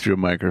recording through a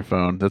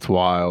microphone. That's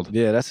wild.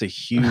 Yeah, that's a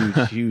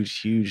huge,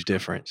 huge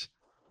difference.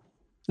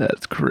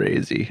 That's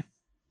crazy.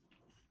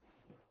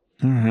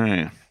 All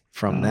right.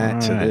 From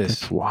that to this.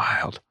 That's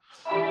wild.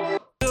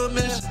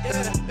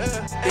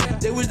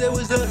 They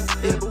was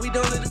us, yeah, but we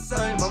don't live the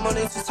same. My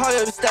money's too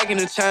tired of stacking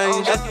the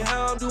change. Asking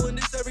how I'm doing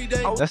this every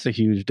day. That's a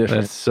huge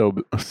difference.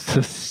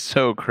 That's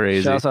so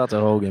crazy. Shouts out to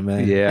Hogan,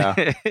 man.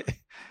 Yeah.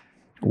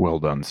 Well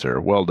done, sir.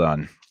 Well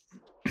done.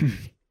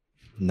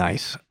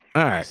 Nice.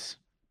 All right.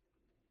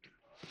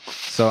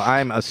 So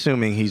I'm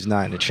assuming he's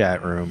not in the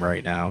chat room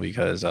right now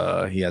because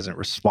he hasn't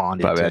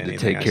responded. Probably had to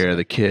take care of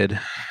the kid.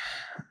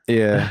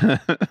 Yeah.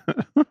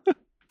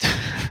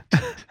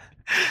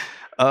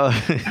 All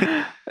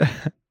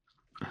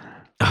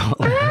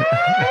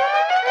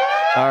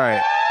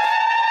right.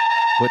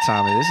 What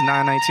time is it? It's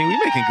 9:19. We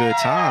making good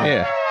time.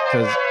 Yeah.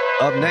 Because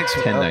up next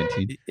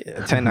 10:19.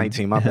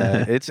 10:19, my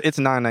bad. It's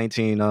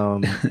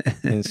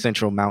 9:19 in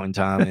Central Mountain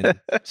Time and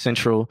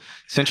Central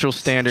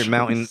Standard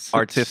Mountain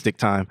Artistic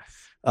Time.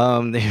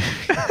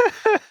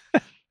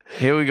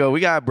 Here we go. We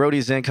got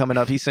Brody Zen coming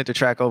up. He sent a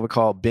track over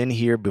called Been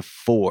Here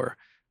Before.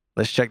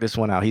 Let's check this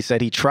one out. He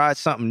said he tried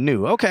something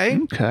new. Okay.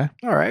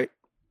 All right.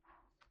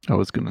 I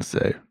was going to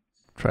say,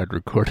 tried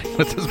recording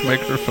with this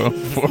microphone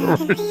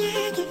forward.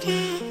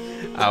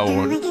 I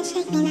won't.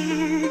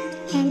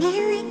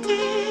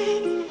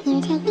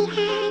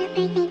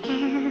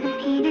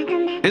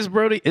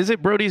 Is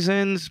it Brody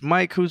Zen's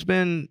mic who's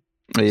been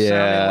sounding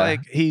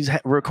like he's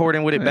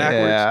recording with it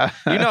backwards?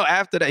 Yeah. You know,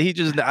 after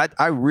that,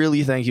 I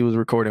really think he was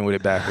recording with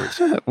it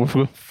backwards.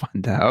 We'll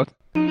find out.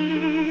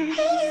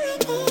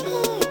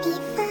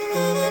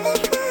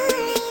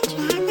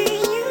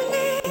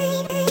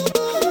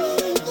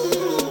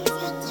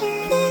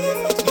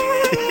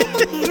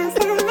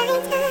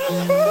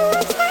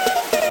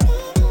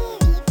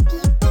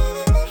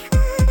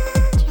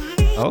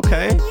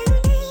 Okay.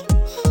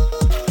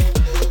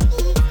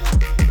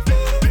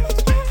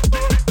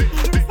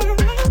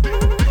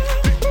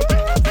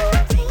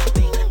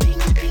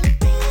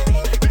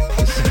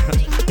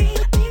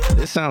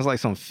 This sounds like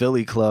some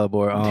Philly club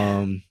or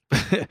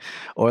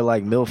or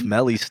like Milf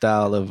Melly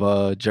style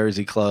of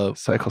Jersey club.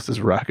 Cycles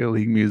is Rocket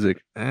League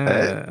music.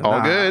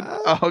 All good.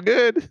 All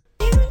good.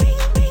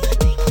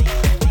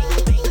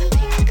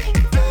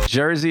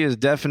 Jersey is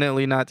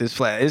definitely not this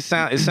flat. It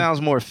sounds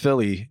more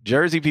Philly.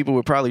 Jersey people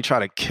would probably try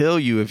to kill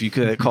you if you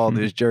could call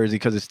this Jersey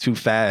because it's too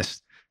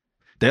fast.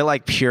 They're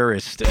like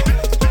purists.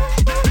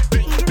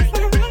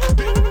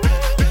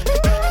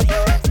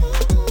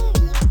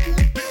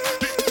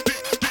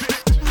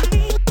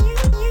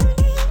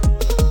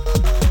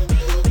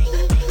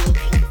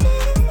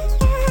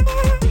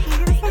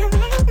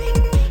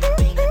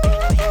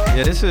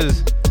 Yeah, this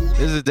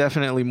is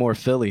definitely more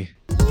Philly.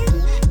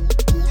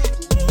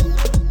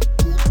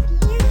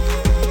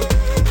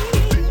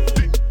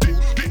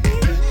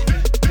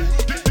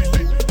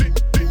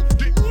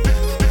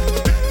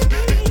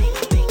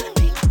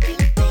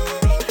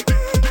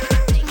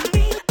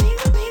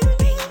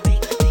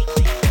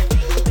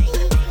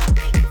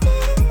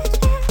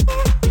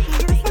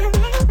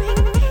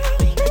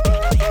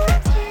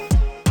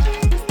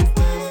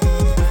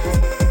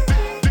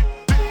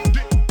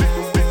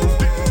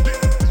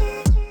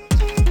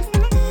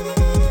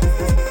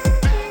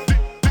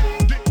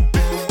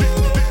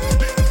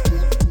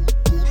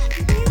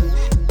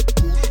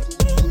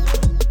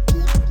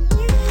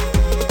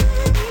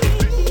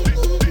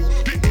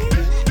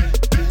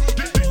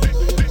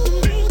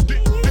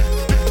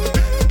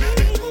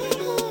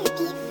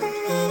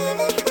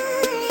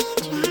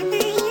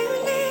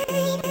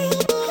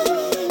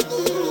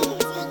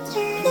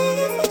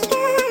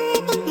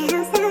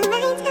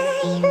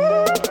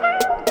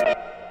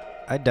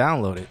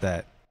 downloaded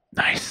that.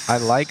 Nice. I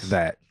like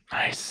that.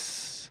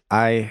 Nice.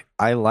 I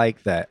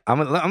like that.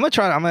 I'm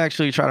gonna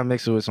actually try to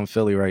mix it with some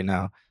Philly right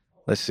now.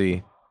 Let's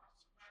see.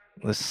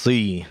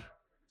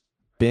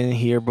 Been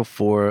here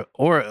before,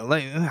 or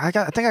like I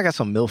think I got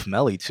some MILF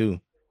Melly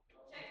too.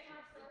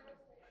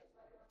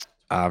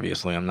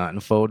 Obviously, I'm not in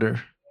the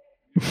folder.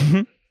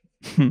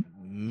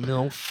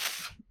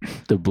 MILF.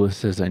 The Bliss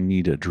says I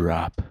need a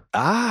drop.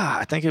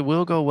 I think it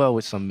will go well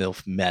with some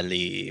MILF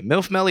Melly.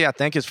 MILF Melly, I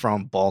think, is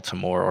from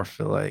Baltimore, or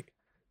feel like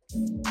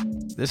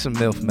this is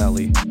MILF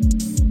Melly.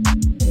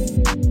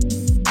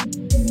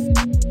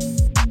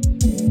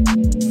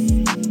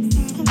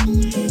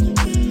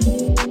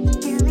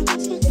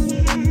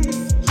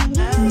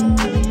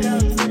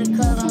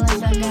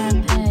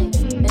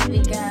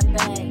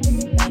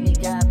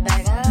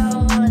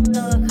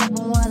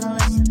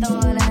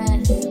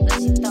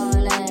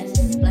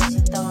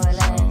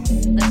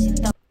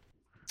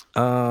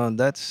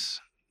 That's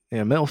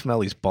MILF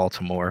Melly's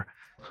Baltimore.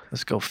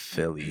 Let's go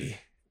Philly.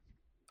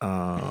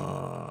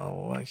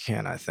 Why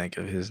can't I think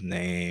of his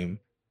name?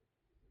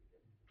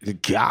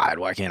 God,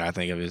 why can't I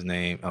think of his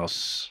name?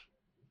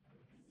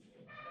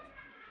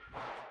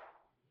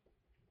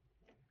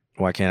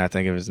 Why can't I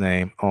think of his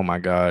name? Oh my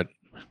God.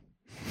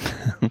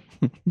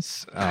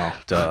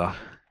 Oh, duh.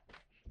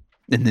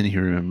 And then he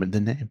remembered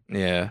the name.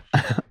 Yeah.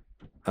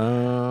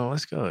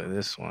 Let's go with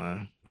this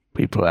one.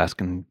 People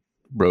asking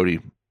Brody,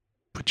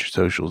 put your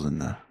socials in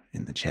the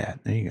chat.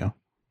 There you go.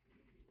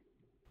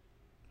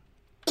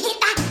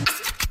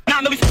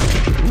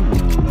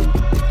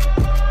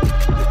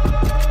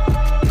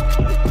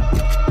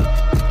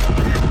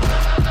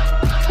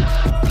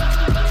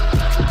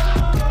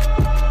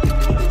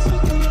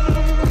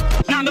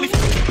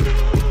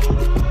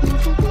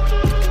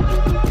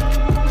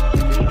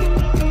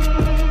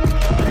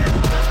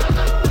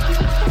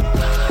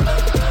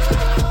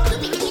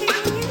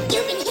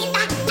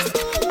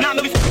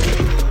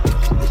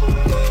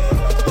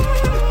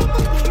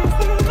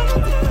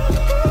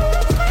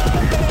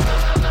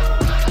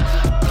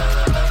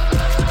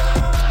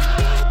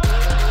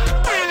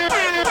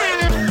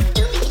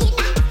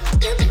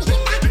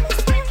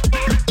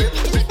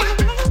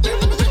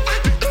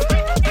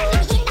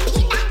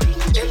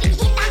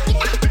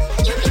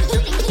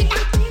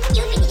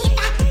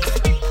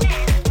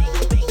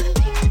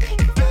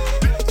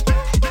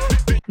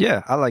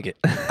 Yeah, I like it.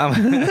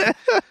 I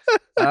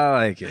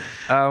like it.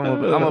 I'm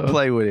gonna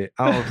play with it.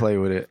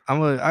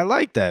 I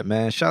like that,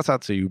 man. Shouts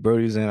out to you,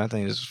 Brody's in. I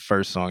think it's the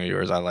first song of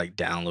yours. I like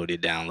download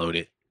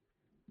it.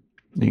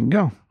 You can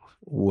go.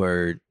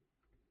 Word.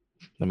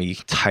 Let me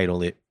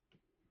title it.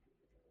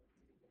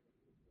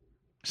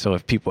 So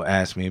if people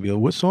ask me, be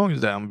like, what song is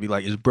that? I'm gonna be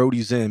like, it's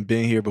Brody's in,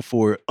 been here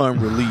before,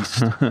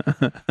 unreleased.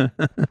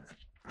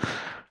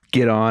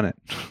 Get on it.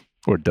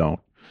 Or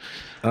don't.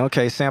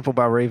 Okay, sample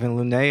by Raven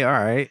Lune. All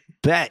right.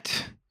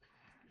 Bet.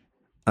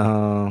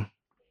 Yeah,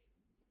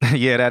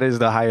 that is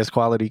the highest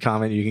quality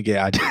comment you can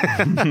get.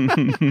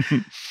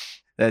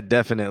 That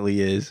definitely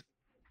is.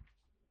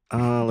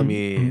 Let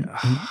me.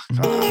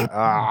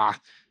 All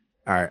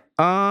right.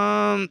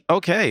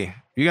 Okay.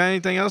 You got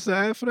anything else to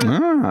add for that?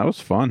 That was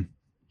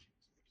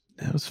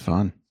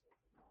fun.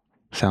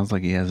 Sounds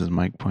like he has his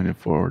mic pointed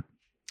forward.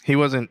 He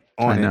wasn't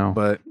on it,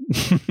 but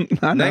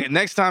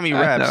next time he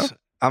raps,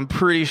 I'm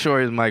pretty sure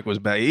his mic was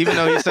back, even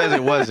though he says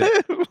it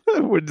wasn't.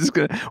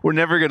 We're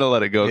never gonna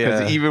let it go,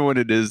 because even when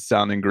it is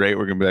sounding great,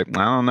 we're gonna be like,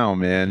 I don't know,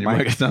 man. Your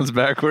mic sounds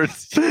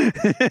backwards.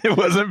 It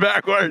wasn't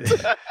backwards.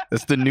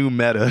 That's the new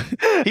meta.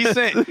 He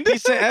sent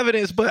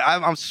evidence, but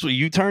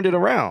you turned it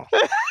around.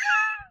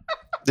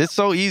 It's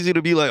so easy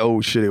to be like,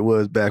 oh shit, it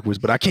was backwards,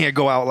 but I can't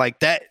go out like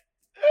that.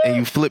 And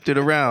you flipped it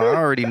around. I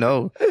already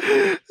know.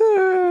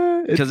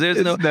 Because it's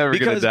never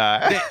gonna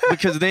die.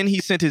 Because then he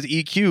sent his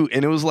EQ,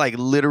 and it was like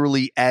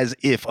literally as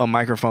if a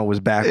microphone was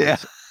backwards. Yeah.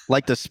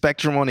 Like the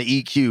spectrum on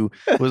the EQ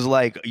was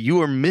like,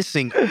 you are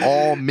missing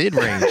all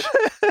mid-range.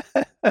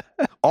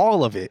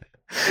 All of it.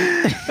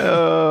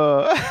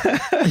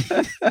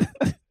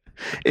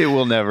 It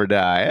will never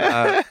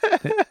die.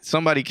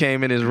 Somebody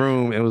came in his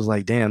room and was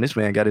like, damn, this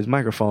man got his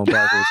microphone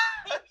backwards.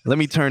 Let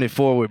me turn it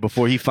forward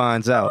before he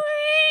finds out.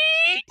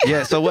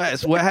 Yeah, so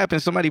what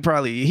happened? Somebody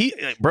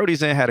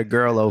Brody's in had a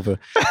girl over,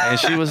 and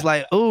she was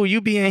like, "Oh,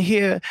 you be in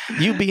here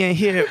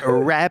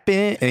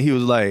rapping," and he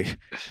was like,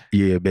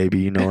 "Yeah, baby,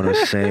 you know what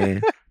I'm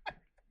saying."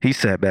 He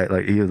sat back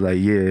like he was like,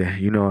 "Yeah,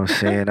 you know what I'm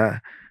saying.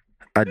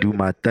 I do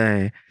my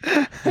thing.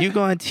 You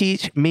gonna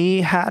teach me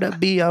how to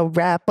be a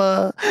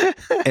rapper?"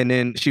 And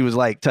then she was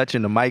like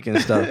touching the mic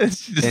and stuff,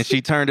 and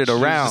she turned it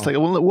around. Just like,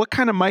 well, what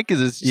kind of mic is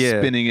this?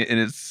 Spinning it, and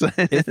it's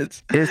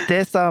is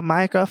this a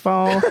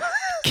microphone?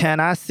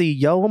 Can I see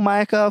your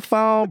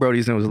microphone?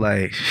 Brody's was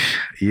like,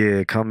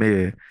 yeah, come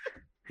here.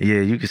 Yeah,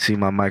 you can see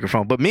my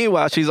microphone. But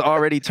meanwhile, she's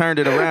already turned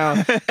it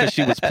around because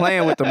she was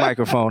playing with the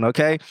microphone,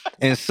 okay?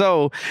 And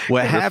so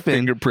what happened...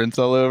 Fingerprints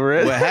all over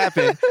it. What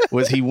happened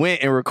was he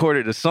went and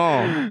recorded the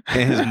song,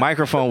 and his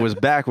microphone was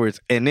backwards.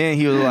 And then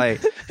he was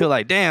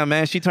like, damn,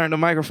 man, she turned the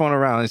microphone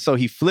around. And so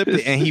he flipped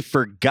it, and he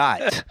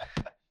forgot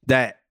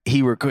that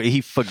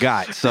he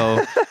forgot.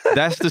 So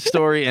that's the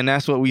story, and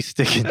that's what we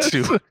sticking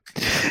to.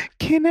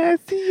 Can I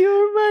see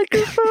your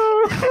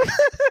microphone?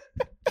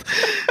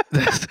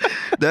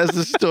 That's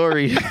the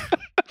story.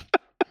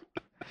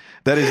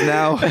 That is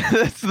now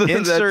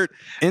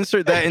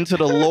insert that into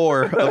the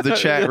lore of the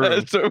chat room.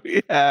 That's what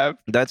we have.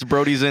 That's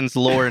Brody Zinn's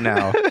lore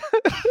now.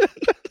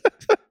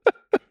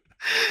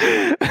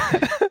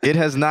 It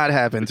has not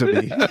happened to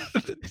me.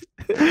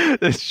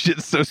 That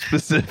shit's so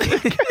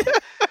specific.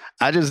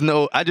 I just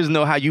know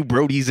how you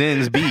Brody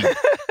Zinn's be.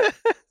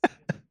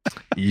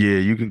 Yeah,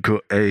 you can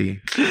cook.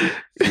 Hey,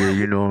 yeah,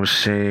 you know what I'm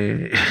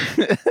saying.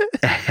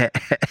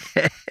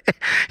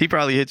 He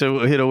probably hit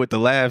her with the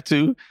laugh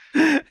too.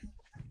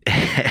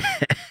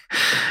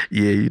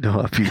 Yeah, you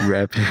know I be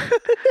rapping.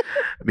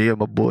 Me and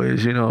my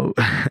boys, you know.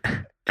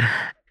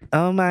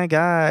 Oh my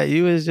God,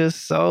 you was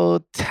just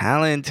so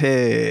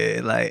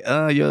talented. Like,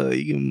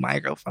 you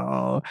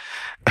microphone.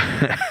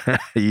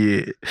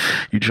 Yeah,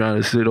 you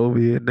trying to sit over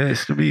here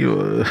next to me,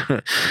 or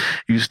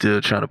you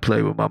still trying to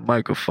play with my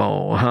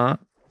microphone, huh?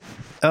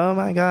 Oh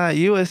my God,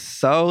 you was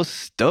so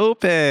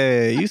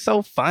stupid. You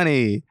so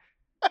funny.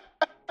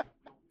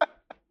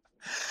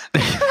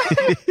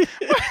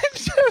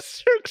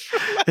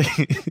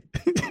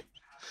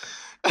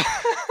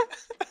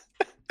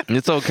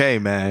 It's okay,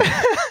 man.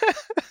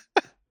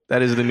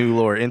 That is the new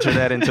lore. Enter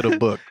that into the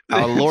book.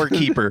 Our lore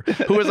keeper.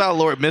 Who is our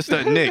lore?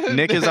 Mr. Nick.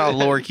 Nick is our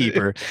lore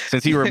keeper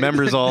since he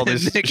remembers all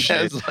this Nick shit.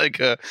 has like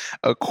a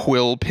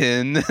quill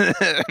pin.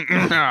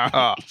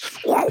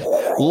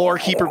 Lore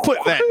keeper, put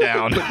that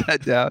down. Put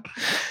that down.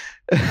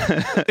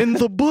 In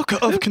the book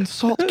of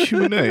Consult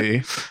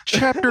Q&A,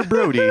 Chapter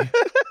Brody.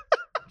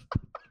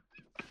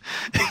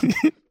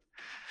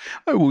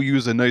 I will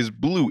use a nice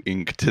blue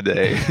ink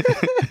today.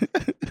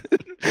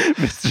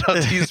 Mr.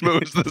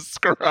 Autismo is the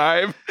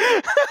scribe.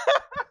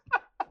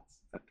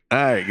 All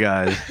right,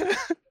 guys.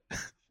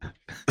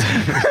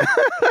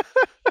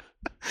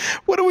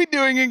 What are we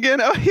doing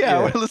again? Oh, yeah,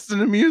 we're listening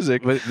to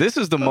music. But this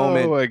is the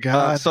moment. Oh, my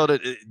God.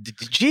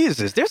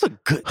 Jesus, there's some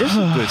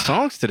good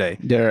songs today.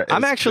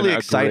 I'm actually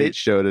excited. Great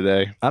show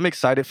today. I'm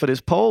excited for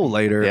this poll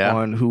later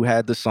on who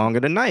had the song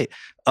of the night.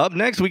 Up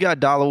next, we got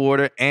Dollar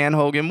Water and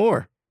Hogan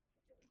Moore.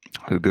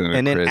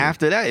 And then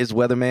after that is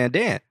Weatherman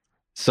Dan.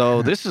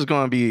 So this is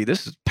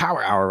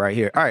power hour right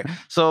here. All right.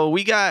 So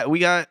we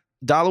got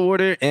Dollar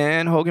Water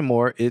and Hogan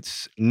Moore.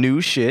 It's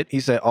new shit. He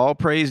said, all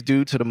praise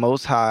due to the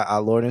Most High, our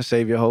Lord and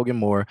Savior Hogan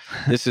Moore.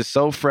 This is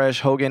so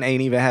fresh. Hogan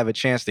ain't even have a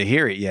chance to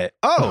hear it yet.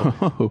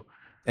 Oh.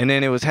 And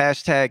then it was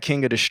hashtag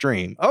King of the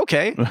Stream.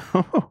 Okay.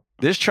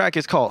 This track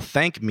is called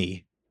Thank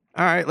Me.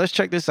 All right, let's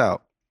check this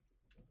out.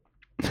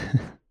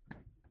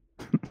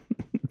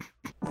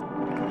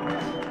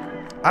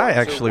 I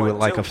actually would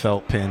like a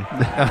felt pen.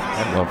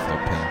 I love felt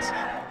pens.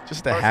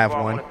 Just to have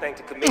one.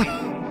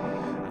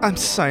 I'm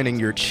signing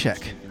your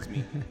check.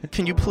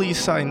 Can you please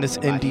sign this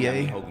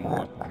NDA?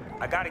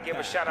 I gotta give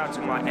a shout out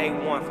to my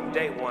A1 from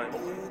day one.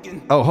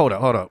 Oh, hold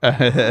up.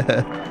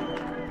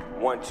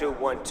 1 2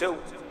 1 2.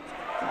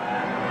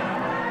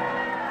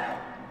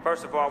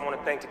 First of all, I want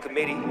to thank the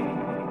committee.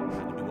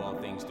 I do all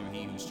things through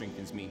He who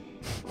strengthens me.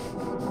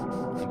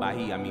 And by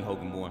He, I mean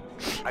Hogan Moore.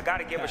 I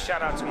gotta give a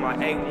shout out to my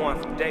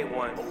A1 from day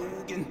one.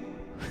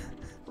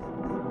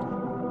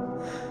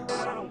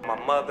 My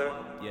mother,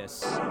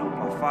 yes.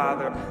 My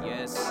father,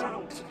 yes.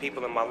 The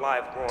people in my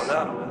life growing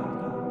up.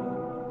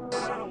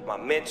 My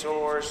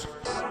mentors,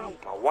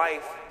 my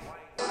wife.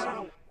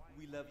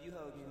 We love you,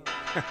 Hogan.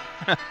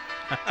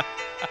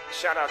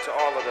 Shout out to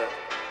all of the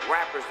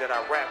rappers that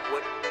I rap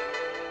with.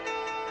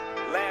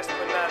 Last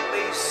but not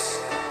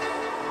least,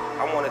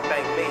 I want to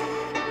thank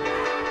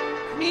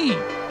me.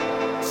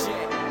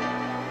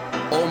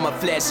 All my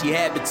flashy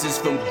habits is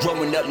from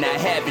growing up not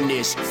having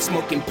this.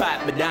 Smoking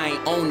pot, but I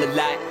ain't own a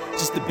lot.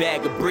 Just a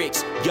bag of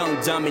bricks. Young,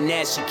 dumb, and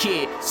ashy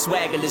kid.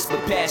 Swaggerless but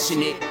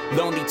passionate.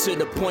 Lonely to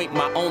the point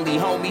my only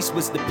homies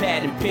was the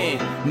pad and pen.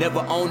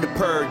 Never owned a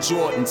pair of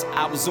Jordans.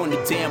 I was on the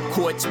damn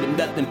courts with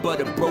nothing but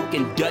a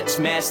broken Dutch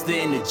master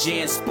in the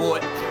Jan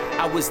Sport.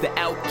 I was the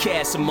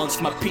outcast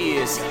amongst my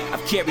peers.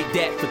 I've carried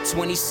that for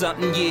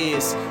 20-something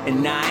years.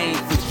 And I ain't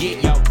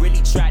forget, y'all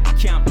really tried to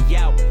count me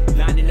out.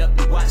 Lining up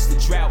to watch the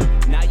drought.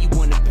 Now you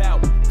wanna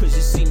pout, cause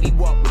you see me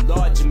walk with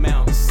large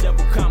amounts.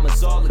 Several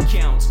commas, all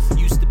accounts.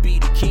 Used to be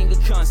the king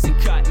of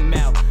constant cotton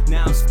mouth.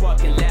 Now I'm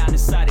sparking loud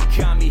inside a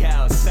commie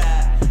house.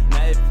 Now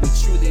if we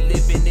truly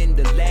living in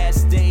the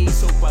last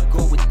days, hope I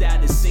go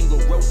without a single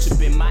roach up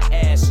in my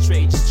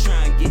ashtray. Just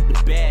try and get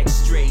the bag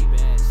straight.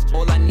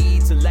 All I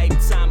need's a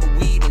lifetime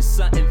of weed and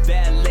something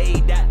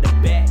valeted out the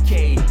back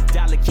cave.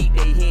 Dollar keep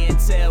they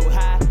hand held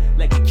high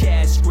like a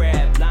cash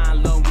grab.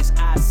 Line long as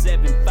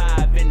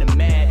I-75 in the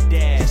mad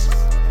dash.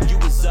 You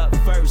was up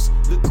first,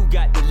 look who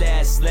got the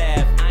last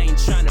laugh. I ain't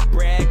tryna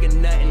brag or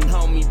nothing,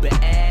 homie, but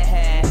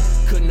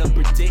couldn't have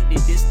predicted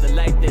this the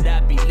life that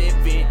I be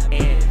living.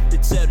 And to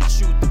tell the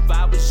truth, if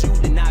I was you,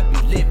 then I'd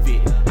be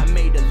living. I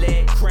made a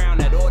lead crown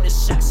at all the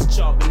shots that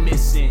y'all been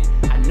missing.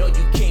 I know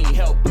you can't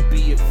help but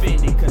be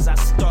offended, cause I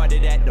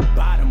started at the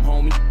bottom,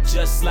 homie,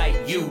 just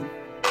like you.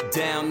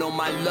 Down on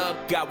my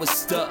luck, I was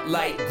stuck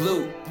like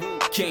glue.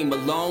 Came a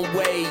long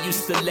way,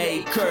 used to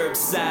lay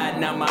curbside.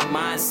 Now my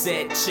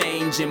mindset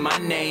changing, my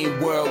name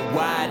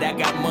worldwide. I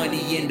got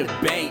money in the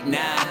bank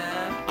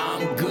now.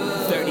 I'm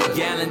good. 30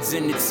 gallons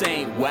in the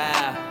tank,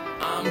 wow.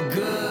 I'm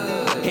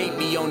good. Hate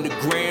me on the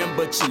gram,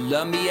 but you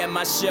love me at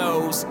my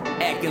shows.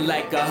 Acting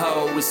like a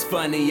hoe, it's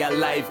funny how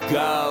life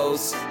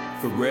goes.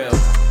 For real.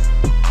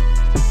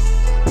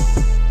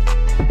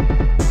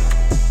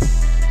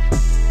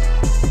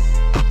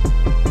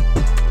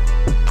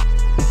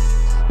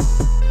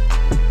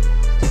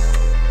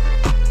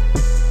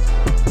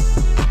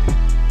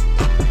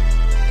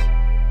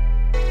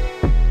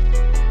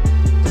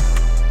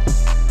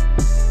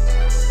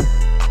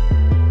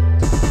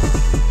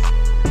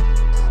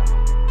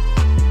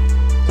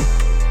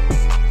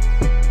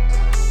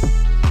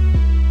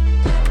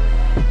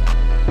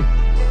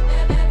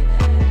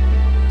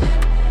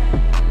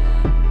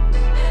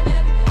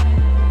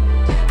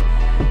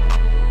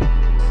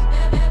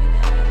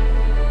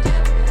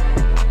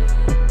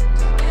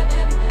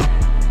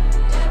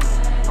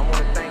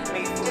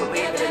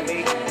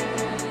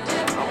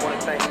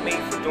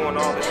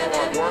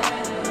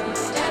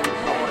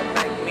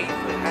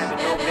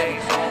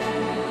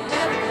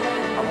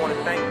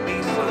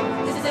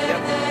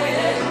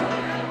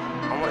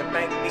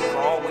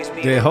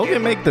 Did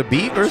Hogan make the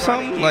beat or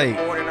something? Like,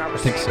 I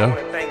think so.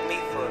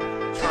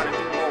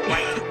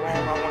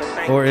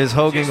 Or is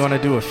Hogan going to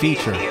do a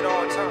feature?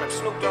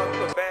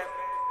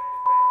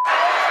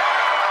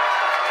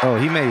 Oh,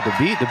 he made the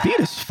beat. The beat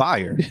is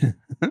fire.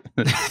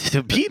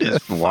 The beat is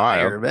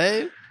fire,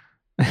 man.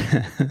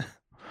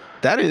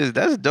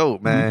 That's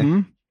dope, man.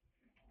 Mm-hmm.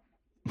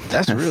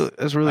 That's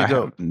really I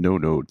dope. have no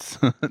notes.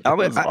 That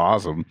was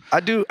awesome. I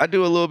do a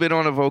little bit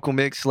on a vocal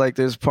mix. Like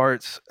there's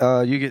parts.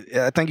 I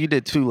think you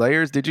did 2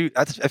 layers. Did you?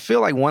 I feel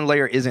like 1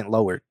 layer isn't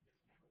lowered.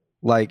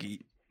 Like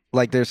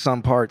there's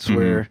some parts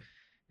where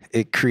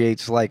it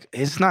creates like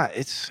it's not.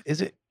 I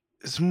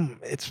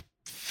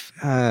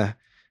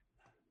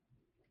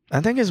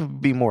think it's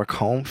be more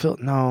comb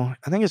filter. No,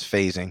 I think it's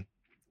phasing.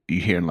 You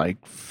hearing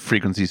like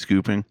frequency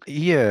scooping?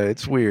 Yeah,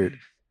 it's weird.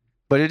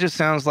 But it just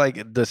sounds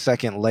like the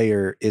second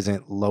layer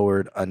isn't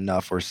lowered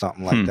enough or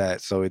something like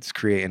that. So it's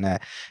creating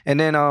that. And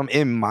then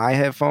in my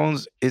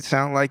headphones, it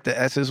sounded like the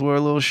S's were a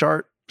little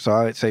sharp. So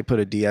I would say put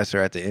a de-esser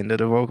at the end of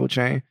the vocal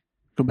chain.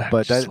 Go back.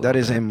 But that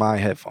is in my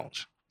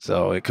headphones.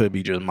 So it could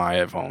be just my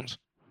headphones.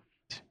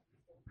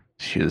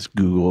 She is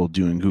Google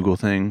doing Google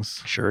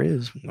things. Sure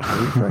is.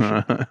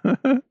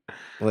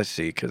 Let's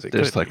see, because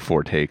there's like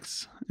 4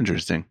 takes.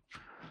 Interesting.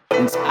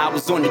 I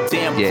was on the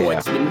damn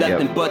courts with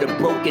nothing but a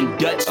broken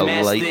Dutch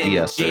master in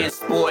the dance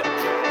sport.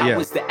 I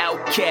was the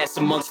outcast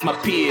amongst my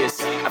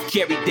peers. I've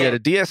carried that. Yeah, the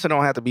de-esser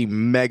don't have to be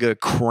mega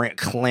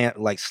clamp,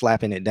 like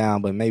slapping it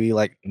down, but maybe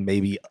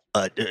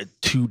a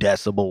 2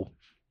 decibel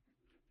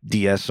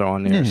de-esser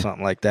on there or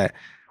something like that.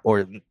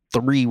 Or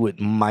 3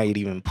 might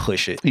even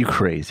push it. You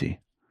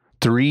crazy.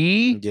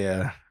 3?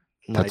 Yeah.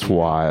 That's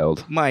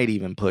wild. Might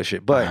even push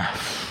it. But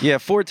yeah,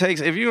 4 takes.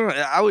 If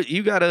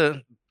you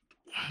gotta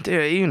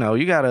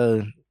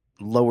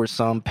lower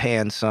some,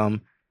 pan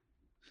some,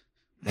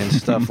 and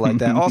stuff like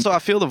that. Also, I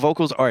feel the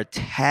vocals are a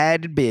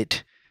tad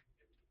bit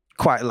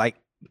quiet,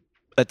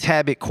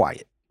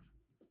 quiet.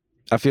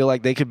 I feel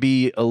like they could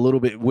be a little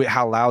bit, with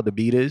how loud the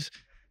beat is,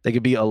 they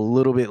could be a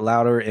little bit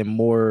louder and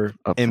more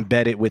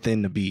embedded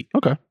within the beat.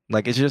 Okay.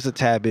 Like it's just a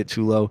tad bit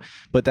too low,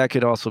 but that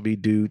could also be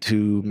due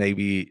to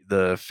maybe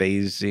the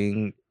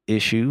phasing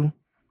issue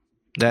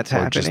that's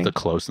happening. Just the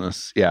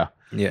closeness. Yeah.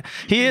 Yeah.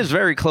 He is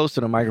very close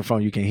to the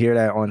microphone. You can hear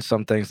that on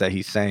some things that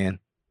he's saying.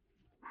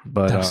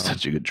 But that was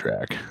such a good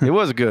track. It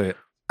was good.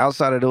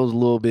 Outside of those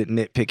little bit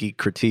nitpicky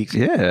critiques.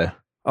 Yeah.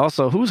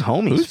 Also, who's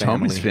Homie's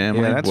family? Homie's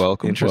family? Yeah, that's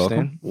welcome.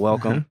 Interesting.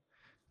 Welcome.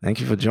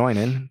 Thank you for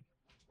joining.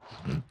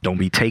 Don't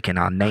be taking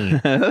our name.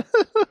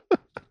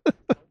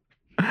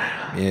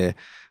 Yeah.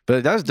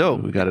 But that's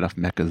dope. We got enough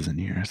mechas in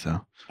here,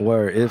 so.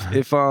 Word.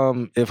 If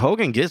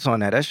Hogan gets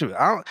on that should.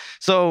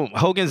 So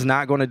Hogan's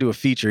not going to do a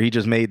feature. He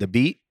just made the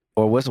beat,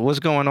 or what's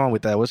going on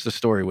with that? What's the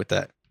story with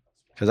that?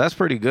 Because that's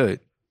pretty good.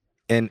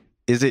 And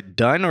is it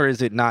done or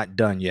is it not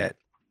done yet?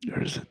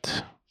 Or is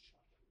it?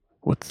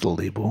 What's the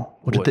label?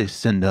 What did they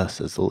send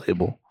us as the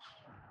label?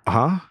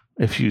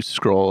 If you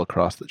scroll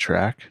across the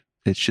track,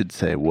 it should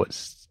say what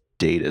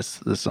status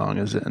the song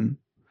is in.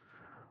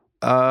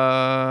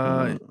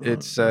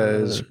 It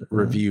says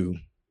review.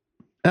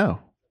 Oh,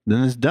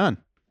 then it's done.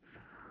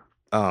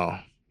 Oh,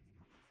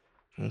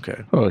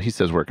 okay. Oh, he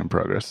says work in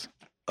progress.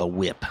 A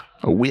whip.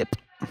 A whip.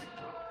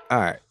 All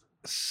right.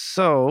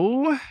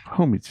 So,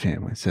 Homie's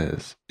family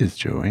says it's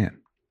Joanne.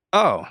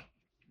 Oh,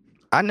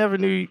 I never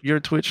knew your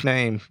Twitch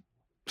name.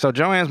 So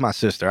Joanne's my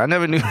sister. I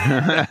never knew.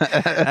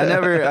 I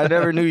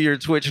never knew your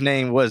Twitch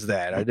name was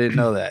that. I didn't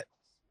know that.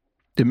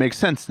 It makes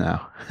sense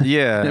now.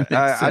 Yeah,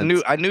 I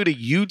knew the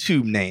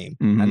YouTube name.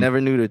 I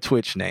never knew the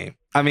Twitch name.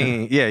 I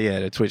mean, yeah,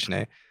 the Twitch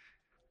name.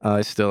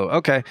 It's still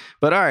okay,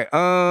 but all right.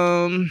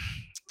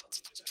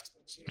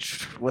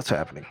 What's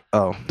happening?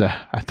 Oh,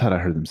 I thought I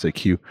heard them say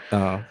Q.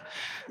 Oh,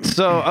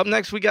 So up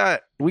next we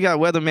got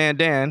Weatherman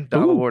Dan.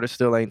 Dollar Water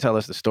still ain't tell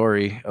us the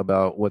story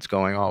about what's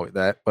going on with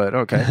that, but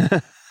okay.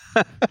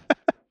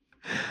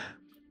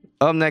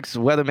 Up next,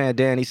 Weatherman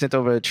Dan. He sent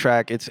over a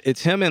track.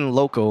 It's him and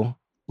Local.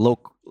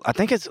 I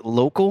think it's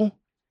Local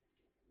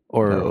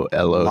or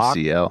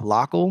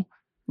LOCL.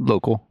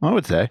 Local. I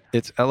would say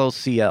it's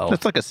LOCL.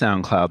 That's like a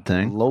SoundCloud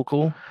thing.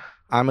 Local,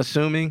 I'm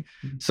assuming.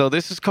 So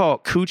this is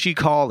called Coochie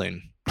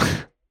Callin'.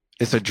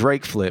 It's a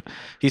Drake flip.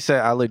 He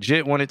said, I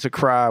legit wanted to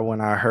cry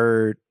when I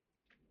heard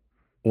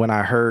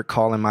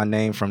calling my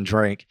name from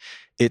Drake.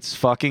 It's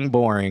fucking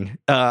boring.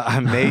 I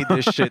made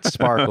this shit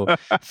sparkle.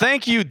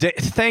 Thank you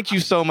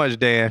so much,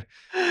 Dan.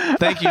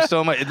 Thank you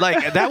so much.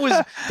 Like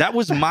that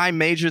was my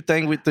major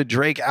thing with the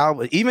Drake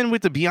album. Even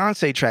with the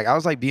Beyonce track, I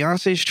was like,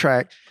 Beyonce's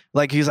track.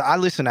 Like I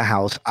listen to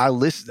House. I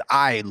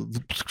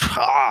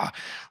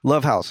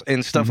love House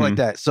and stuff like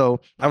that.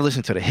 So I've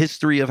listened to the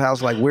history of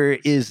House, like where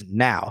it is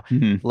now.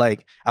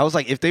 Like I was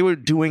like, if they were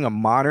doing a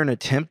modern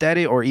attempt at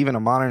it, or even a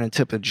modern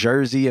attempt at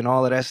Jersey and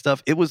all of that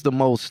stuff, it was the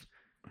most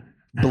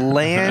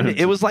bland.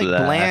 It was like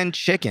bland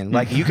chicken.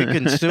 Like you could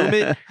consume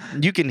it,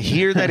 you can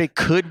hear that it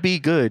could be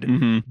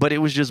good, but it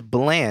was just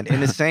bland.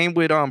 And the same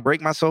with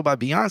Break My Soul by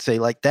Beyonce.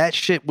 Like that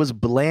shit was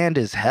bland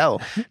as hell.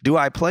 Do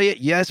I play it?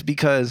 Yes,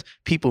 because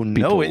people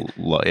know it.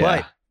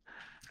 But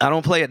I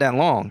don't play it that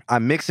long. I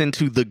mix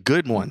into the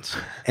good ones,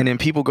 and then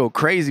people go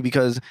crazy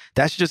because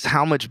that's just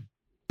how much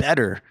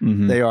better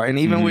they are. And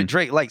even with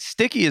Drake, like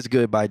Sticky is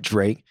good by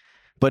Drake,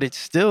 but it's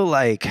still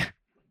like,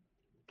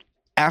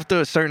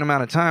 after a certain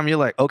amount of time, you're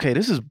like, okay,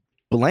 this is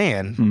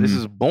bland. This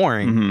is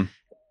boring.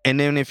 And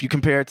then if you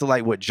compare it to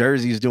like what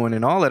Jersey's doing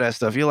and all of that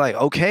stuff, you're like,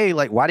 okay,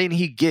 like why didn't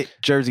he get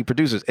Jersey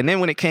producers? And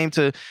then when it came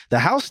to the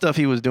house stuff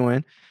he was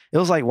doing, it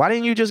was like, why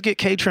didn't you just get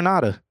K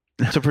Tronada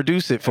to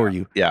produce it for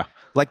you? Yeah.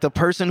 Like the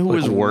person who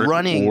was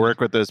running.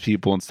 Work with those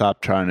people and stop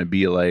trying to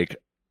be like,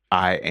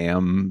 I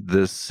am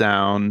this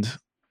sound,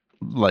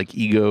 like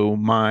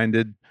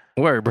ego-minded.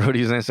 Word,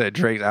 Brody's then said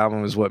Drake's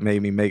album is what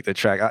made me make the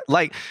track.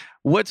 Like,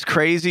 what's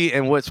crazy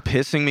and what's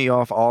pissing me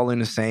off all in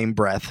the same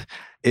breath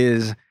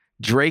is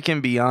Drake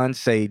and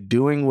Beyonce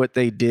doing what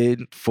they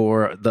did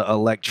for the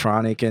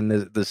electronic and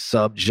the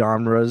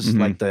sub-genres,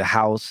 like the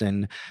house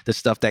and the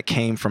stuff that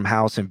came from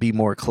house and Be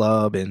More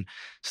Club and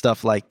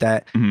stuff like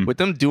that. With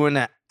them doing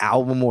that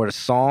album or the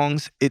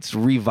songs, it's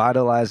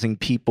revitalizing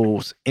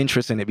people's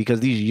interest in it,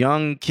 because these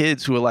young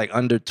kids who are like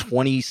under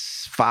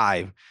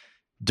 25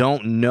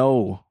 don't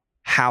know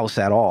house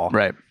at all.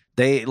 Right.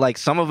 They like,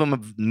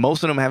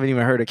 most of them haven't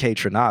even heard of K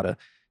Tronada.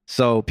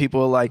 So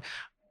people are like,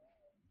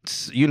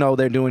 you know,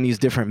 they're doing these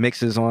different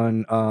mixes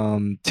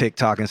on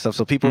TikTok and stuff.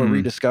 So people are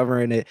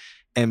rediscovering it.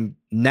 And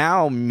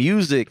now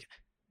music,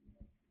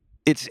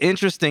 it's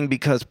interesting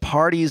because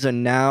parties are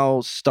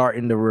now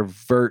starting to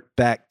revert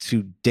back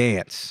to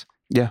dance.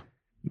 Yeah.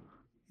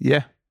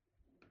 Yeah.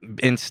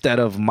 Instead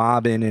of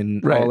mobbing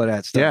and all of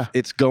that stuff. Yeah.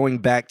 It's going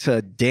back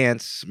to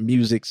dance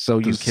music so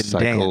you can dance. The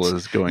cycle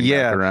is going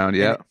back around,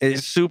 And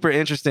it's super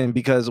interesting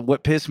because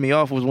what pissed me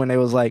off was when they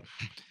was like,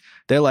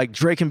 they're like,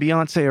 Drake and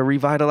Beyonce are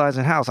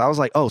revitalizing house. I was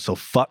like, oh, so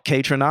fuck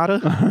K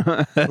Tronada?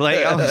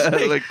 Like, I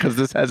was like, because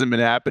this hasn't been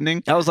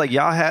happening. I was like,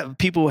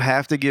 people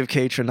have to give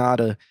K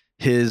Tronada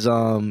his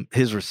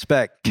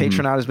respect. K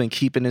Tronada's been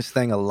keeping this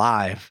thing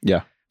alive.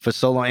 Yeah. For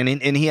so long,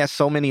 and he has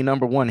so many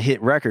 #1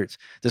 hit records.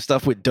 The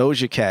stuff with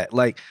Doja Cat,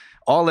 like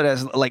all of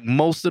that, like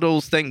most of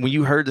those things. When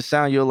you heard the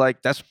sound, you're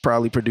like, that's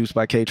probably produced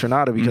by K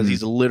Tronada, because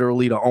he's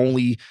literally the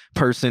only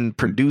person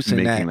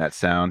producing that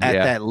sound at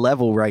that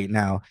level right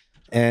now.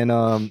 And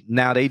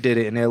now they did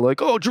it, and they're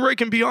like, oh,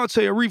 Drake and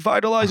Beyonce are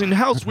revitalizing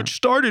house, which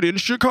started in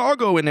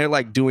Chicago, and they're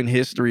like doing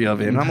history of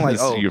it. And I'm like,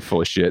 oh, you're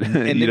full of shit.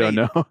 And you don't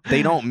know.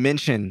 They don't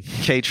mention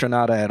K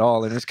Tronada at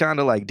all, and it's kind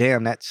of like,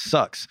 damn, that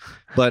sucks.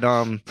 But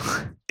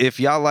if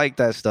y'all like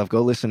that stuff,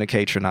 go listen to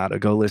K Tronada.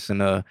 Go listen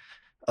to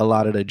a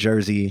lot of the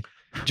Jersey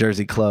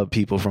Club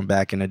people from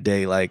back in the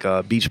day, like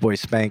Beach Boy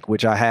Spank,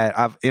 which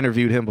I've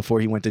interviewed him before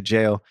he went to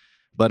jail.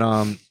 But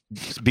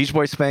Beach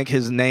Boy Spank,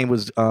 his name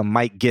was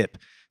Mike Gipp.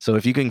 So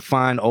if you can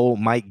find old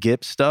Mike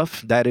Gibb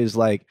stuff, that is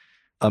like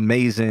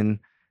amazing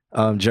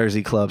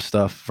Jersey Club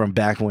stuff from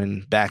back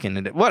in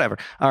the day. Whatever.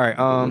 All right.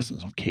 Listen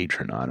to some K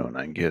Tronada and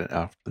I can get it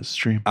off the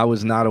stream. I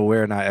was not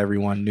aware. Not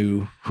everyone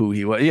knew who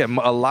he was. Yeah,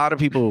 a lot of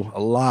people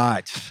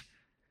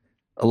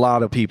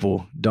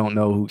don't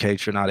know who K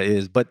Tronada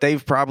is, but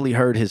they've probably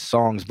heard his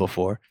songs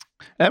before.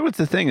 That was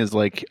the thing is,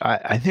 like,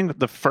 I think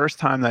the first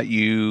time that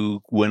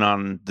you went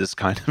on this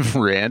kind of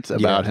rant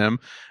about him,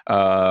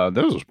 that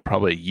was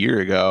probably a year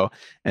ago.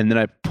 And then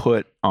I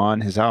put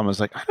on his album. I was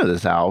like, I know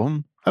this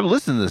album. I've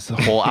listened to this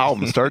whole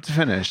album, start to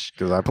finish.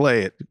 Because I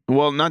play it.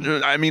 Well,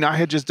 I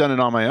had just done it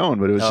on my own,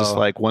 but it was just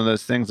like one of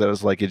those things that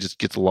was like, it just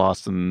gets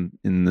lost in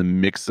the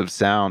mix of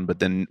sound. But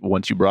then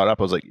once you brought it up,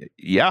 I was like,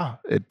 yeah,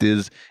 it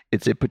is.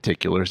 It's a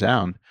particular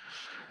sound.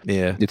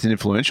 Yeah. It's an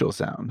influential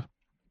sound.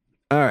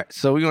 All right,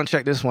 so we're going to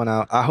check this one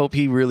out. I hope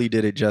he really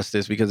did it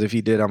justice, because if he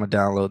did, I'm going to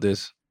download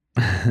this.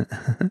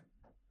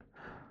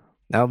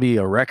 That'll be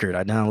a record.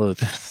 I've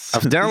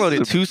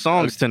downloaded 2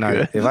 songs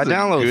tonight. If I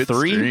download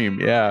 3,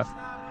 stream, yeah.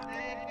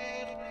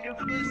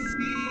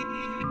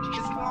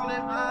 Just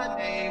calling my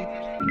name.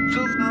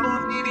 So come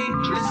on, baby,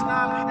 it's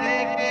not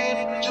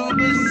faking.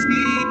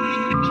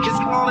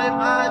 Just calling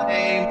my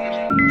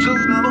name. So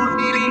come on,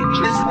 baby,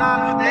 it's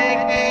not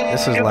faking.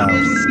 This is loud.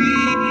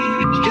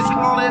 Just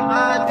calling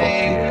my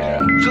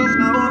name. So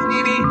come on,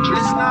 baby,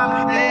 it's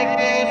not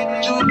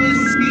faking.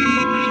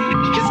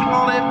 Just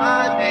calling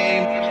my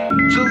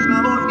name. So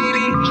come on,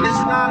 baby, it's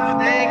not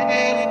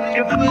faking.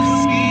 Your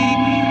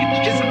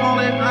pussy, just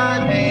calling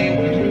my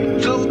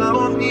name. So come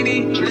on,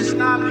 baby, it's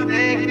not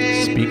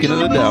faking. Speaking of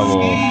the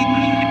devil.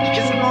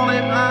 Just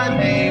calling my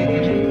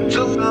name.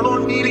 So come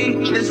on, baby,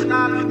 it's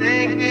not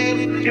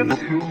faking.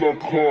 Killer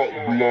caught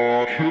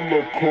blood,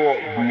 killer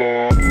caught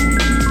blood.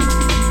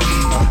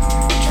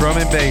 Drum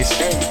and bass.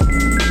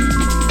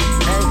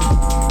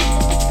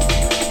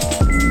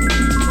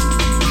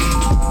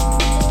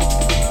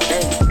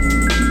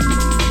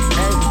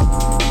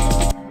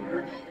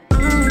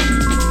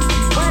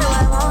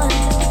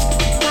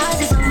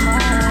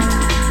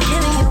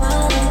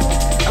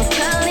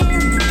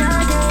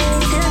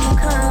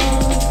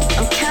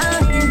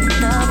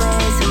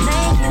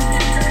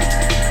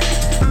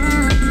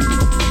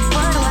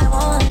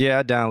 Yeah,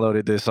 I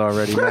downloaded this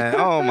already, man.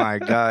 Oh my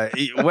God.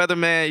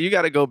 Weatherman, you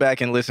got to go back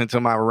and listen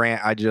to my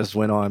rant I just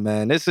went on,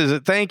 man. This is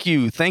a thank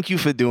you. Thank you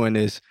for doing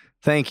this.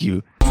 Thank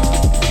you.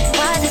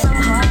 Why is it so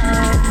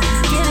hard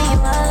giving you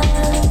up?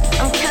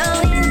 I'm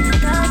counting the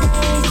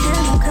days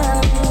till you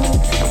come.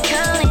 I'm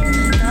counting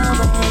the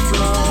ways to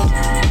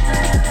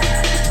make.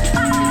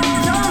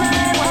 Throw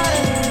my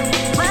water,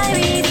 my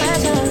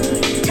refresher.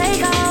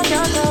 Take off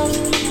your clothes,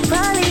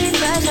 relieve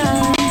pressure.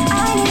 I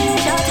need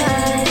your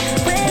touch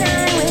when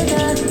I'm with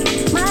you.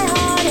 My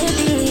heart it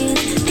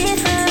beats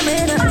different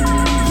rhythm.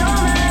 Throw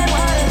my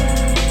water,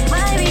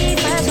 my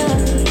refresher.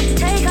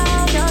 Take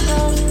off your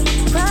clothes,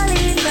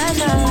 relieve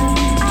pressure.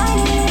 I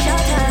need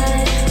your touch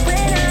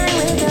when I'm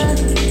with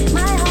you.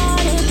 My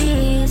heart it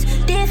beats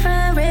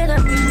different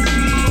rhythm.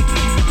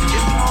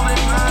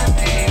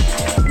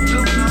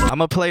 I'm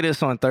going to play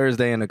this on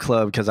Thursday in the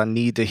club because I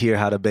need to hear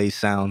how the bass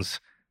sounds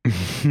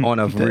on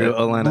a real,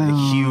 on a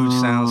huge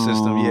sound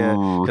system. Yeah,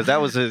 because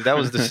that was the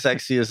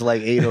sexiest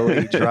like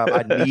 808 drop.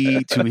 I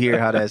need to hear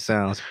how that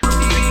sounds.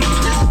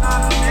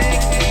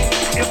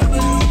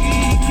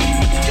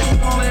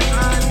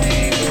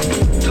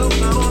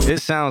 It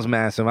sounds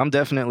massive. I'm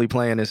definitely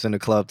playing this in the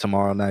club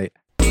tomorrow night.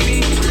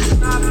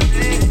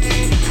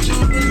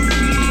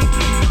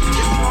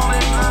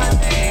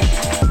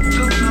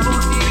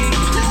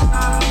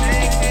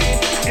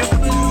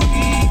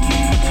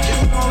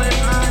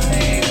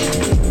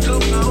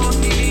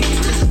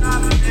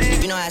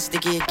 You know how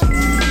sticky it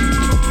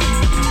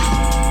gets.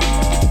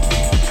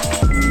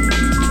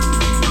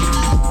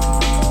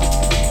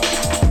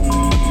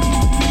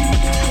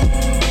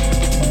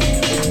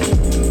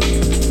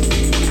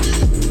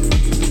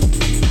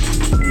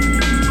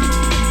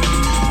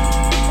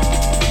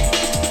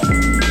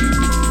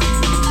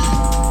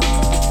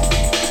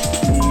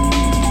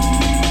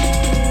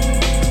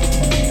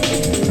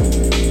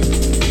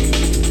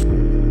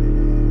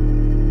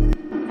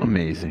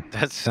 Amazing.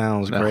 That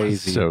sounds That was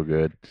crazy. so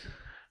good.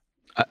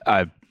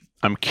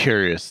 I'm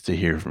curious to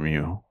hear from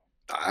you.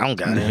 I don't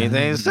got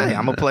anything to say.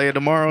 I'm gonna play it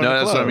tomorrow. in No, the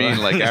that's club. what I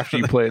mean. Like after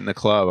you play it in the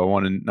club, I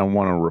want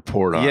to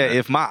report on Yeah, it.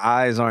 if my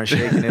eyes aren't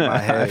shaking in my I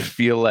head,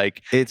 feel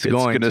like it's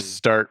going gonna to.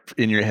 start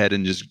in your head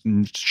and just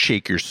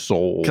shake your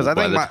soul. 'Cause I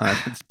by think the my-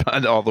 time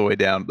it's all the way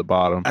down to the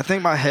bottom, I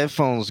think my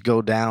headphones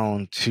go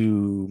down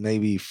to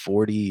maybe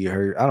 40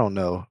 hertz. I don't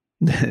know.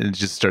 it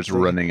just starts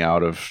running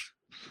out of.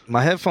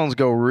 My headphones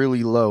go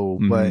really low,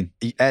 but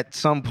at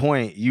some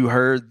point you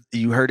heard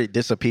it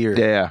disappear.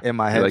 Yeah, in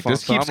my You're headphones. like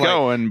this So keeps I'm like,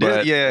 going, this-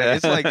 but yeah,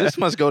 it's like this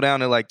must go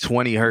down to like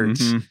 20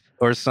 hertz Mhm.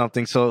 or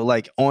something. So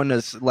like on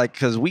this, like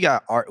because we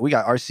got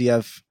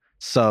RCF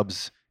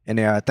subs in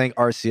there. I think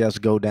RCFs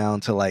go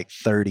down to like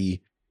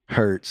 30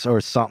 hertz or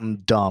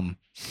something dumb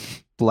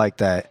like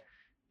that.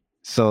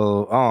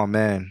 So, oh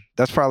man,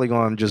 that's probably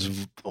going to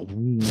just.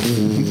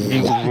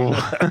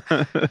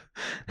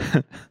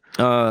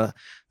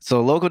 So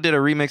Local did a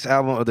remix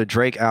album of the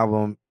Drake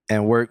album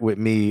and worked with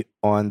me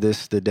on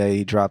this the day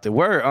he dropped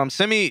it.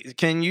 Send me.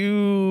 Can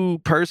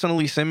you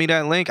personally send me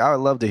that link? I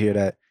would love to hear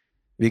that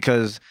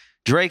because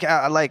Drake.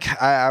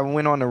 I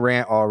went on the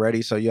rant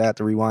already, so you have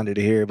to rewind it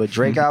to hear it. But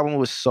Drake album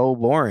was so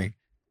boring.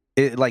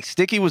 It like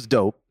Sticky was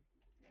dope,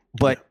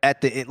 but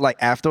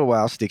after a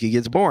while, Sticky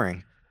gets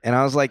boring, and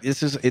I was like,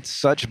 it's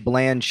such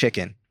bland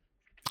chicken.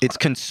 It's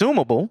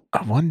consumable.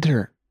 I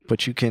wonder.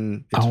 But you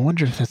can. I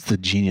wonder if that's the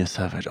genius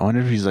of it. I wonder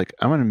if he's like,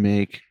 I'm gonna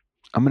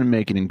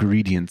make an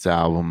ingredients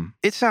album.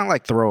 It sounds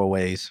like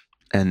throwaways,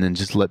 and then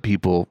just let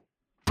people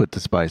put the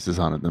spices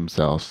on it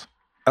themselves.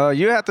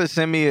 You have to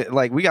send me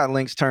like we got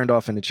links turned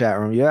off in the chat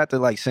room. You have to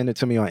like send it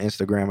to me on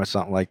Instagram or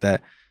something like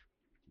that.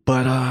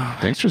 But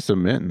thanks for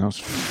submitting. That was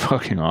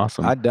fucking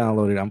awesome. I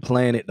downloaded it. I'm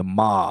playing it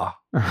tomorrow.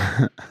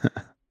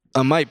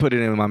 I might put it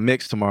in my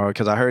mix tomorrow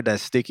because I heard that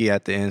Sticky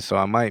at the end, so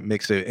I might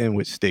mix it in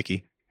with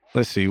Sticky.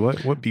 Let's see what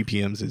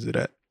BPMs is it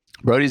at?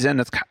 Brody's in.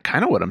 That's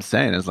kind of what I'm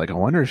saying. Is like, I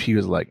wonder if he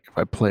was like, if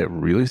I play it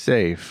really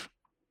safe,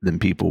 then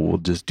people will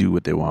just do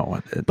what they want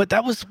with it. But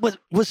that was what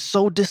was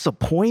so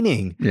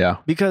disappointing. Yeah.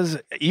 Because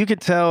you can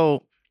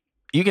tell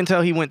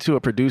he went to a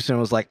producer and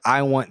was like,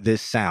 I want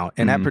this sound.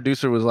 And that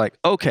producer was like,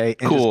 okay,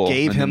 and cool. just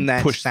gave and him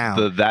that pushed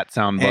sound. that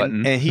sound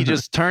button. And he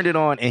just turned it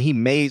on and he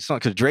made songs,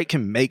 because Drake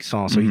can make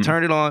songs. So he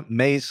turned it on,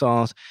 made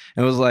songs,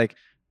 and was like,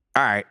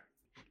 all right.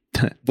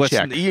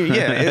 Check.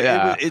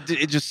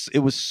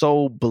 It was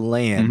so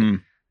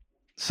bland.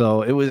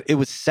 So it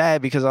was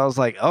sad because I was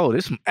like, oh,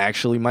 this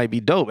actually might be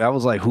dope. I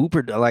was like,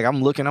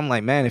 I'm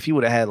like, man, if he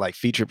would have had like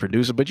featured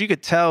producer, but you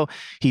could tell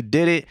he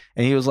did it,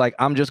 and he was like,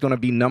 I'm just gonna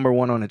be number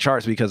one on the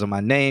charts because of my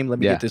name. Let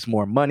me get this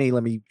more money.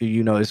 Let me,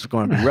 it's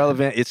going to be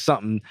relevant. It's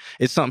something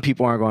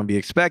people aren't going to be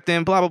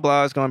expecting. Blah blah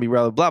blah. It's going to be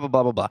relevant. Blah blah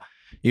blah blah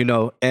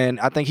blah. And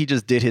I think he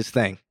just did his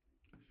thing.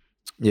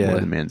 Yeah.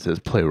 One man says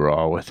play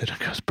raw with it. It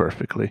goes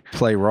perfectly.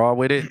 Play raw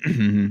with it.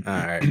 All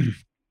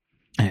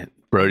right.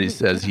 Brody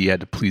says he had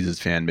to please his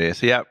fan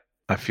base. Yep,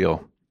 I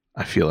feel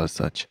as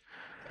such.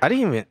 I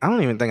don't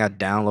even think I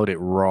downloaded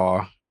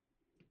Raw.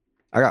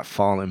 I got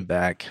Fallen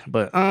back,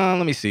 but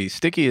let me see.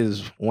 Sticky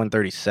is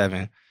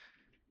 137.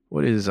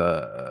 What is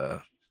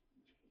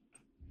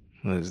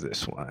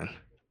this one?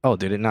 Oh,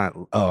 did it not?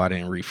 Oh, I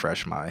didn't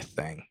refresh my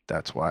thing.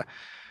 That's why.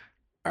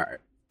 All right.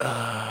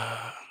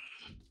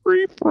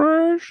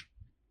 Refresh.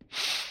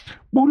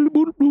 Boop,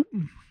 boop,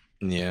 boop.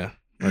 Yeah.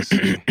 Let's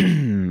see.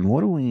 What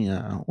do we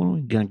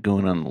got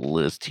going on the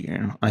list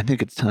here? I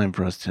think it's time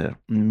for us to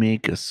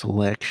make a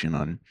selection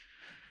on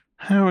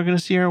how we're going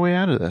to see our way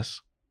out of this.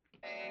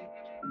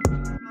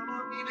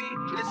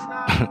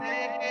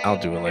 I'll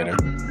do it later.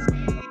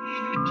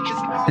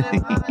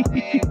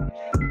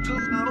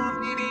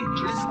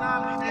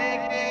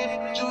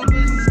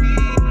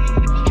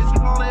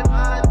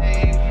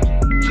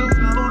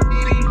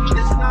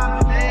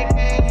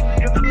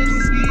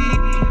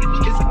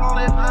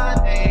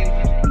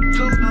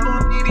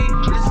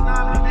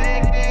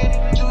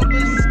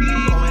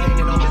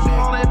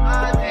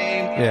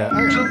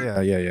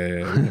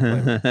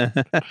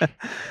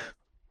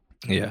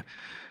 Yeah.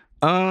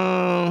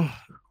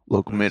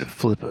 Local made a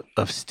flip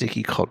of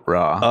Sticky called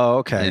Raw. Oh,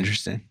 okay.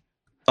 Interesting.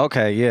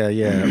 Okay,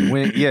 yeah.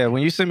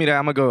 When you send me that,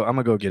 I'm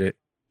gonna go get it.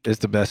 It's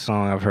the best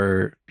song I've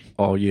heard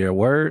all year.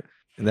 Word.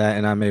 That,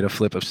 and I made a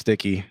flip of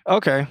Sticky.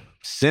 Okay.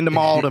 Send them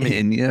all to me.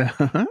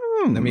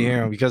 Let me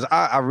hear them, because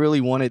I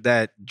really wanted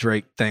that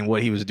Drake thing,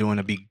 what he was doing,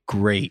 to be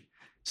great,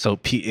 so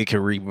it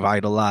could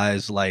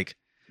revitalize, like,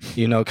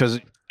 because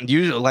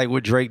usually, like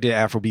what Drake did,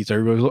 Afrobeats,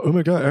 everybody's like, oh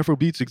my God,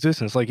 Afrobeats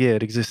exists. And it's like, yeah,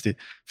 it existed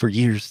for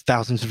years,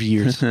 thousands of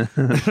years.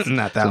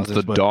 Not thousands,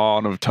 since the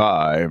dawn of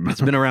time.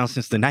 It's been around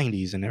since the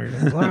 90s and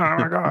everything. Like, oh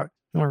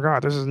my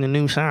God, this is the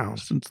new sound.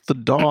 Since the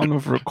dawn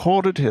of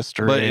recorded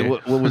history.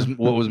 But what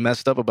was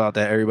messed up about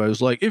that, everybody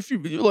was like, if you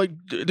like,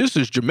 this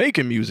is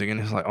Jamaican music. And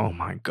it's like, oh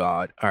my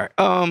God. All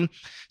right.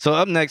 So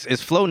up next,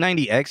 is Flow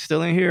 90X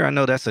still in here? I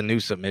know that's a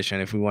new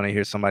submission. If we want to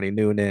hear somebody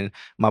new, then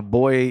my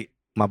boy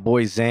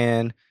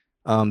Zan,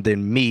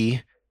 then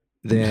me,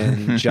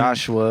 then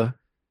Joshua,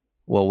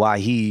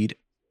 Wahid,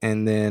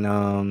 and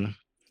then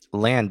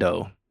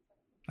Lando.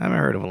 I haven't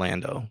heard of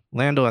Lando.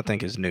 Lando, I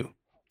think, is new.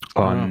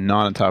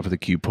 Not on top of the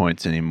Q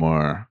points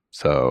anymore.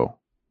 So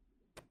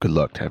good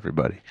luck to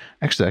everybody.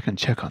 Actually, I can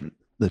check on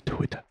the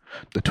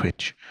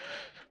Twitch.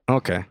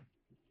 Okay.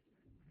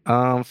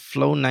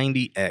 Flow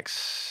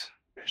 90X.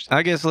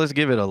 I guess let's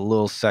give it a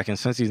little second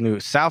since he's new.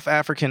 South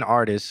African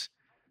artist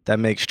that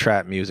makes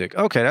trap music.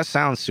 Okay, that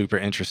sounds super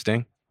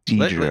interesting.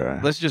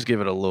 Let's just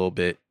give it a little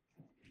bit.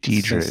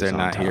 Since they're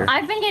not here.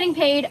 I've been getting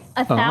paid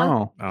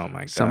 $1,000. Oh my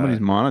God. Somebody's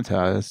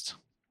monetized.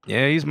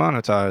 Yeah, he's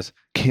monetized.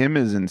 Kim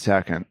is in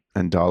second,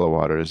 and Dollar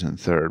Water is in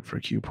third for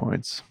Q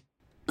points.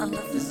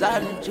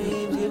 Designing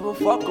dreams, give a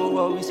fuck with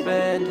what we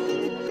spend.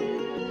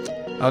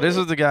 Oh, this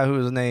is the guy who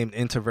was named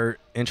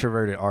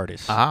introverted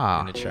artist in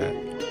the chat.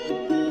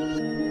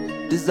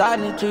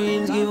 Designing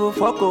dreams, give a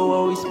fuck with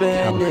what we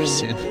spend.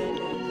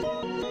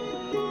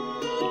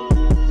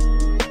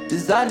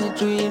 Designing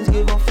dreams,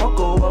 give a fuck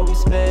with what we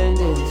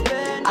spending.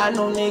 I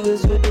know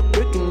niggas with the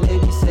brick and they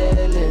be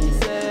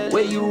selling.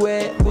 Where you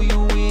at? Who you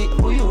with?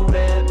 Who you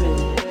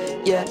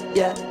rapping? Yeah.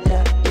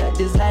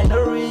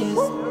 Designer rings.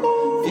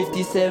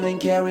 57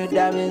 karat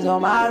diamonds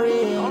on my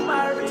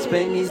ring.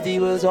 Spend these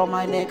divas on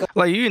my neck.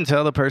 Like, you can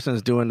tell the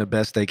person's doing the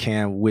best they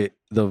can with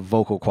the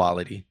vocal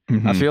quality.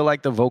 Mm-hmm. I feel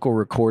like the vocal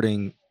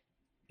recording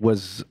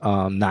was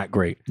not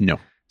great. No.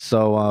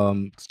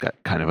 So it's got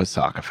kind of a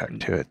sock effect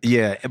to it.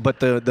 Yeah, but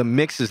the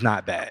mix is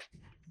not bad.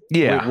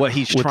 Yeah, what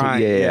he's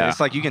trying. Yeah, it's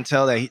like you can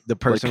tell that the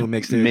person who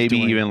mixed it, maybe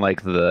even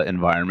like the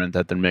environment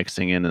that they're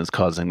mixing in is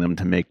causing them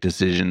to make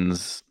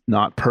decisions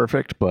not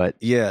perfect, but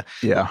yeah.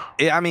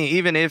 I mean,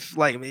 even if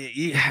like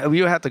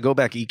you have to go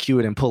back,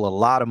 EQ it, and pull a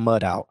lot of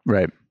mud out,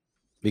 right?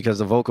 Because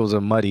the vocals are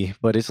muddy.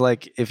 But it's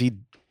like if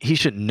he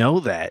should know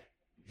that.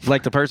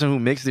 Like the person who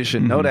mixed it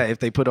should know that if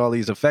they put all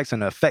these effects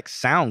and the effects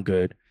sound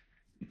good,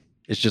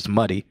 it's just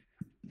muddy.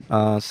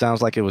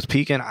 Sounds like it was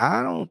peaking.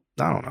 I don't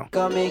know.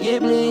 Come and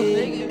get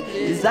bleed.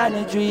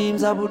 Designer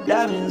dreams, I put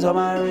diamonds on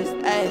my wrist.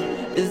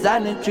 Ay,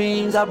 designer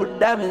dreams, I put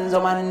diamonds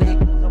on my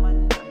neck.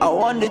 I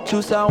want the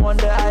juice, I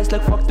want the ice,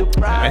 like fuck the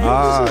price.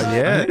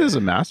 Yeah. I think it's a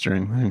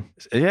mastering thing.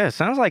 Yeah, it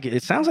sounds like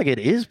it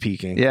is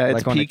peaking. Yeah, it's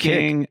like on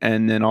peaking,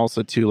 and then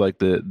also too, like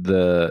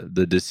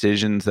the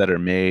decisions that are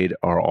made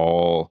are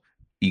all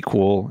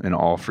equal in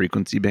all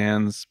frequency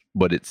bands,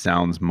 but it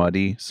sounds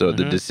muddy. So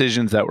the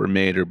decisions that were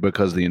made are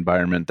because of the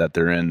environment that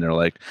they're in. They're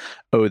like,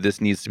 oh,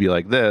 this needs to be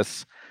like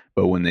this.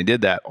 But when they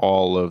did that,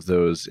 all of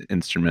those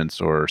instruments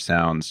or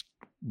sounds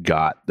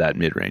got that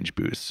mid-range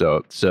boost.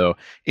 So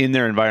in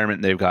their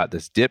environment, they've got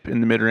this dip in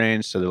the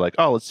mid-range. So they're like,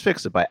 oh, let's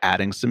fix it by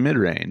adding some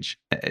mid-range.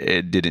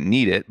 It didn't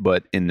need it,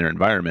 but in their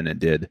environment, it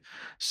did.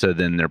 So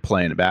then they're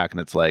playing it back,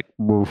 and it's like,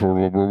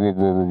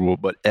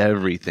 but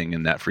everything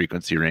in that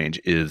frequency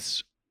range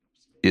is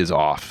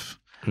off.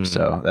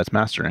 So that's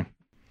mastering.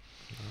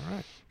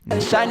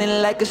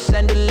 Shining like a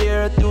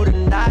chandelier through the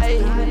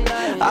night.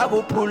 I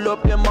will pull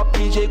up in my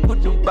PJ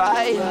with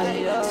Dubai.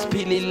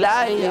 Spilly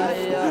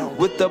life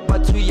with the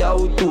Patuya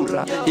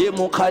Utura.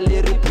 Emo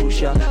Kaleri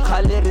Pusha.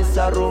 Kaleri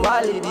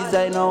Sarovali.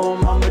 Designer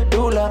on my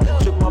medulla.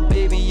 Took my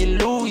baby in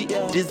Louis.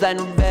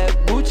 Designer bag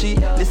Gucci.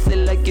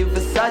 Listen like a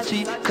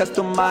Versace.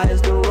 Customize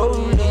the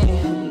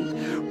rolling.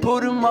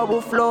 Put him up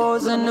with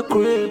floors in the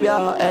crib,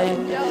 y'all,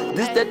 ayy.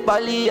 This that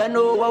Bali, I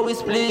know what we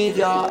split,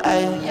 y'all,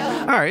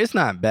 ayy. All right, it's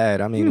not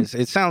bad. I mean,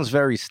 it sounds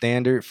very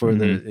standard for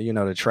the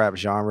the trap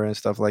genre and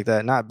stuff like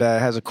that. Not bad. It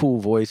has a cool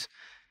voice,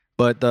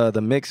 but the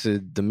mix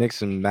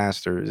and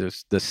master,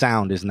 the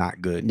sound is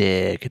not good.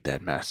 Yeah, get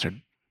that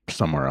mastered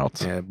somewhere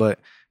else. Yeah, but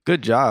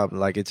good job.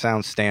 Like, it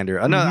sounds standard.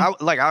 Another,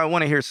 I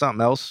want to hear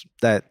something else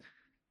that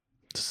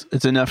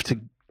it's enough to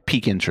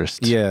pique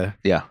interest. Yeah.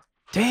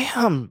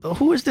 Damn,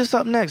 who is this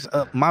up next?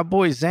 My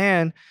boy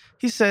Zan,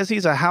 he says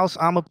he's a house,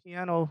 I'm a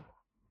piano.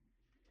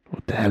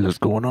 What the hell is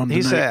going on tonight?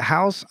 He said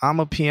house, I'm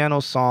a piano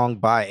song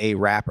by a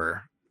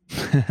rapper.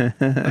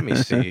 Let me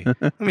see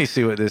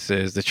what this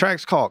is. The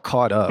track's called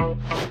Caught Up. Oh,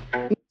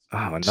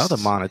 another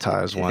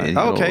monetized one.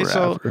 Okay,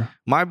 so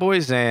my boy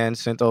Zan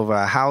sent over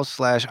a house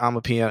 / I'm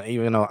a piano,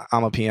 even though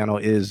I'm a piano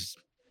is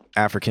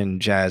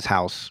African jazz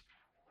house.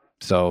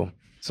 So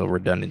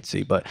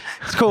redundancy, but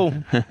it's cool.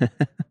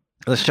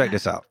 Let's check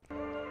this out.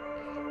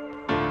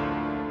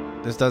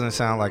 This doesn't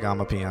sound like I'm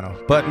a piano,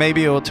 but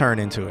maybe it will turn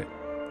into it.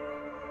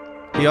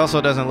 He also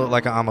doesn't look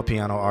like an I'm a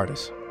piano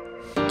artist.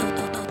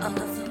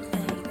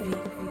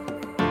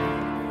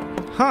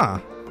 Huh.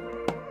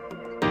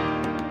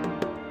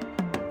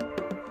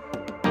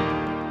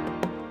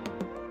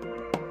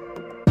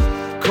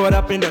 Caught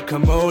up in the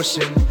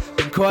commotion.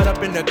 Caught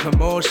up in the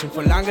commotion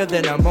for longer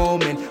than a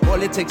moment.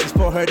 All it takes is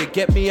for her to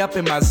get me up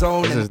in my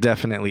zone. This is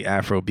definitely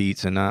Afro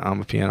beats and not I'm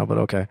a piano, but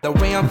okay. The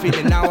way I'm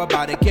feeling now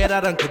about to get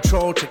out of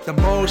control. Check the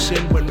motion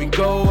when we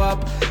go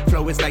up.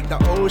 Flow is like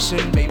the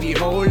ocean, baby,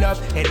 hold up.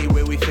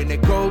 Anywhere we finna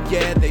go,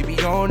 yeah, they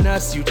be on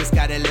us. You just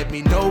gotta let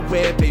me know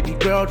where, baby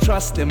girl,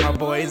 trust in my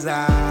boys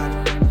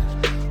on.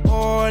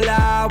 All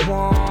I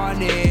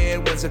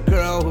wanted was a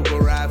girl who would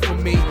ride for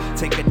me.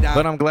 Take it down.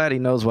 But I'm glad he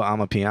knows what I'm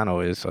a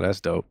piano is, so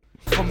that's dope.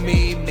 For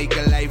me, make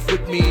a life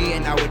with me,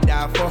 and I would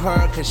die for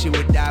her, cause she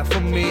would die for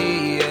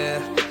me, yeah.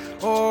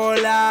 All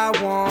I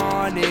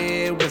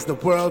wanted was the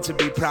world to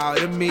be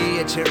proud of me,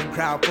 a cheering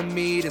crowd for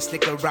me to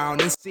stick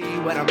around and see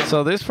what I'm.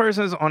 So this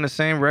person's on the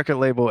same record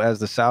label as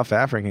the South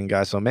African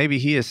guy, so maybe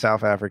he is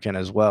South African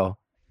as well,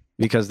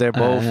 because they're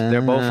both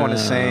on the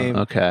same.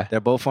 Okay. They're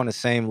both on the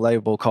same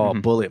label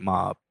called Bullet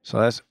Mob, so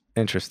that's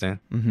interesting.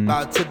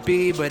 About to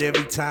be, but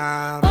every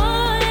time.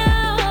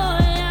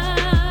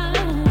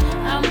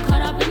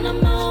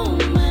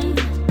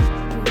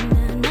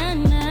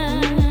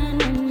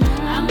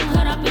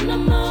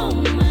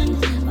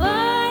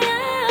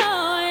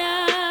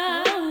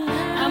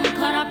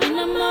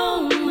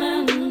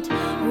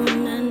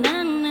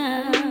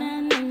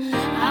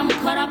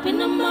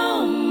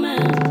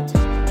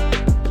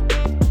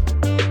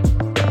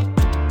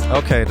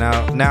 Okay,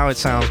 now it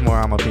sounds more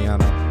I'm a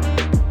piano.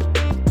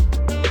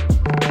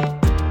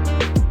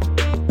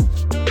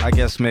 I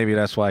guess maybe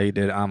that's why he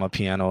did I'm a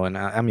piano, and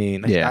I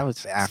mean, I would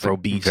say Afro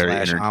beat /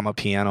 I'm a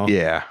piano.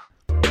 Yeah.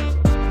 I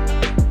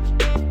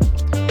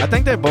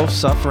think they're both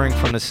suffering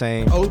from the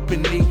same.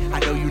 Openly, I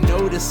know you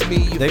notice me.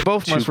 They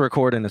both must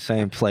record in the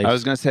same place. I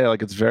was gonna say,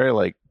 like, it's very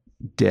like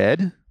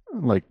dead.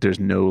 Like, there's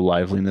no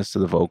liveliness to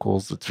the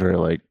vocals. It's very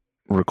like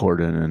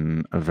recorded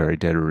in a very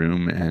dead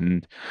room,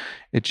 and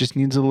it just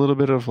needs a little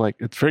bit of like,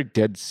 it's very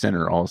dead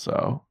center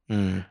also.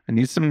 It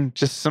needs some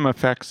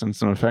effects and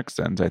some effects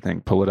ends, I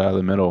think. Pull it out of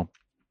the middle.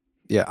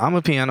 Yeah, I'm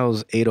a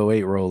piano's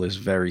 808 roll is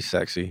very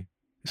sexy.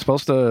 It's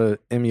supposed to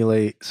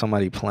emulate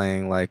somebody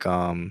playing like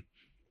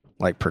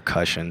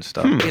percussion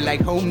stuff.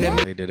 Like home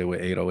they did it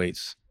with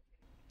 808s.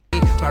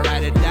 My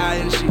ride or die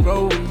and she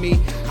roll with me.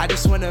 I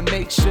just wanna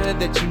make sure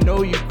that you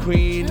know you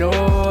queen,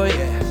 oh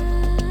yeah.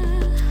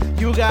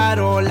 You got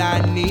all I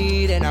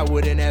need and I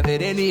wouldn't have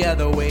it any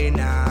other way,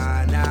 nah.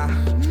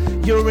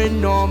 You're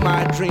in all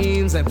my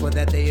dreams and for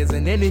that there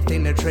isn't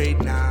anything to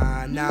trade,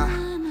 nah.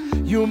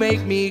 You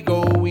make me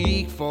go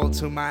weak, fall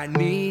to my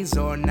knees,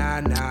 oh nah,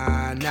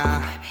 nah,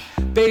 nah.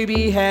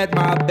 Baby had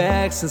my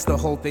back since the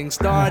whole thing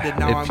started.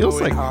 Now I'm feels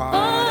going like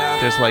harder.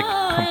 there's like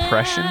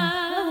compression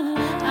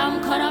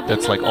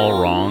that's like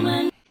all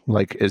wrong.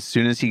 Like as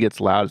soon as he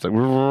gets loud, it's like,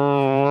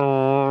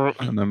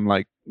 and I'm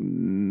like,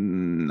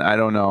 I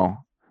don't know.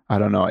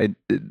 It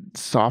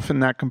soften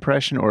that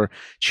compression or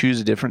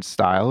choose a different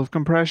style of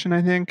compression,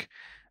 I think.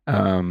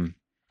 And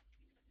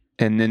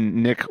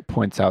then Nick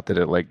points out that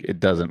it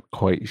doesn't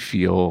quite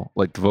feel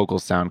like the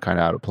vocals sound kind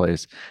of out of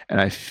place,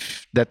 and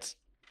that's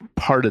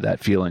part of that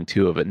feeling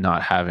too of it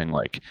not having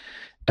like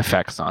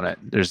effects on it.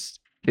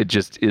 It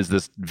just is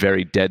this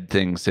very dead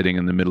thing sitting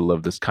in the middle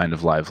of this kind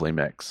of lively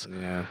mix.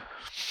 Yeah.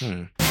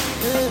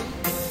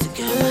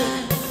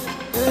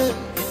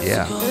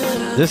 Yeah.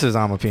 This is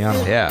I'm a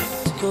Piano. Yeah.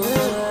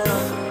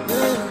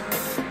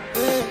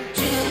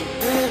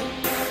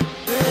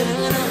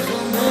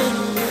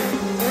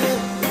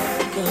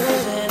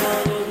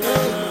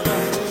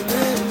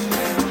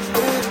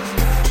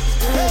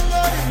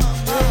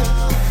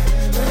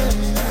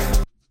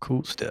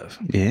 Cool stuff.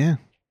 Yeah.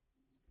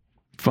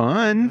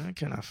 Fun. What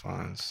can I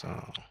find?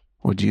 So,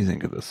 what do you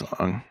think of the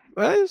song?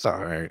 Well, it's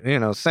all right. You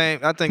know, same.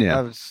 I think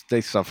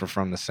they suffer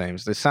from the same.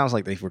 It sounds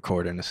like they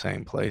record in the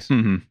same place.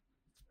 Mm-hmm.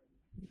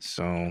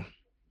 So,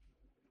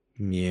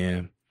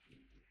 yeah.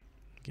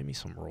 Give me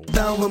some roll.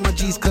 Down with my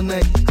G's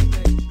connect.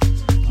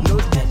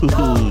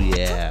 Ooh,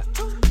 yeah.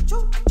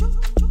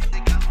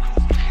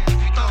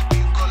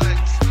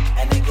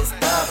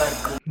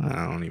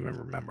 I don't even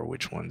remember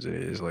which ones it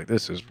is. Like,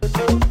 this is.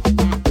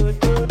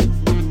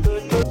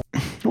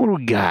 What do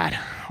we got?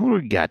 What do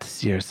we got to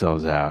see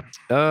ourselves out?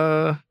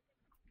 Let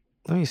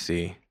me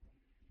see.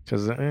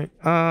 Cause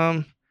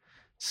there's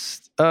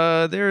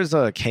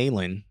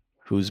Kaylin,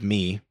 who's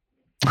me.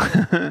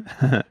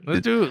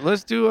 let's do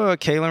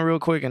Kaylin real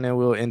quick, and then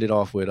we'll end it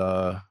off with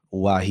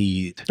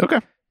Wahid.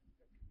 Okay.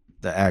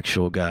 The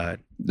actual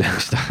God.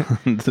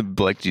 The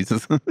Black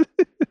Jesus.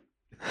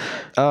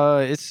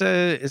 It's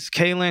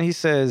Kaylin. He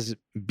says,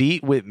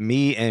 "Beat with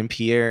me and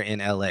Pierre in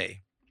LA."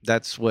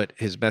 That's what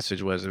his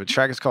message was. The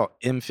track is called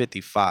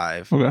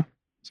M55. Okay.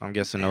 So I'm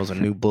guessing those are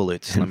new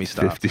bullets. Let me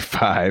stop.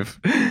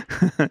 55.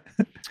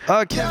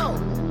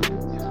 Kim.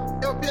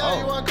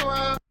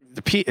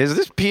 Is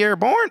this Pierre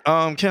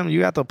Bourne? Kim, you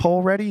got the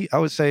poll ready? I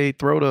would say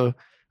throw the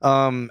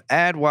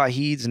add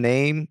Wahid's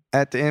name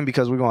at the end,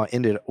 because we're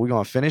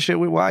gonna finish it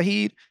with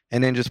Wahid,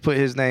 and then just put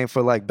his name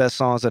for like best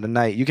songs of the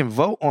night. You can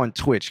vote on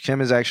Twitch. Kim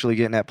is actually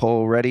getting that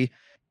poll ready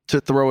to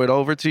throw it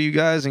over to you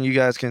guys, and you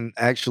guys can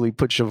actually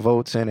put your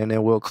votes in, and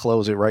then we'll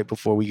close it right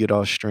before we get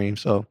off stream.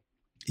 So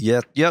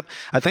yep.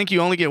 I think you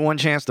only get one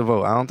chance to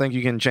vote. I don't think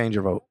you can change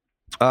your vote.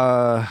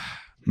 That's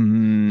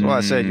why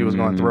I said you was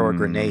going to throw a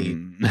grenade.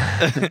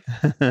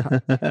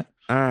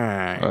 All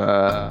right.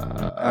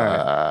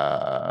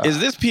 Is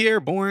this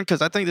Pierre Bourne?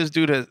 Because I think this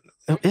dude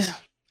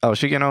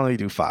she can only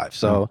do 5.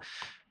 So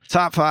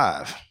top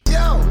 5.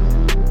 Yo,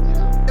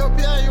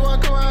 Pierre, you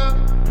want to come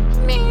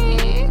around? Me.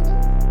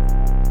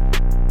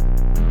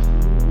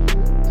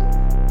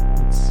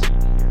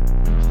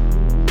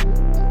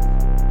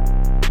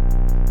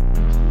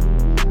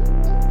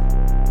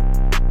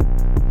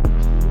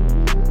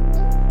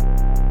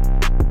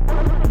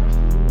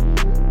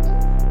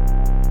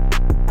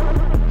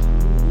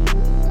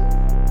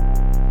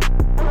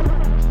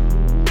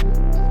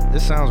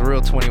 This sounds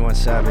real 21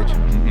 Savage.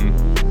 Mm-hmm.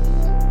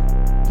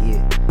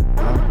 Yeah,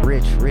 I'm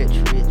rich.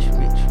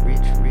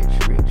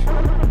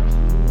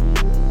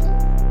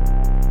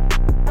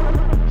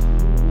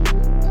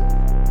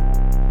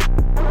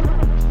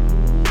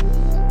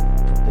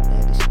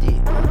 Problematic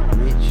stick, I'm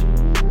rich.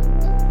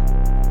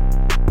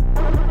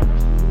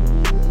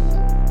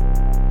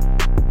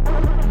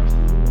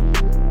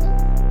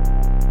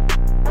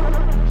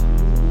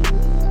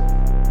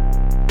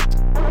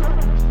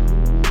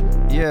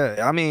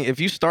 Yeah, I mean, if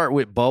you start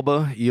with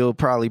Bubba, you'll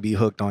probably be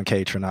hooked on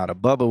K Tronada.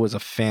 Bubba was a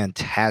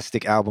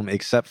fantastic album,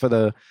 except for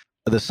the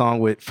song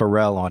with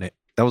Pharrell on it.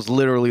 That was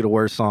literally the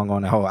worst song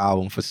on the whole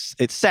album.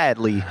 It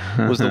sadly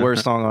was the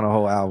worst song on the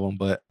whole album,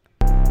 but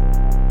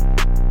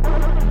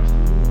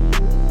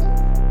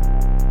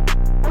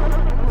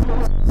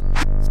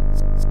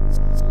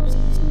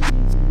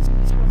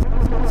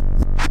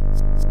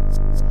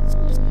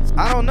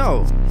I don't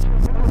know.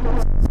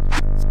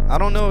 I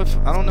don't know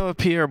if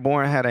Pierre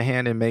Bourne had a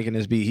hand in making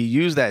this beat. He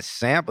used that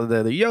sample,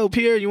 the yo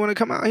Pierre, you want to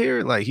come out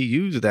here? Like, he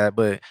used that,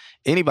 but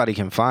anybody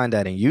can find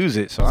that and use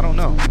it. So I don't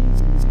know.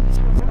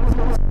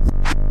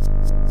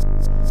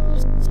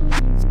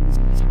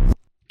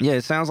 Yeah,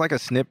 it sounds like a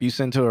snip you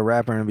send to a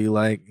rapper and be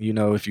like, you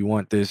know, if you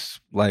want this,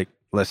 like,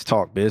 let's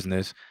talk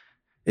business.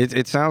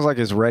 It sounds like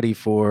it's ready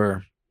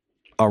for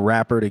a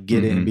rapper to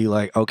get it and be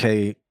like,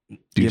 okay,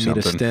 give me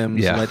the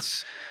stems. Yeah.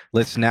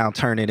 Let's now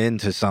turn it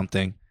into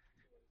something.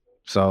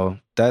 So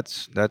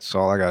that's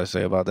all I gotta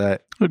say about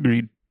that.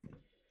 Agreed.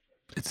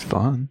 It's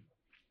fun.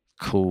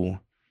 Cool.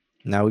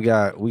 Now we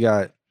got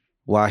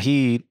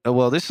Wahid.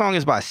 Well, this song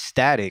is by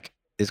Static.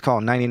 It's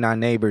called 99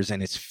 Neighbors,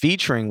 and it's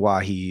featuring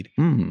Wahid.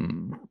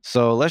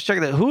 So let's check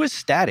that. Who is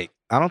Static?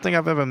 I don't think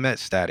I've ever met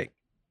Static.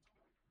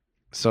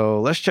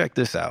 So let's check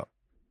this out.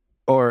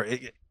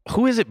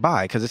 Who is it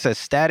by? Because it says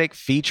Static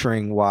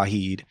featuring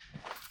Wahid.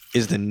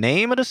 Is the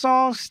name of the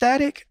song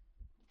Static?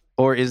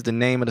 Or is the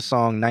name of the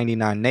song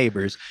 99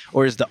 Neighbors?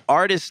 Or is the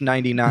artist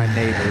 99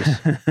 Neighbors?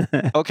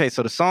 Okay,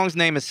 so the song's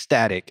name is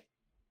Static.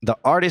 The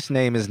artist's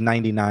name is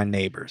 99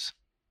 Neighbors.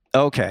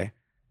 Okay.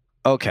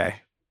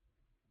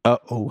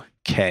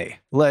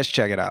 Let's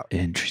check it out.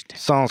 Interesting.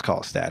 Song's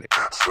called Static.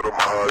 Set them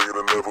higher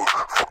than ever.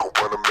 Fuck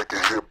around and make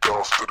it hip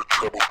bounce to the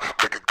treble.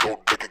 Make it go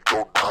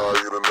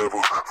higher than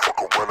ever. Fuck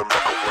around and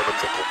make it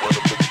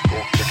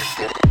go.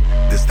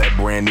 This that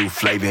brand new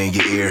flavor in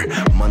your ear.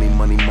 Money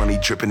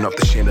dripping off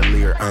the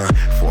chandelier.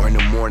 4 in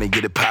the morning,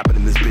 get it popping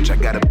in this bitch. I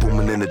got it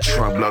booming in the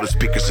trunk. Blow the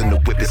speakers in the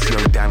whip. It's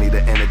Young Donnie the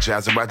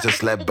Energizer. I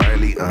just left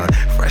Burley.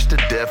 Fresh to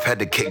death, had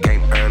the kick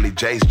game early.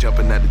 Jay's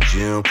jumping at the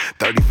gym.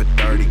 30 for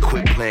 30.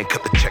 Quit playing,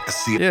 cut the check to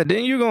see it. Yeah,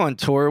 didn't you go on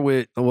tour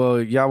with,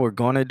 y'all were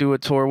going to do a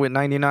tour with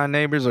 99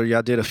 Neighbors, or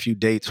y'all did a few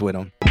dates with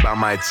them? About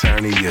my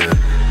attorney, yeah.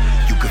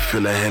 You can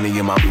feel a Henny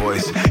in my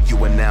voice.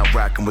 You are now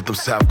rocking with them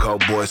South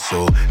Coast boys.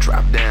 So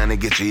drop down and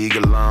get your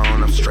eagle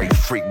on. I'm straight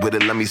freak with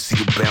it. Let me see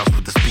you bounce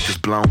with the speakers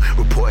blown.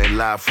 Reporting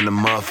live from the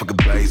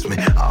motherfucking basement.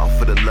 All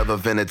for the love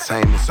of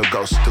entertainment. So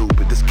go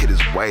stupid. This kid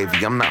is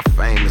wavy. I'm not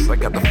famous. I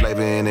got the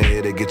flavor in the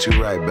head to get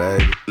you right,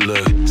 baby.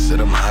 Look, set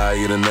them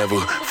higher than ever.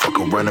 Fuck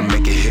around and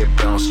make it hit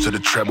bounce to the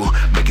treble.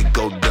 Make it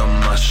go dumb.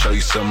 I'll show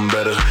you something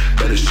better.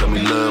 Better show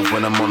me love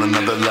when I'm on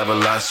another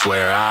level. I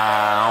swear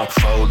I don't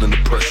fold under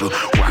pressure.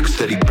 Rock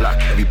steady block.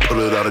 Heavy, pull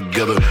it all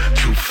together.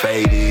 Too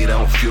faded, I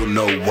don't feel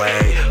no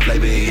way.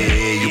 Flavor in your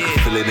head, you can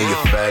feel it in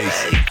your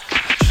face.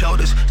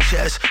 Shoulders,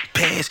 chest,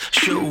 pants,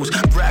 shoes.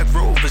 Rock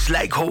rovers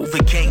like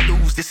Hova, can't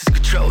lose. This is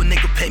control,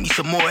 nigga, pay me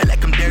some more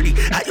like I'm dirty.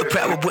 Higher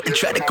power wouldn't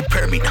try to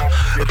compare me. No,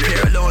 a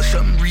parallel on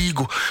something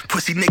regal.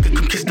 Pussy nigga,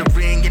 come kiss the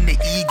ring and the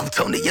eagle.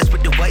 Tony, yes,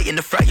 with the white in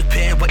the fryer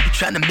pan. Why you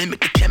trying to mimic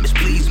the chemist?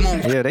 Please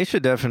move. Yeah, they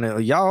should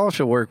definitely. Y'all all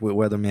should work with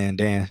Weatherman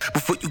Dan.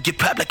 Before you get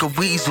popped like a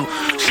weasel.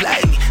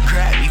 Slide me,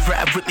 grab me,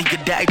 ride with me, you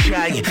die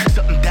trying.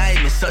 Something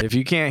diamond, something. If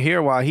you can't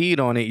hear Wahid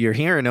on it, you're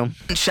hearing him.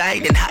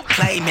 Shining, hot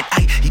climbing.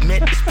 He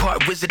meant this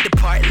part, wizard the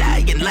part,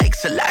 lying like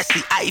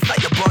Selassie. I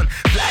fire born,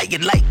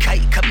 flying like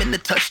kite. Coming to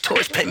touch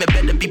torch, payment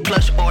better be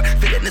plush or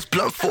feeling this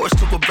blunt force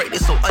to a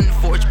greatness so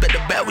unforged. Better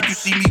bad when you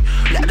see me.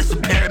 Loud as a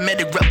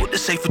paramedic, rebel to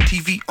say for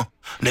TV.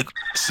 Nigga.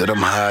 Set them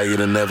higher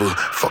than ever.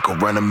 Fuck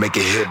around and make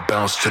it hit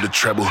bounce to the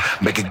treble.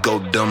 Make it go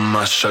dumb,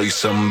 I'll show you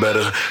something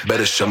better.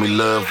 Better show me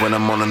love when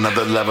I'm on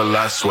another level.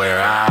 I swear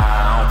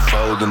I don't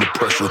fold under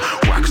pressure.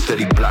 Rock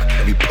steady block,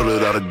 heavy, pull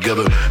it all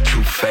together.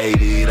 Too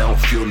faded, I don't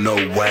feel no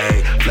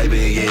way. Flavor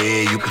in your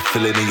head, you can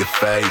feel it in your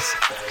face.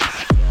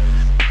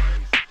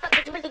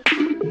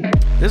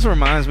 This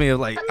reminds me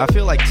of I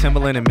feel like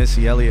Timbaland and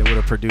Missy Elliott would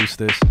have produced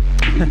this.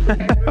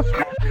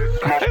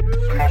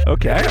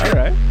 Okay, all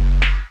right.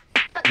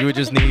 You would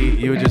just need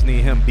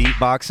him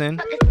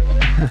beatboxing.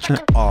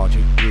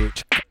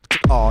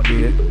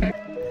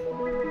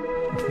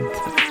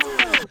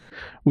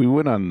 We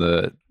went on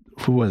the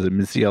who was it,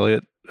 Missy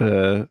Elliott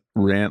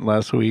rant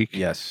last week.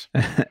 Yes.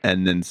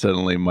 And then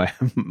suddenly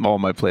all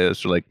my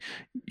playlists were like,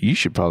 you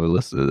should probably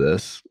listen to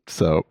this.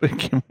 So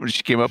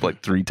she came up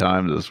like 3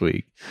 times this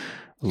week.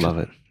 Love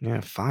it.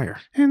 Yeah, fire.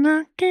 And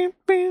I can't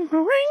be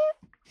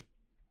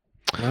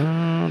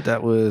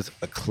that was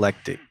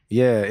eclectic.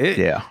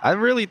 Yeah. I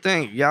really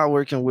think y'all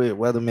working with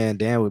Weatherman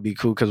Dan would be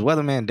cool because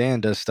Weatherman Dan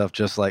does stuff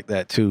just like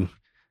that too.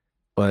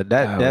 But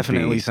that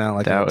definitely sounds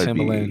like that a would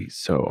Timbaland. be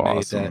so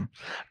awesome.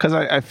 Because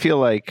I feel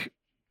like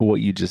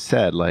what you just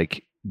said,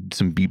 like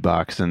some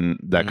beatbox and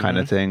that kind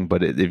of thing.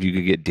 But if you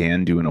could get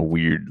Dan doing a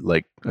weird,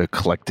 like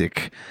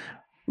eclectic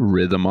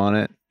rhythm on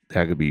it,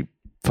 that could be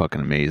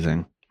fucking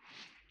amazing.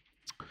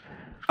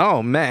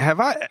 Oh man,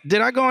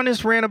 did I go on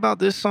this rant about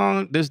this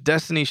song, this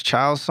Destiny's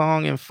Child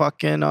song in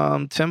fucking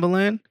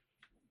Timbaland?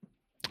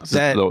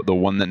 That the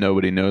one that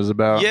nobody knows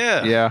about?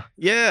 Yeah.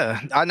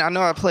 I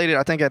know I played it,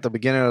 I think at the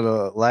beginning of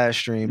the last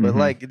stream, but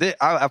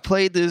I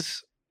played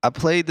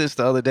this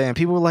the other day and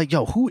people were like,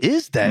 yo, who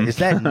is that? Is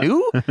that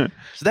new?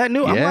 Is that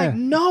new? I'm like,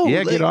 no.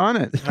 Yeah, get on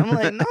it. I'm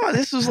like, no,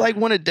 this was like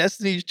one of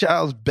Destiny's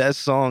Child's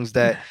best songs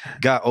that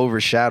got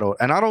overshadowed.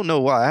 And I don't know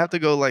why. I have to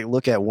go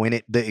look at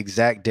the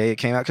exact day it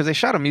came out because they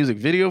shot a music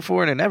video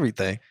for it and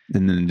everything.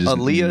 And then just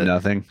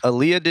nothing.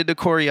 Aaliyah did the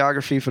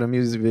choreography for the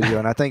music video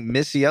and I think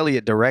Missy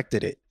Elliott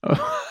directed it.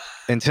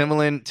 And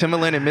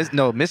Timbaland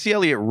and Missy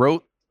Elliott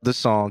wrote the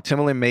song.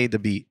 Timbaland made the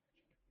beat.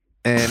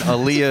 And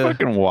Aaliyah,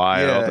 fucking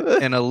wild. Yeah,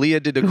 and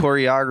Aaliyah did the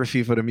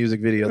choreography for the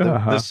music video.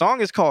 The song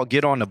is called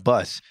 "Get on the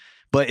Bus,"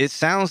 but it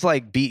sounds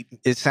like Beat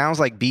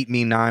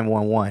Me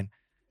 911.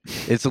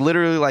 It's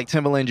literally like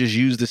Timbaland just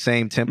used the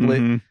same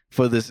template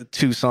for the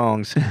 2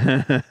 songs.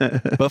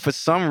 But for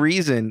some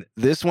reason,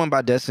 this one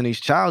by Destiny's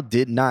Child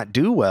did not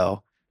do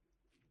well.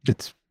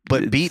 It's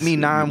But Beat Me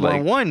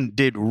 911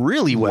 did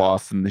really well.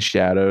 Lost in the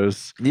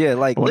Shadows. Yeah,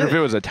 like I wonder if it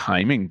was a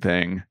timing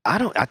thing.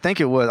 I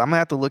think it was. I'm gonna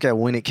have to look at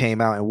when it came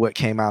out and what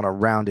came out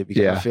around it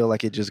because I feel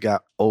like it just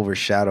got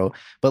overshadowed.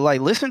 But like,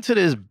 listen to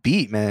this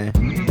beat, man.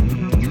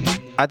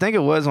 I think it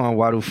was on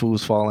Why Do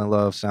Fools Fall in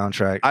Love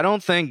soundtrack. I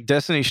don't think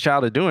Destiny's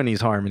Child are doing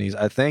these harmonies.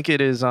 I think it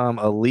is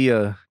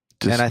Aaliyah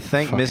and I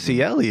think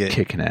Missy Elliott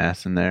kicking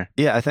ass in there.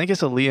 Yeah, I think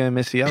it's Aaliyah and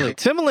Missy Elliott.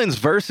 Timbaland's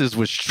verses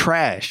was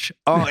trash.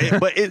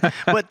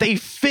 But they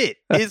fit.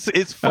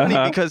 It's funny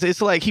because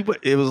it's like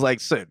it was like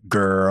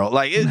girl.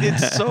 Like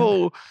it's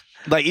so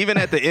like even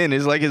at the end,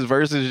 it's like his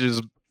verses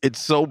just it's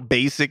so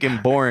basic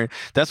and boring.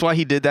 That's why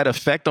he did that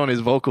effect on his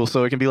vocals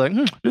so it can be like,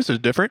 this is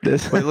different.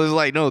 But it was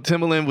like, no,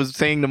 Timbaland was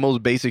saying the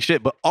most basic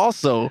shit. But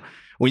also,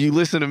 when you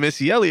listen to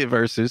Missy Elliott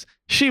verses,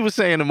 she was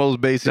saying the most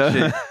basic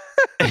shit.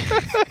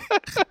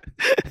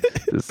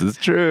 This is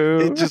true.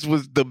 It just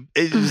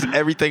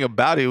everything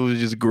about it was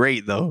just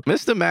great though.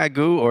 Mr.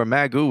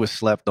 Magoo was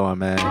slept on,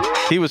 man.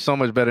 He was so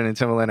much better than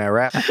Timbaland at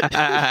rap.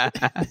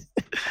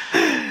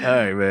 All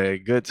right,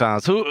 man. Good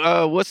times.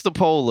 What's the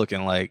poll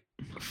looking like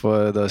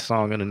for the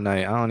song of the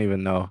night? I don't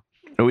even know.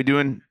 Are we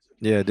doing?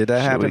 Yeah, did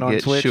that happen on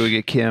Twitch? Should we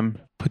get Kim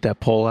put that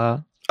poll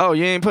out? Oh,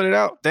 you ain't put it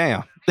out?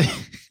 Damn.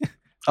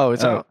 Oh,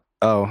 it's out.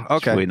 Oh,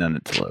 okay. Just waiting on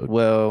it to load.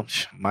 Well,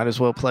 might as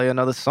well play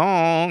another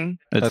song.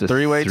 It's a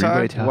three-way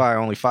tie? Why?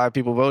 Only 5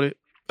 people voted?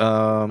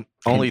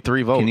 Only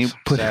 3 votes.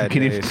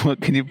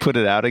 Can you put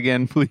it out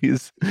again,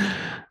 please?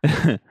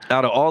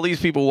 Out of all these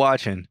people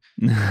watching,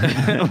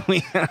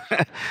 it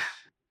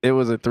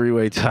was a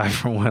 3-way tie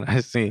from what I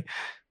see.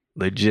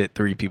 Legit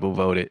 3 people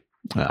voted.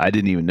 I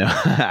didn't even know.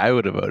 I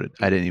would have voted.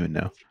 I didn't even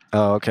know.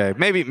 Oh, okay.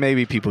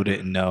 Maybe people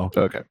didn't know.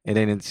 Okay. And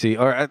they didn't see.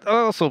 Or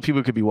also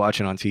people could be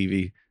watching on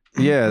TV.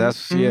 Yeah,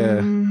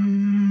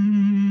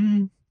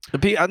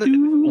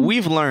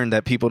 we've learned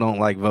that people don't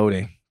like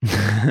voting.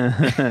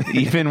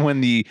 Even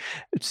when the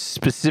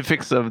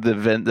specifics of the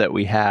event that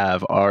we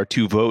have are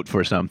to vote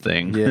for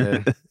something.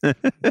 Yeah.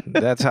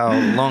 That's how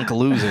Lunk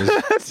loses.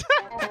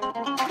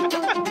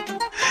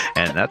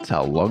 And that's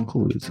how Lunk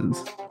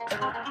loses.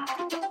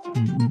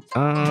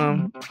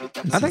 I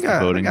think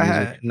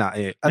I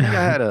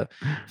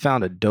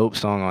found a dope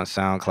song on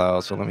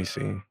SoundCloud, so let me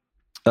see.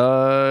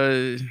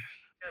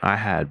 I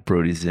had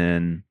Brody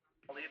Zen,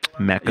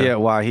 Mecca. Yeah,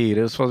 Wahid.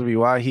 It was supposed to be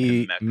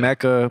Wahid,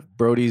 Mecca,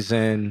 Brody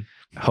Zen,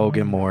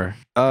 Hogan Moore.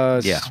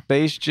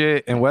 Space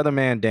Jet and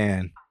Weatherman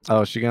Dan.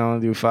 Oh, she can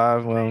only do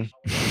 5? Well,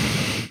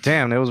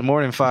 damn, there was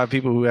more than 5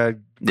 people who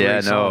had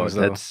great songs,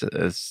 that's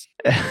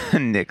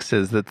Nick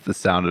says that's the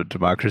sound of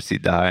democracy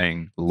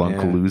dying,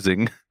 Lunk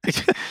losing.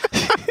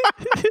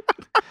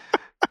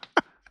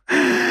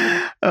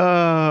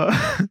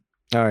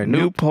 All right,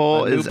 new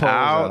poll is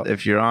out.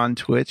 If you're on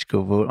Twitch,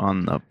 go vote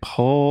on the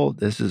poll.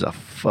 This is a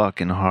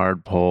fucking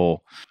hard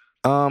poll.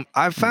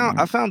 I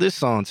found this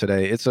song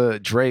today. It's a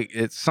Drake.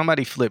 It's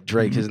somebody flipped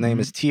Drake. His name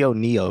is Tio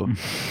Neo.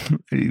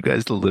 You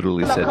guys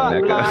literally said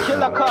Mecca.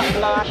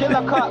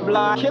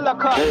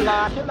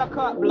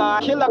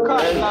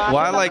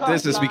 Why I like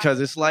this is because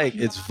it's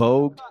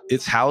Vogue.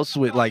 It's house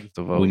with like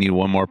the Vogue. We need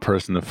one more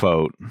person to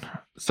vote.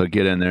 So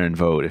get in there and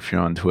vote if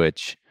you're on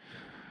Twitch.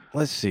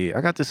 Let's see.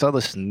 I got this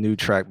other new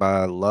track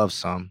by Love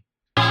Some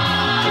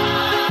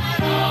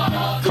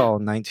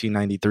called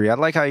 1993. I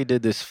like how he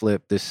did this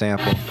flip, this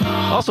sample.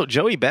 Also,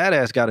 Joey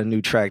Badass got a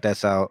new track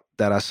that's out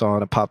that I saw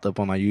and it popped up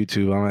on my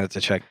YouTube. I'm gonna have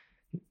to check.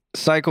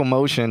 Psycho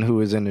Motion,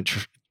 who is in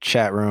the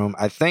chat room,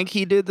 I think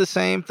he did the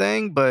same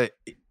thing, but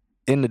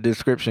in the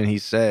description he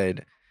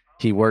said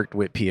he worked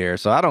with Pierre.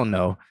 So I don't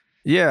know.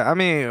 Yeah, I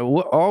mean,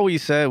 all we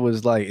said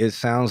was like it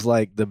sounds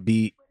like the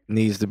beat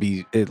needs to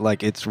be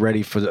it's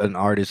ready for an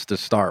artist to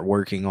start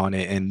working on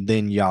it and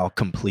then y'all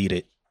complete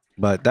it.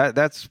 But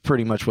that's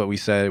pretty much what we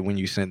said when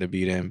you sent the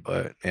beat in.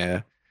 But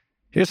yeah,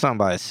 here's something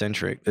by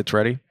Eccentric. It's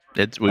ready.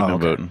 We've been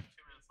voting.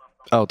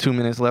 Oh, 2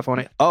 minutes left on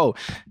it. Oh,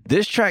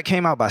 this track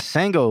came out by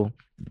Sango.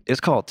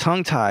 It's called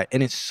Tongue Tie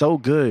and it's so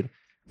good,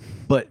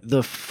 but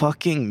the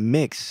fucking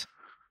mix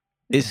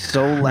is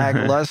so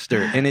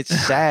lackluster and it's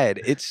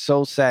sad. It's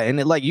so sad. And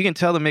you can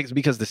tell the mix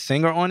because the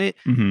singer on it,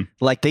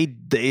 like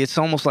it's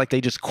almost like they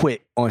just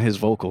quit on his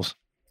vocals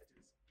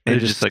and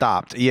just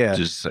stopped.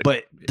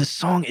 But the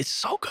song is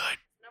so good.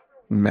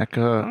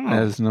 Mecca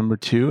as number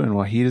 2 and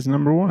Wahid is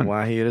number 1.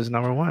 Wahid is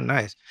number 1.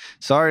 Nice.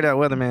 Sorry that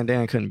Weatherman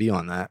Dan couldn't be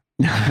on that.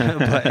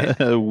 But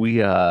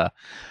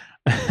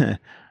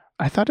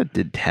I thought it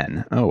did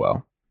 10. Oh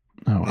well.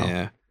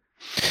 Yeah.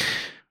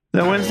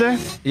 That Wednesday?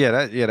 Yeah,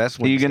 that's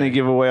Wednesday. Are you going to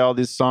give away all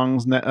these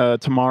songs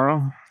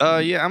tomorrow?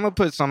 Yeah, I'm going to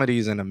put some of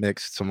these in a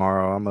mix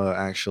tomorrow. I'm going to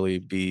actually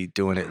be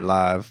doing it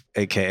live,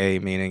 aka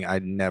meaning I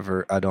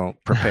don't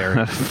prepare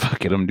it.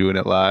 Fuck it, I'm doing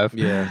it live.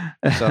 Yeah.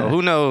 So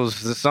who knows?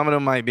 Some of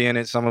them might be in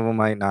it, some of them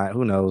might not.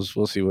 Who knows?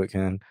 We'll see what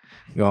can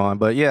go on.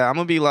 But yeah, I'm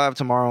going to be live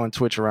tomorrow on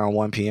Twitch around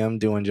 1 p.m.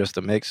 doing just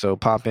a mix. So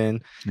pop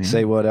in,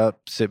 say what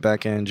up, sit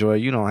back and enjoy.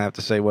 You don't have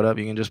to say what up.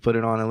 You can just put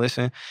it on and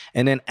listen.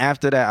 And then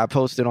after that, I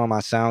posted on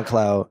my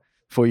SoundCloud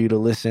for you to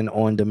listen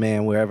on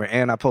demand wherever.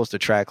 And I post a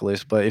track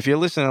list. But if you're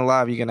listening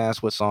live, you can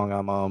ask what song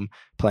I'm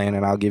playing,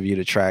 and I'll give you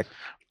the track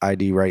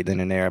ID right then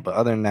and there. But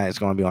other than that, it's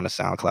going to be on the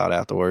SoundCloud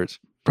afterwards.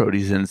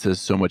 Brody's in says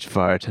so much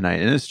fire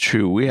tonight. And it's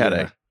true. We had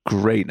a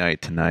great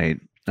night tonight.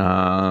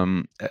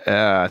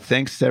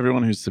 Thanks to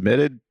everyone who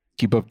submitted.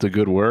 Keep up the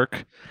good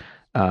work.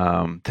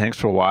 Thanks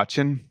for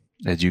watching.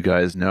 As you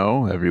guys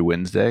know, every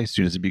Wednesday, as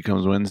soon as it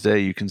becomes Wednesday,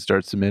 you can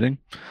start submitting.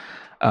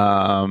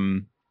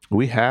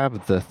 We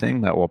have the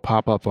thing that will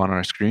pop up on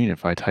our screen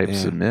if I type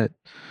submit.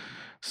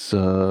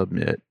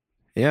 Submit.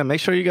 Yeah, make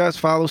sure you guys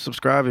follow,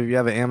 subscribe. If you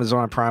have an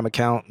Amazon Prime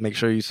account, make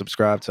sure you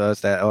subscribe to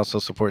us. That also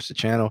supports the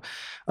channel.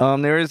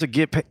 There is a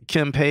get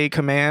Kim paid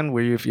command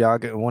where if y'all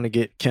want to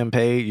get Kim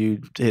paid,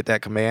 you hit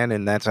that command,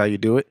 and that's how you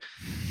do it.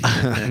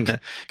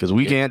 Because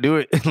we can't do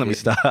it. Let me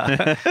stop.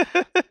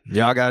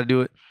 Y'all got to do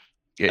it.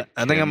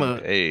 I think I'm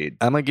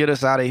gonna get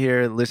us out of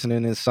here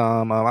listening to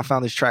some. I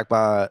found this track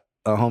by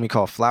a homie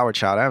called Flower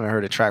Child. I haven't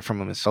heard a track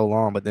from him in so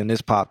long, but then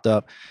this popped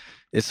up.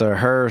 It's a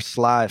her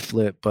slide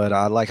flip, but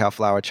I like how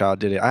Flower Child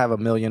did it. I have a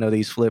million of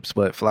these flips,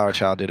 but Flower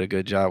Child did a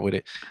good job with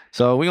it.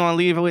 So we're gonna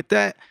leave it with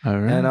that. All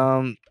right.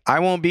 And I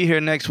won't be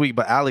here next week,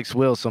 but Alex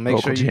will. So make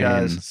sure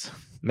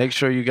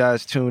you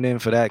guys tune in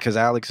for that, because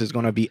Alex is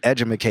gonna be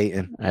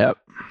edumacating. Yep.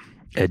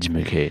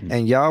 Edumacating.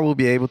 And y'all will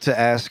be able to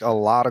ask a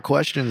lot of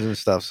questions and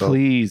stuff. So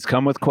please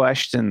come with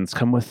questions.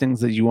 Come with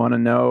things that you want to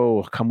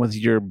know. Come with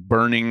your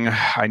burning,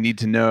 I need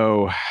to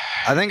know.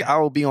 I think I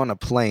will be on a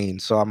plane,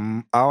 so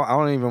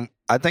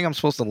I think I'm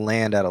supposed to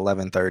land at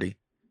 11:30.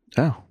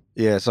 Oh.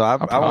 Yeah, so I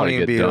won't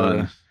even be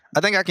done.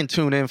 I think I can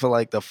tune in for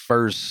like the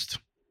first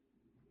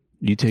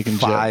You taking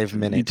 5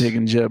 minutes. You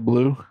taking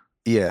JetBlue?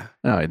 Yeah.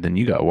 Oh, then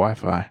you got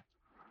Wi-Fi.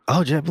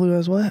 Oh, JetBlue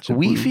has what?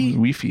 Wi-Fi?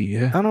 Wi-Fi,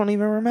 yeah. I don't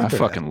even remember. I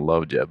fucking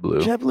love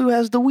JetBlue. JetBlue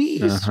has the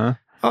Wii's. Uh-huh.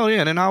 Oh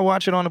yeah, then I'll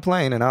watch it on the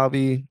plane, and I'll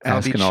be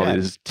asking all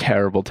these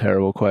terrible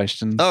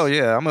questions. Oh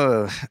yeah, I'm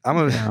a.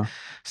 Yeah.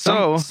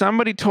 So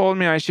somebody told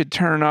me I should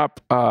turn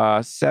up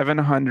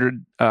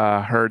 700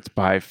 hertz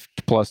by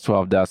plus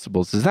 12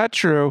 decibels. Is that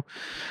true?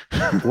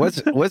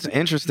 What's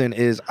interesting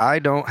is I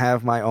don't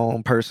have my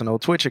own personal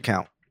Twitch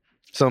account,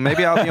 so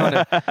maybe I'll be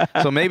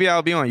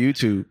on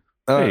YouTube.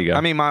 There you go.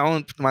 I mean,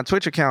 my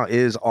Twitch account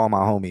is all my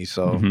homies.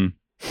 So,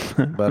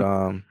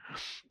 but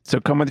So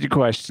come with your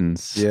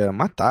questions. Yeah,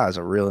 my thighs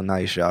are real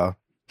nice, y'all.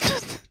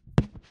 If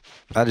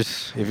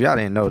y'all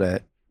didn't know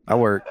that, I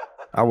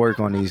work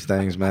on these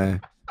things,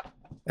 man.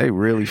 They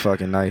really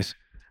fucking nice.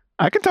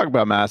 I can talk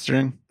about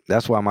mastering.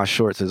 That's why my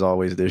shorts is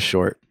always this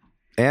short,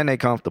 and they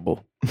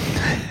comfortable.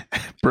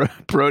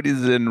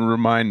 Brody's in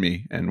remind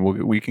me, and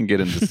we can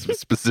get into some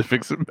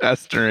specifics of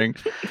mastering.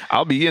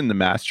 I'll be in the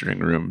mastering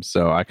room,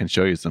 so I can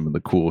show you some of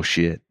the cool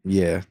shit.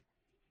 Yeah.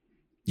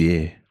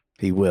 Yeah.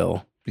 He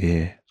will.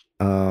 Yeah.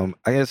 I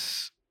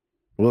guess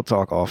we'll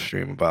talk off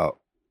stream about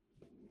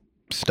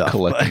stuff.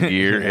 Collecting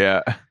gear,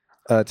 yeah.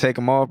 Take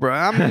them off, bro.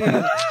 I mean,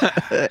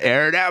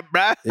 air it out,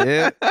 bro.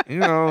 Yeah,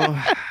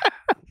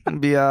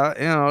 be out.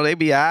 They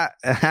be out.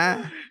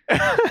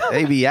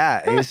 They be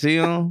out. You see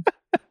them?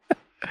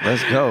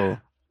 Let's go.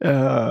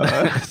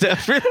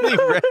 Definitely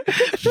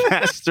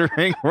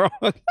mastering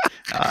wrong.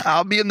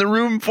 I'll be in the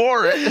room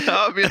for it.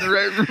 I'll be in the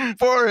right room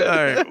for it.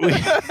 All right.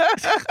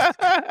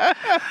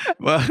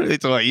 Well, they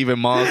talk even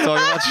mom's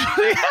talking about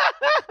you.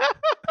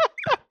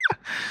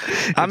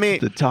 I mean,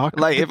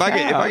 like if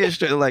I get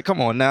stressed, like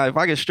come on now, if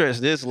I get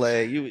stressed this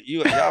leg,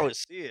 y'all would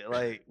see it.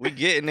 Like we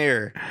getting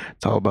there.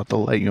 It's all about the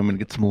light. You want me to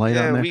get some light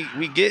on there?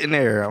 we getting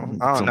there. I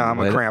don't know. I'm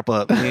gonna cramp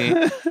up.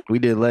 We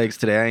did legs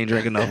today. I ain't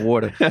drinking enough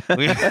water.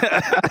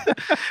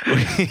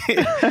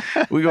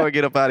 We gonna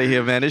get up out of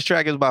here, man. This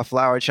track is by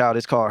Flower Child.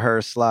 It's called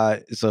Her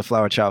Slide. It's a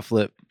Flower Child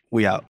flip. We out.